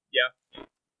 Yeah.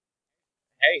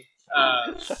 Hey,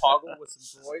 Poggle with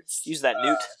some droids. Use that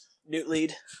Newt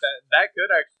lead. That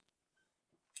could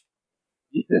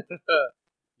actually.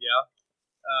 Yeah.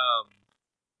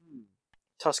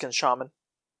 Tusken Shaman.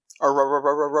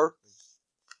 Or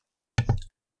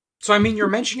So, I mean, you're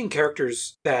mentioning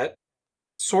characters that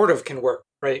sort of can work,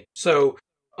 right? So,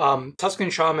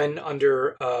 Tusken Shaman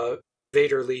under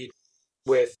Vader lead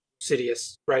with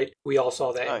Sidious, right? We all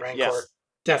saw that in Rancor. Yes.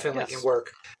 Definitely can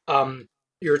work.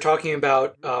 You're talking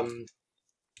about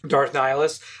Darth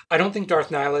Nihilus. I don't think Darth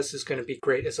Nihilus is going to be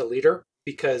great as a leader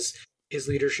because his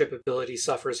leadership ability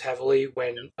suffers heavily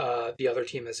when the other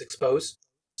team is exposed.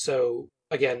 So,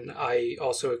 again, I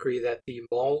also agree that the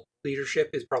Maul leadership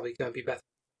is probably going to be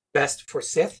best for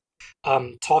Sith.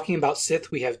 Talking about Sith,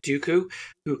 we have Dooku,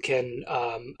 who can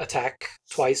attack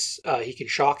twice. He can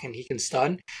shock and he can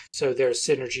stun. So there's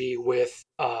synergy with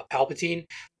Palpatine.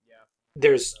 Yeah.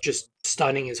 There's just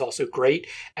stunning is also great,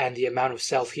 and the amount of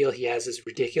self-heal he has is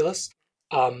ridiculous.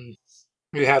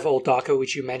 You have old Daka,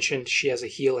 which you mentioned. She has a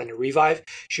heal and a revive.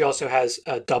 She also has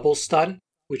a double stun,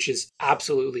 which is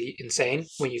absolutely insane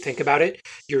when you think about it.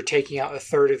 You're taking out a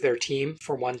third of their team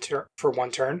for one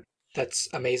turn. That's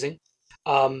amazing.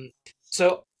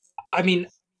 So, I mean,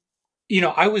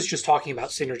 I was just talking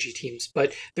about synergy teams,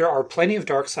 but there are plenty of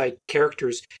dark side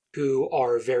characters who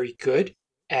are very good,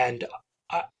 and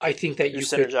I think that you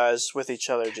synergize with each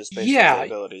other just based on their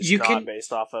abilities, not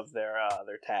based off of their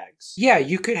tags. Yeah,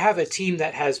 you could have a team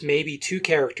that has maybe 2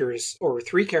 characters or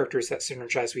 3 characters that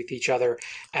synergize with each other,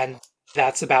 and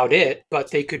that's about it,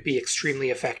 but they could be extremely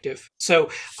effective. So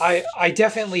I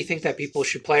definitely think that people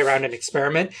should play around and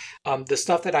experiment. The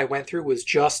stuff that I went through was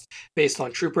just based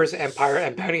on Troopers, Empire,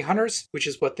 and Bounty Hunters, which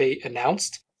is what they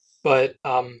announced. But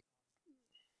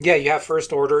yeah, you have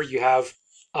First Order, you have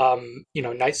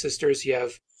Night Sisters, you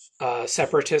have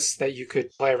Separatists that you could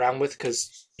play around with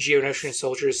because Geonosian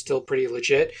Soldier is still pretty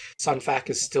legit. Sun Fac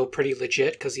is still pretty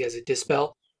legit because he has a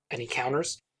Dispel and he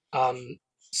counters.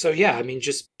 So yeah, I mean,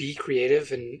 just be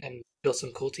creative and build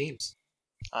some cool teams.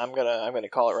 I'm gonna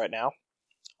call it right now.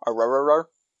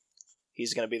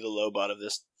 He's gonna be the Lobot of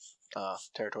this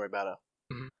territory battle.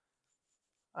 Mm-hmm.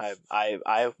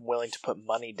 I'm willing to put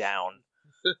money down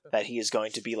that he is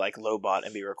going to be like Lobot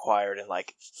and be required in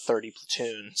like 30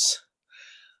 platoons.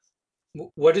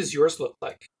 What does yours look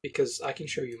like? Because I can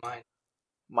show you mine.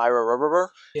 My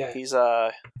Yeah. He's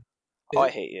I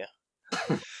hate you.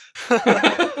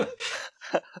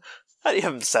 How do you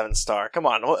have him 7-star? Come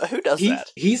on, who does that?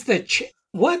 He's the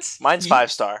What? Mine's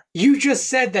 5-star. You just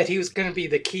said that he was going to be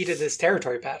the key to this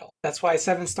territory battle. That's why I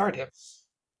 7-starred him.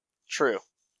 True.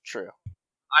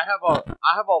 I have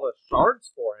all the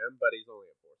shards for him, but he's only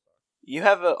a 4-star. You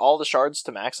have all the shards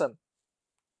to max him.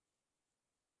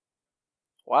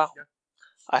 Wow. Yeah.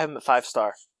 I have him at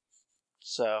 5-star.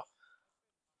 So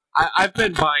I've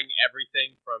been buying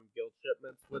everything from guild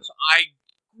shipments, which I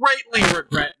greatly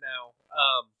regret now.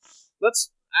 Let's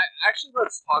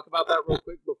talk about that real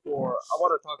quick before I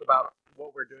want to talk about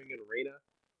what we're doing in Arena.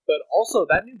 But also,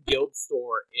 that new guild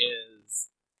store is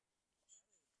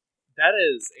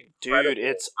incredible. dude,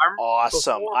 it's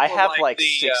awesome. I have like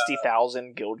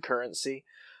 60,000 guild currency.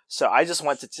 So I just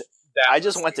went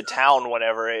to town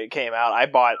whenever it came out. I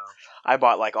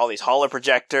bought like all these holo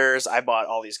projectors. I bought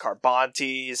all these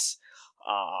Carbantes.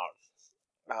 I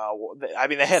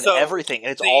mean, they had everything,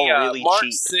 and it's all really Mark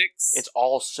cheap. 6, It's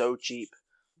all so cheap.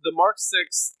 the Mark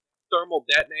 6 thermal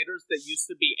detonators that used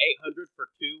to be 800 for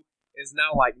 2 is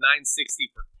now like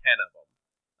 960 for 10 of them.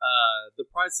 The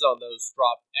prices on those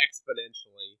dropped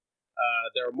exponentially.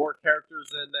 There are more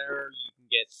characters in there. You can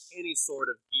get any sort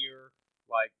of gear.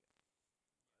 Like,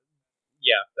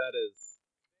 yeah, that is.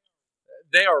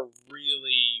 They are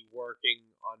really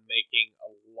working on making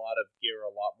a lot of gear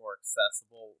a lot more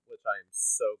accessible, which I am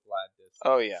so glad to see.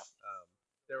 Oh yeah.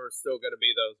 There are still going to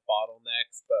be those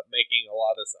bottlenecks, but making a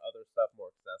lot of this other stuff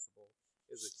more accessible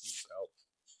is a huge help.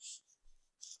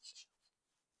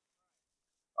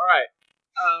 All right.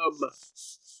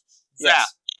 Zach,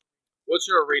 what's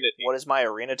your arena team? What is my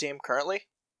arena team currently?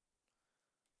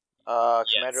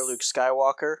 Commander Luke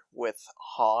Skywalker with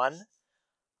Han,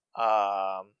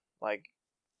 like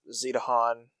Zeta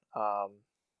Han,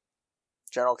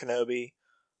 General Kenobi,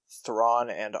 Thrawn,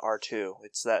 and R2.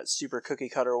 It's that super cookie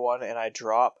cutter one, and I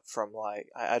drop from like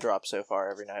I drop so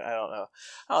far every night. I don't know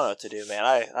what to do, man.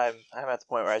 I'm at the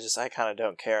point where I kind of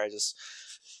don't care. I just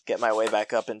get my way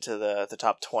back up into the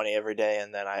top 20 every day,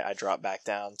 and then I drop back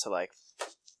down to like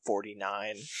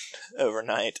 49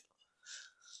 overnight.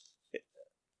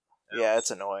 Yeah,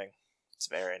 it's annoying. It's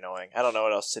very annoying. I don't know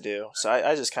what else to do, so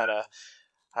I just kind of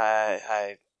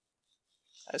I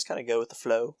just kind of go with the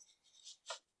flow.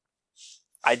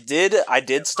 I did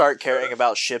start caring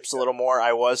about ships a little more.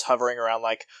 I was hovering around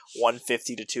like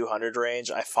 150 to 200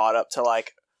 range. I fought up to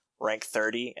like rank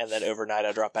 30, and then overnight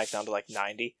I dropped back down to like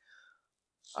 90.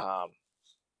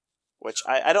 Which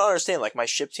I don't understand. Like, my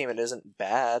ship team, it isn't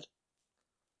bad.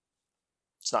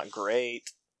 It's not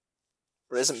great,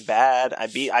 but it isn't bad. I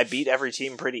beat every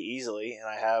team pretty easily, and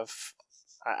I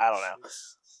don't know.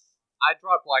 I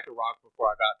dropped like a rock before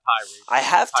I got TIE Reaper. I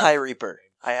have TIE Reaper.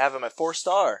 I have him at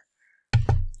 4-star.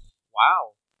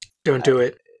 Wow. Don't do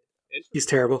it. He's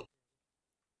terrible.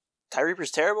 TIE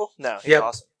Reaper's terrible? No, he's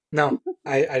awesome. No,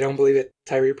 I don't believe it.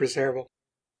 TIE Reaper's terrible.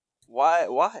 Why?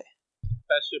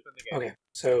 Best ship in the game. Okay,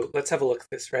 so let's have a look at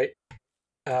this, right?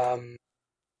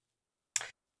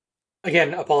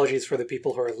 Again, apologies for the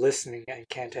people who are listening and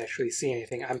can't actually see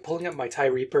anything. I'm pulling up my TIE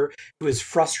Reaper, who is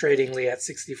frustratingly at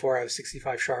 64 out of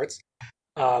 65 shards.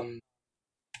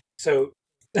 So,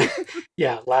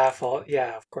 yeah, laugh.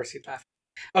 Yeah, of course you'd laugh.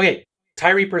 Okay, TIE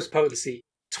Reaper's potency,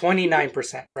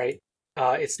 29%, right?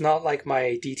 It's not like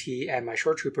my DT and my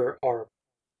Short Trooper are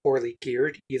poorly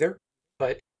geared either,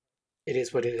 but it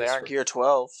is what it is. They aren't gear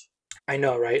 12. I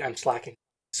know, right? I'm slacking.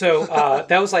 So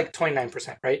that was like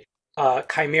 29%, right?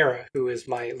 Chimera, who is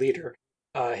my leader,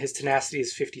 his tenacity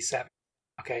is 57.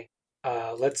 Okay.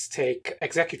 Let's take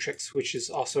Executrix, which is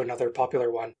also another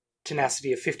popular one.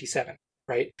 Tenacity of 57,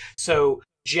 right? So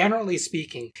generally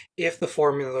speaking, if the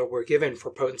formula were given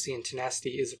for potency and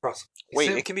tenacity is approximately...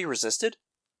 Wait, it can be resisted?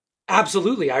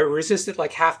 Absolutely. I resist it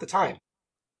like half the time.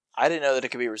 I didn't know that it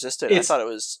could be resisted. I thought it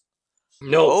was...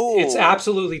 No, It's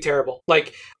absolutely terrible.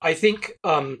 Like, I think,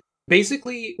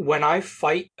 basically, when I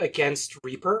fight against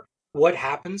Reaper, what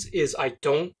happens is I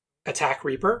don't attack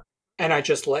Reaper, and I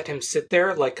just let him sit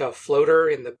there like a floater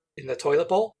in the toilet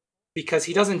bowl, because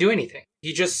he doesn't do anything.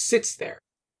 He just sits there.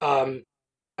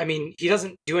 I mean, he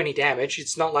doesn't do any damage.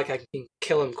 It's not like I can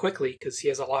kill him quickly, because he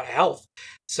has a lot of health.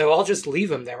 So I'll just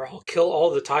leave him there. I'll kill all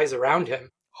the TIEs around him,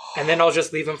 and then I'll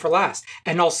just leave him for last.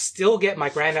 And I'll still get my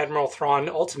Grand Admiral Thrawn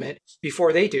ultimate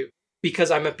before they do, because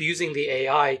I'm abusing the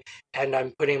AI, and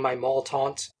I'm putting my Maul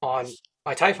taunt on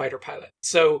my TIE fighter pilot.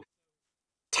 So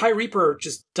TIE Reaper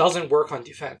just doesn't work on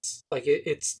defense. Like,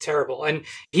 it's terrible. And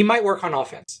he might work on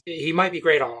offense. He might be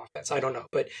great on offense. I don't know.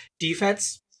 But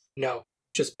defense, no.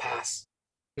 Just pass.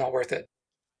 Not worth it.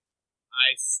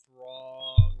 I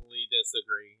strongly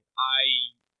disagree.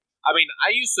 I mean,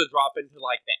 I used to drop into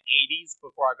like the 80s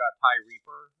before I got TIE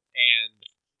Reaper, and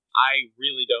I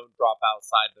really don't drop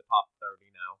outside the top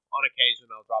 30 now. on occasion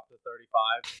I'll drop to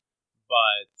 35.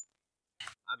 But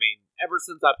I mean, ever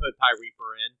since I put TIE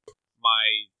Reaper in,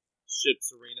 my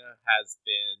ship's arena has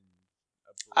been.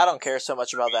 I don't care so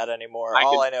much about that anymore.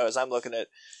 I know is I'm looking at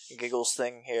Giggles'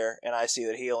 thing here, and I see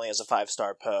that he only has a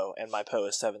 5-star Poe, and my Poe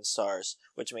is 7 stars,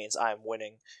 which means I'm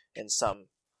winning in some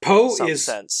is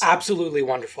sense. Absolutely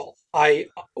wonderful. I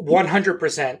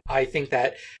 100%. I think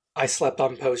that I slept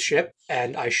on Poe's ship,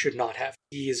 and I should not have.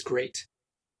 He is great.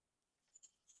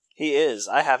 He is.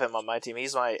 I have him on my team.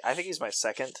 I think he's my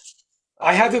second.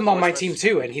 I have him on my team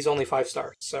too, and he's only 5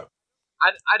 stars. So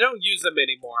I don't use him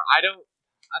anymore.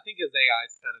 I think his AI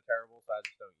is kind of terrible, so I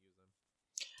just don't use him.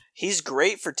 He's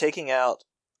great for taking out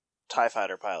TIE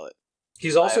Fighter pilot.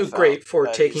 He's also great for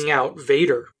taking out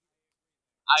Vader.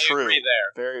 I agree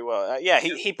there. Very well.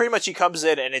 He pretty much he comes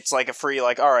in and it's like a free,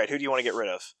 like, all right, who do you want to get rid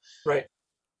of? Right.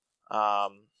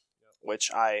 Which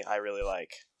I really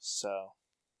like. So.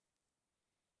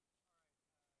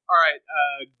 All right,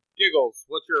 Giggles,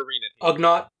 what's your arena team?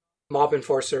 Ugnaught, Mob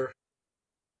Enforcer.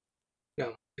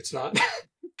 No, it's not.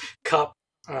 Cup.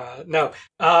 No.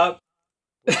 Not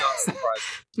surprising.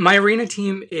 My arena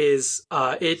team is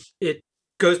it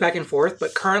goes back and forth,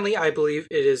 but currently I believe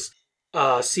it is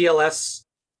CLS,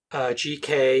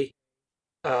 GK,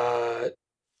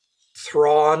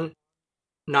 Thrawn,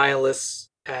 Nihilus,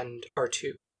 and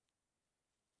R2.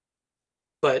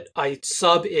 But I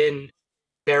sub in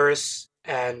Barriss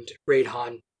and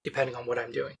Raidhan depending on what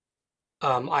I'm doing.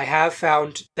 I have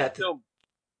found that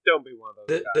don't be one of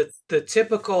those guys. The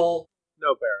typical.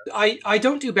 No Barriss. I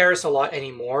don't do Barriss a lot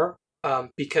anymore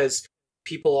because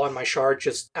people on my shard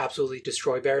just absolutely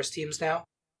destroy Barriss teams now.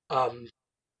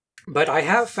 But I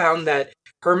have found that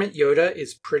Hermit Yoda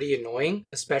is pretty annoying,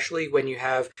 especially when you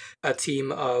have a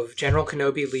team of General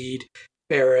Kenobi lead,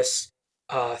 Barriss,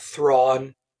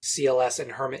 Thrawn, CLS,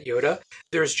 and Hermit Yoda.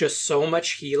 There's just so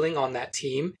much healing on that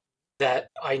team that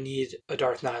I need a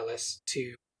Darth Nihilus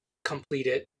to complete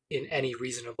it in any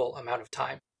reasonable amount of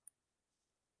time.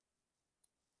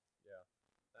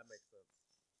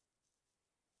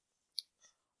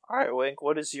 All right, Wink.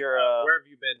 What is your where have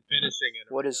you been finishing in?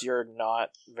 What is your not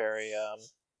very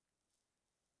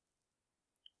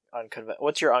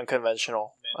what's your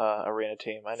unconventional arena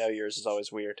team? I know yours is always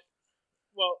weird.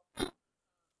 Well,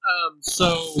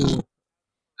 so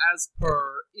as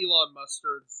per Elon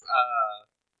Mustard's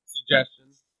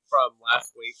suggestion from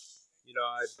last week,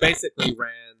 I basically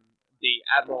ran the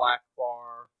Admiral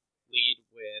Akbar lead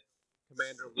with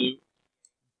Commander Luke,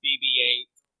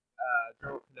 BB-8.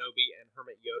 General Kenobi and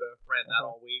Hermit Yoda ran that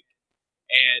all week,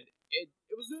 and it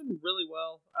was doing really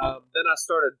well. Then I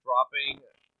started dropping.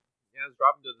 I was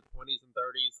dropping to the 20s and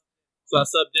 30s. So I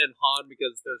subbed in Han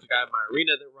because there's a guy in my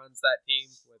arena that runs that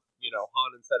team with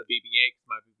Han instead of BB-8 because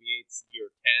my BB-8's year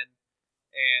 10,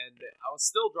 and I was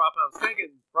still dropping. I was kind of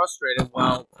getting frustrated.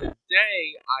 Well,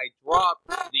 today I dropped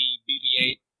the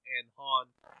BB-8 and Han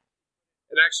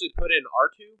and actually put in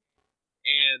R2,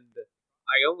 and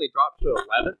I only dropped to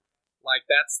 11. Like,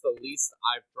 that's the least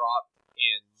I've dropped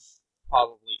in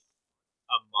probably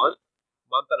a month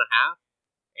and a half,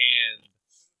 and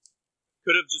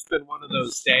could have just been one of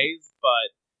those days,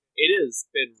 but it has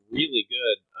been really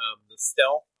good. The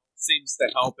stealth seems to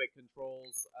help. It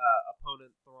controls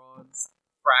opponent Thrawn's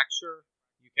fracture.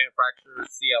 You can't fracture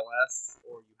CLS,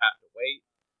 or you have to wait.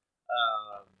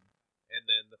 And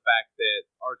then the fact that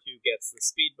R2 gets the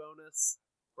speed bonus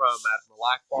from Admiral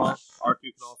Akbar.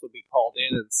 R2 can also be called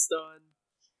in and stunned.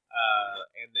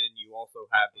 And then you also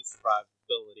have the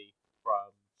survivability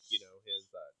from, his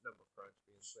number crunch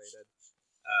being stated.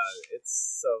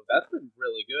 So that's been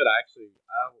really good. I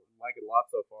like it a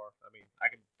lot so far. I mean, I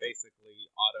can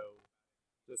basically auto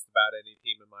just about any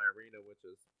team in my arena, which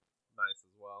is nice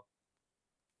as well.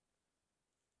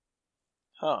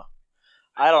 Huh.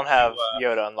 I don't have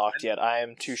Yoda unlocked yet. I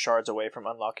am 2 shards away from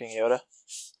unlocking Yoda.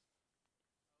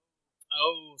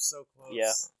 Oh, so close.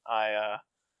 Yeah,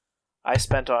 I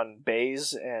spent on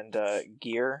bays and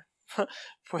gear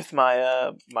with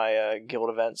my my guild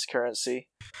events currency.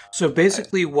 So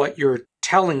basically what you're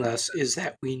telling us is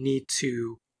that we need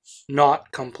to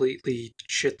not completely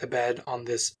shit the bed on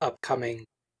this upcoming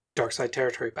Darkside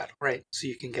Territory battle, right? So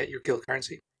you can get your guild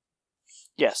currency.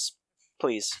 Yes,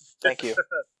 please. Thank you.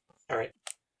 All right.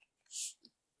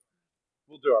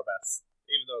 We'll do our best,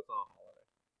 even though it's on holiday.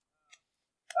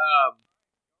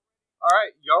 All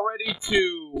right, y'all ready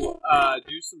to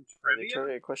do some Are there trivia?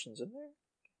 trivia questions in there?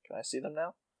 Can I see them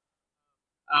now?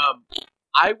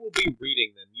 I will be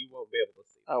reading them. You won't be able to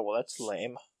see them. Oh, well, that's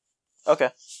lame.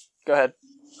 Okay, go ahead.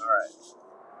 All right.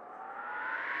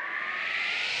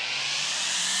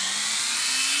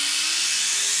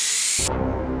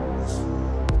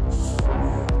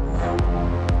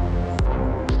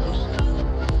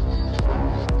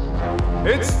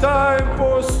 It's time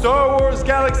for Star Wars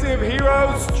Galaxy of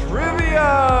Heroes Trivia!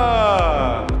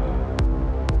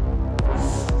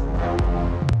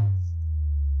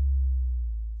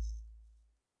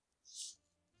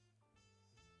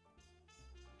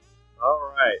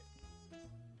 Alright.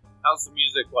 How's the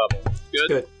music level? Good?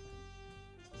 Good.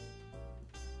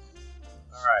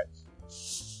 Alright.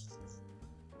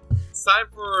 It's time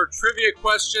for trivia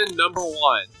question number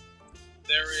 1.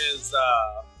 There is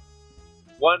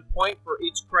 1 point for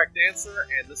each correct answer,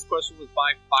 and this question was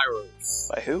by Firus.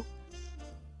 By who?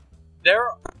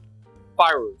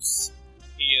 Firus.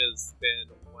 He has been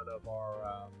one of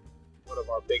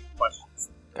our big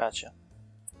questions. Gotcha.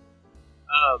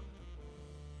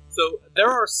 So there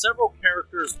are several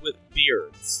characters with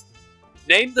beards.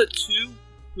 Name the 2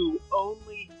 who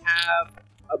only have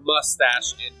a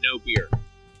mustache and no beard.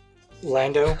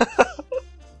 Lando.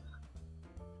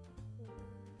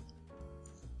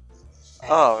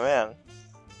 Oh, man.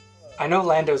 I know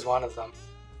Lando's one of them.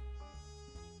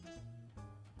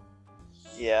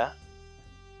 Yeah.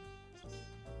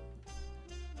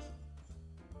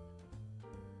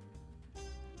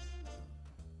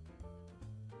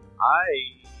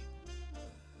 I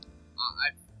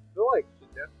feel like she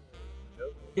definitely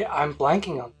knows it. Yeah, I'm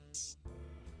blanking on this.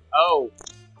 Oh,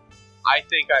 I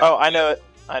think I. Oh, I know it.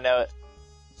 I know it.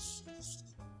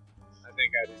 I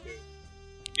think I do too.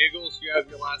 Giggles, you have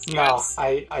your last No, guess.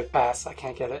 I pass. I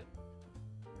can't get it.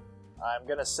 I'm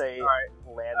gonna say Alright,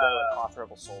 Lando and Hoth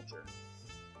Rebel Soldier.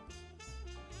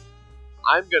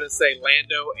 I'm gonna say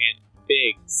Lando and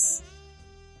Biggs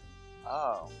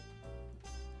Oh.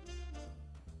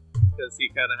 because he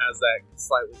kind of has that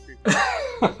slightly creepy.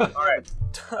 All right,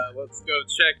 let's go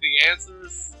check the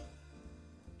answers,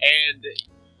 and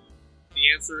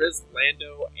the answer is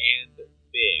Lando and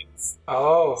Biggs.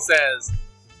 Oh. It says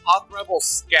Hoth Rebel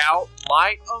Scout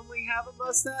might only have a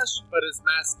mustache, but his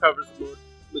mask covers the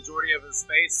majority of his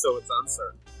face, so it's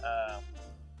uncertain.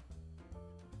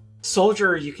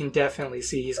 Soldier, you can definitely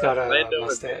see he's got a Lando and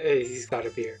mustache. Biggs. He's got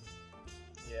a beard.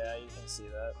 Yeah, you can see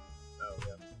that. Oh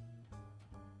yeah.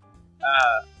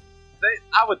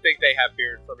 I would think they have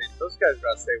beards. I mean, those guys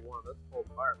gotta stay warm. That's a cold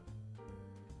environment.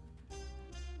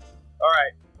 All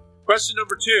right. Question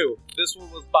number 2. This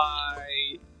one was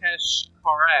by Tesh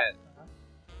Karet.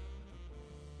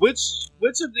 Which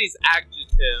of these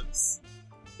adjectives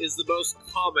is the most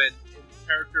common in the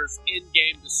character's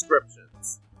in-game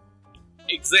descriptions?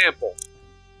 Example.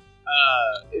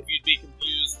 If you'd be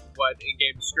confused what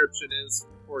in-game description is,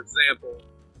 for example,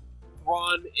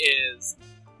 Thrawn is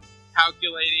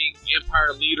calculating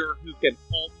Empire leader who can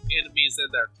halt enemies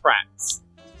in their tracks.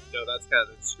 You know, that's kind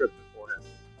of the description for him.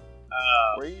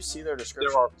 Where you see their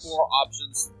descriptions? There are 4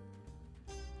 options.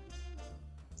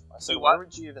 So Do where what?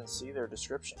 would you even see their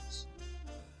descriptions?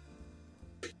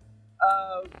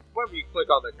 Whenever you click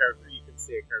on the character, you can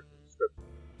see a character description.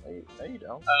 No, you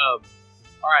don't.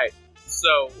 Alright,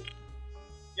 so,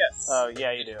 yes. Oh,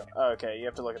 yeah, you do. Oh, okay, you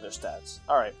have to look at their stats.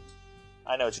 Alright.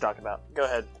 I know what you're talking about. Go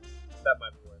ahead. That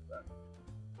might be where it's at.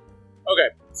 Okay,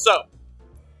 so,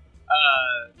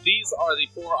 these are the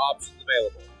 4 options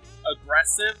available.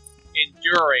 Aggressive,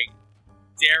 enduring,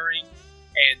 daring,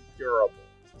 and durable.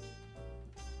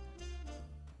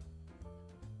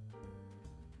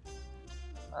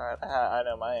 Alright, I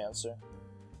know my answer.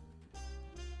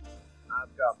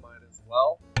 I've got mine as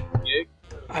well. Gig?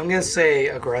 I'm gonna say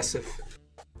aggressive.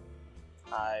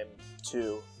 I'm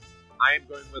 2. I am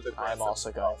going with aggressive. I'm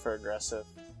also going for aggressive.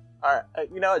 Alright,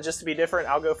 you know what, just to be different,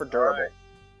 I'll go for durable.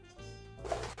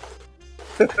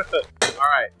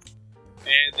 Alright.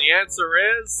 And the answer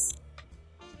is...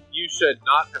 You should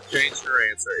not have changed your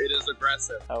answer. It is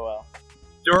aggressive. Oh well.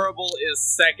 Durable is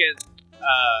second.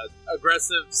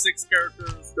 Aggressive 6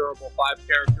 characters. Durable 5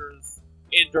 characters.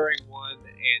 Enduring 1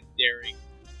 and daring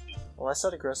 2. Well, I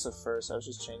said aggressive first, I was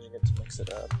just changing it to mix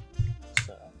it up.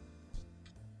 So.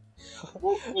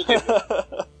 We'll give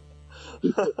it.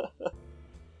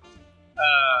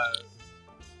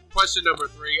 Question number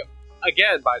 3,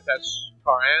 again by Tesh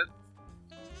Karan.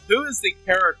 Who is the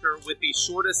character with the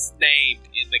shortest name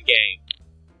in the game?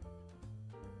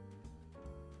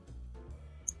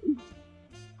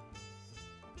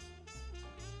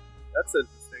 That's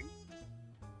interesting.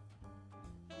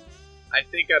 I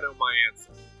think I know my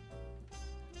answer.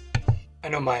 I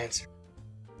know my answer.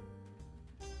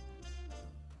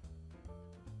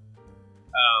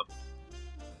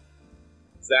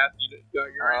 Zap, you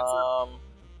got your answer?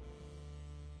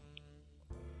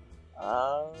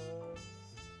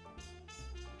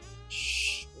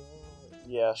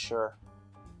 Yeah, sure.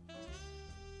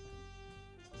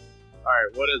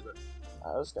 Alright, what is it?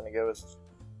 I was gonna go with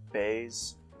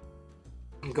Baze.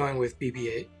 I'm going with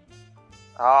BB-8.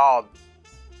 Oh,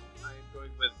 I am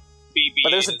going with BB. but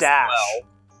there's a as dash. Well.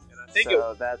 And I think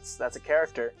So that's a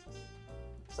character.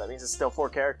 So that means it's still 4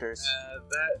 characters.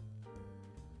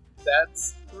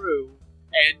 that's true.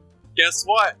 And guess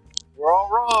what? We're all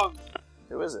wrong.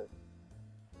 Who is it?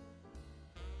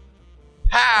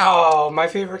 How? Oh, my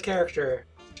favorite character.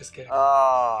 Just kidding.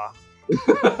 Ah,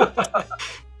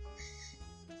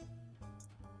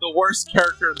 The worst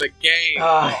character in the game.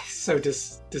 I so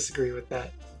disagree with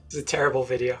that. It's a terrible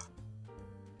video.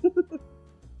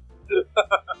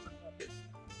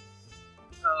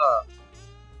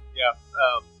 Yeah.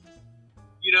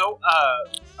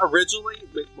 Originally,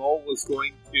 McMull was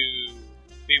going to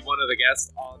be one of the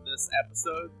guests on this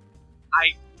episode.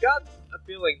 I got a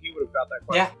feeling he would have got that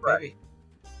question Yeah, correct. maybe.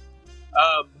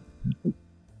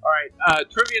 Alright,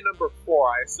 trivia number 4.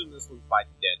 I assume this one's by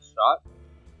Deadshot.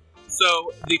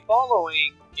 So, the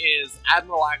following is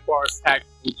Admiral Akbar's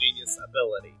tactical genius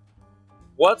ability.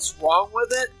 What's wrong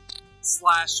with it?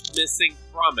 / missing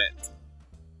from it.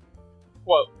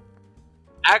 Quote,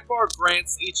 Akbar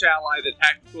grants each ally the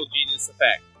tactical genius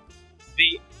effect.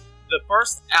 The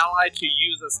first ally to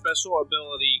use a special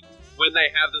ability when they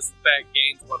have this effect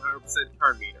gains 100%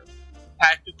 turn meter.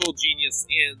 Tactical genius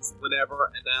ends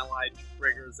whenever an ally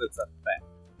triggers its effect.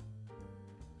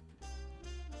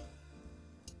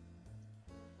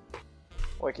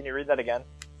 wait, can you read that again?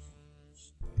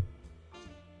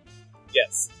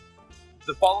 Yes.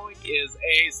 The following is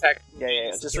A's tactical Yeah.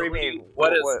 genius Just read me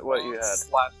ability. What you had.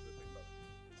 /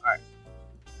 Alright.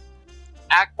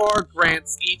 Akbar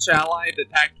grants each ally the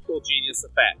tactical genius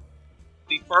effect.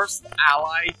 The first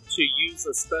ally to use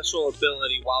a special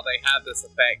ability while they have this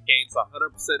effect gains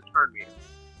 100% turn meter.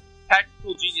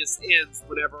 Tactical genius ends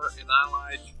whenever an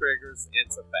ally triggers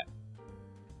its effect.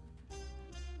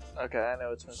 Okay, I know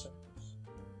what's missing.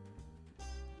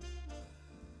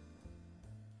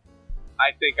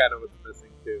 I think I know what's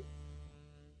missing too.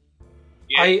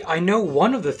 Yeah. I know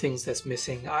one of the things that's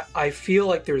missing. I feel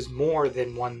like there's more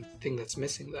than one thing that's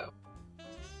missing, though.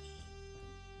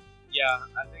 Yeah,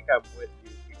 I think I'm with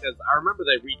you because I remember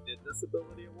they redid this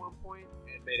ability at one point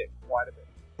and made it quite a bit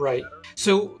Right. better.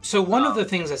 So one of the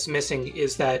things that's missing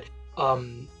is that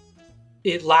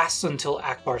it lasts until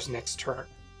Akbar's next turn.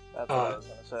 That's what I was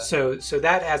gonna say. So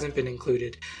that hasn't been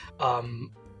included.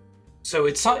 So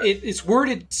it's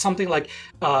worded something like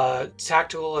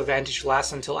tactical advantage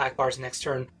lasts until Akbar's next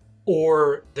turn,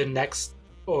 or the next,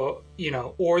 or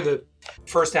the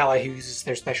first ally who uses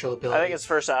their special ability. I think it's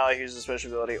first ally who uses special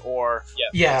ability, or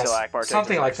yes, until Akbar takes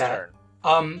something his like next that.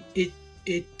 turn.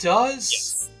 It does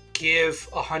Yes. give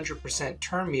 100%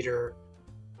 turn meter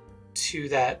to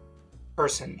that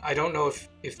person. I don't know if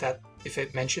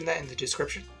it mentioned that in the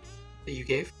description that you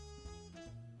gave.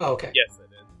 Oh, okay. Yes, it is.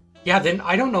 Yeah, then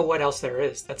I don't know what else there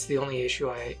is. That's the only issue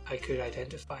I could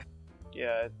identify.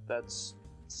 Yeah, that's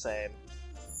same.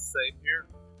 Same here.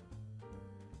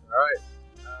 Alright.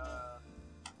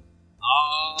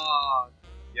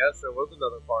 Yes, there was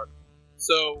another part.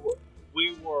 So,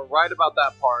 we were right about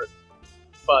that part,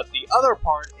 but the other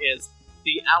part is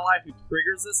the ally who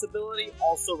triggers this ability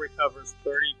also recovers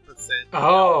 30%.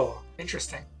 Oh,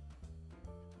 interesting.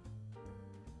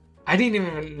 I didn't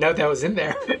even know that was in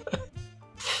there.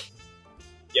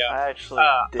 Yeah. I actually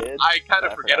did. I kind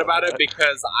of forget about it about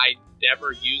because I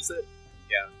never use it.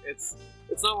 Yeah, it's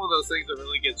not one of those things that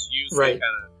really gets used, so Right. I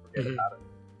kind of forget Mhm. about it.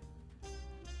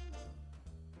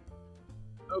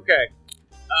 Okay.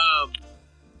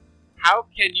 How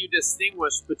can you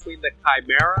distinguish between the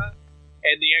Chimera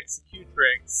and the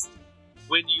Executrix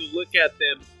when you look at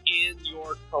them in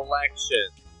your collection?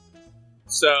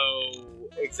 So,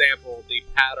 example, the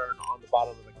pattern on the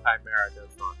bottom of the Chimera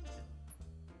does not.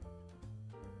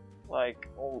 Like,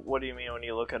 what do you mean when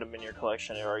you look at them in your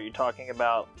collection? Are you talking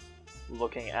about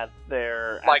looking at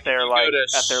their Like, at their if you like go to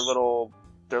at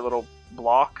their little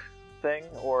block thing,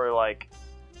 or like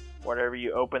whenever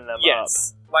you open them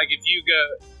Yes. Like if you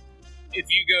go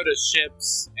to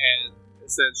ships and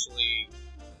essentially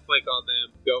click on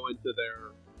them, go into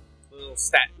their little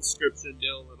stat description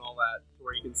deal and all that, to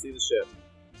where you can see the ship.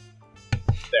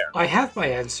 There. I have my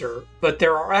answer, but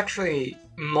there are actually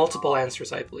multiple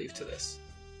answers, I believe, to this.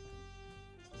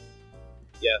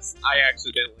 Yes, I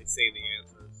accidentally seen the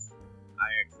answers. I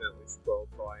accidentally scrolled,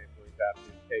 so I am going to have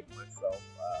to take myself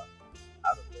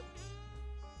out of this.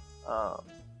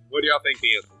 What do y'all think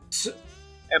the answer is? So,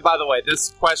 And by the way, this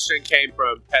question came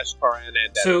from Peshkaran and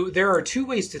Devin. So there are two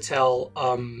ways to tell,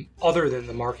 other than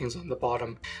the markings on the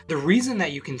bottom. The reason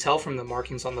that you can tell from the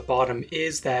markings on the bottom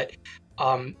is that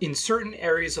In certain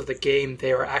areas of the game,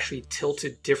 they are actually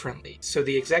tilted differently. So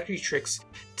the Executrix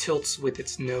tilts with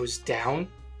its nose down,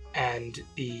 and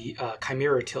the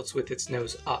Chimera tilts with its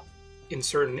nose up in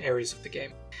certain areas of the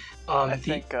game.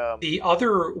 The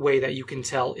other way that you can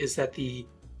tell is that the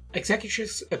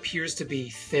Executrix appears to be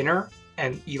thinner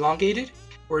and elongated,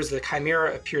 whereas the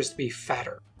Chimera appears to be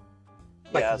fatter,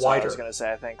 like that's wider. What I was gonna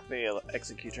say. I think the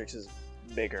Executrix is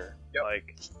bigger,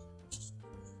 like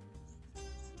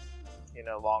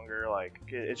longer. Like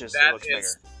it looks bigger.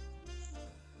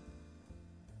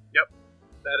 Yep,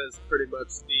 that is pretty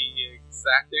much the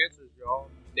exact answers, y'all.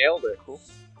 Nailed it. Cool.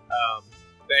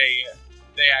 They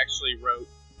actually wrote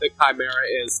the Chimera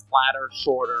is flatter,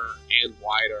 shorter, and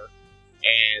wider,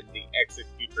 and the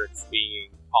Executrix being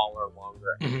taller,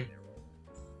 longer, and narrower.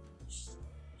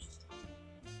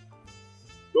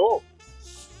 Cool.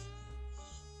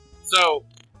 So,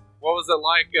 what was it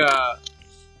like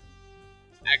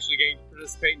actually getting to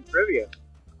participate in trivia?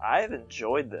 I've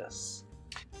enjoyed this.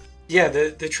 Yeah,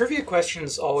 the trivia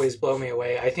questions always blow me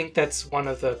away. I think that's one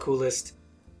of the coolest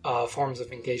forms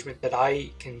of engagement that I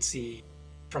can see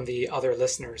from the other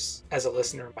listeners as a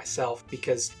listener myself,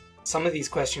 because some of these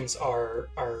questions are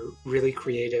really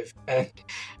creative, and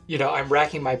I'm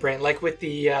racking my brain, like with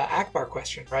the Akbar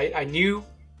question, right? I knew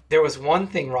there was one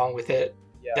thing wrong with it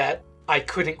that I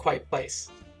couldn't quite place,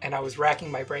 and I was racking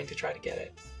my brain to try to get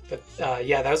it. But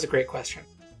that was a great question.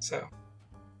 So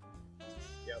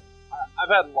yep, I've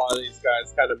had a lot of these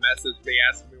guys kind of message me,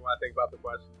 asking me what I think about the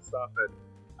questions and stuff, and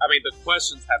I mean the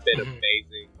questions have been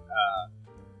amazing.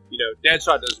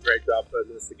 Deadshot does a great job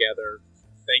putting this together.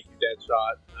 Thank you,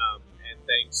 Deadshot, and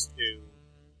thanks to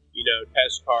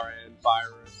Teshkar and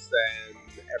Virus and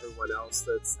everyone else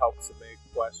that's helped to make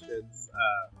questions.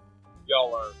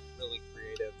 Y'all are really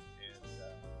creative and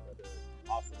did an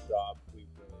awesome job. We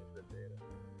really appreciate it.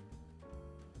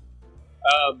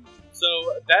 So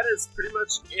that is pretty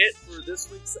much it for this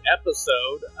week's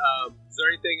episode. Is there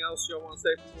anything else y'all want to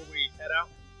say before we head out?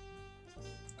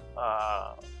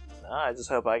 No, I just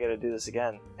hope I get to do this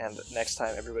again, and next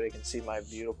time everybody can see my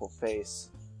beautiful face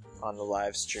on the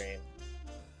live stream.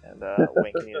 And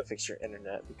Wink, you need to fix your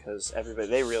internet, because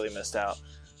they really missed out.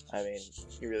 I mean,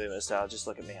 you really missed out. Just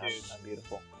look at me, I'm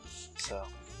beautiful. So.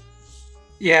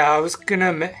 Yeah, I was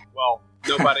gonna. Well,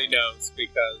 nobody knows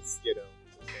because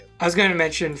I was gonna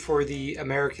mention for the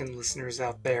American listeners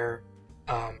out there,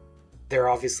 they're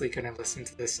obviously gonna listen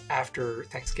to this after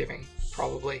Thanksgiving,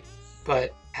 probably.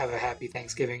 But have a happy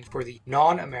Thanksgiving for the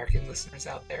non-American listeners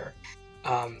out there.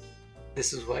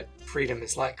 This is what freedom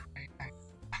is like, right?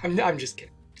 I'm just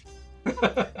kidding.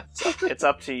 It's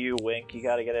up to you, Wink. You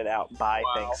got to get it out by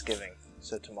Thanksgiving.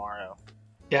 So tomorrow.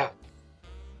 Yeah,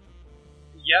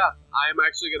 I'm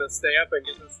actually going to stay up and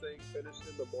get this thing finished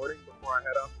in the morning before I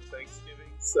head off to Thanksgiving.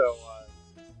 So,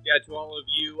 to all of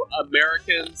you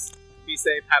Americans, be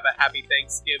safe, have a happy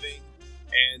Thanksgiving.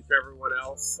 And for everyone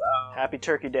else, Happy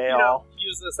Turkey Day, all.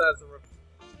 Use this as a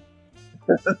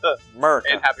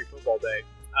America. And Happy Football Day.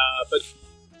 But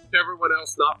to everyone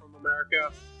else not from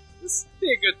America, this would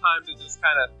be a good time to just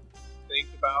kind of think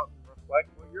about and reflect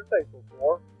what you're thankful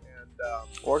for. And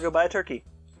or go buy a turkey.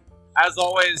 As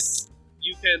always,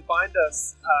 you can find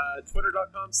us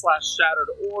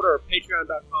twitter.com/shatteredorder,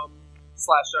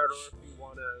 patreon.com/shatteredorder if you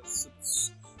want to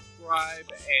subscribe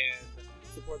and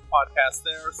support the podcast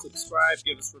there. Subscribe,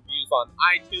 give us reviews on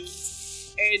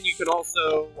iTunes, and you can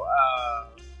also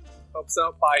help us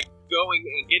out by going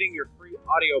and getting your free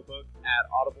audiobook at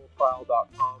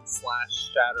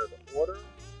audibletrial.com/shatteredorder.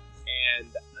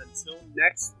 And until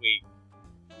next week,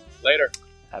 later.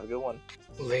 Have a good one.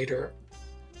 Later.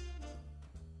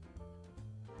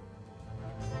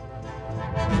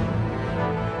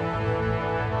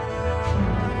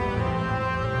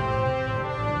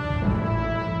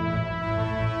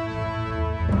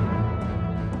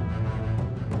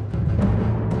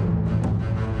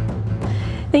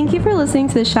 Thank you for listening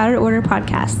to the Shattered Order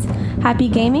podcast. Happy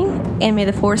gaming, and may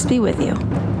the Force be with you.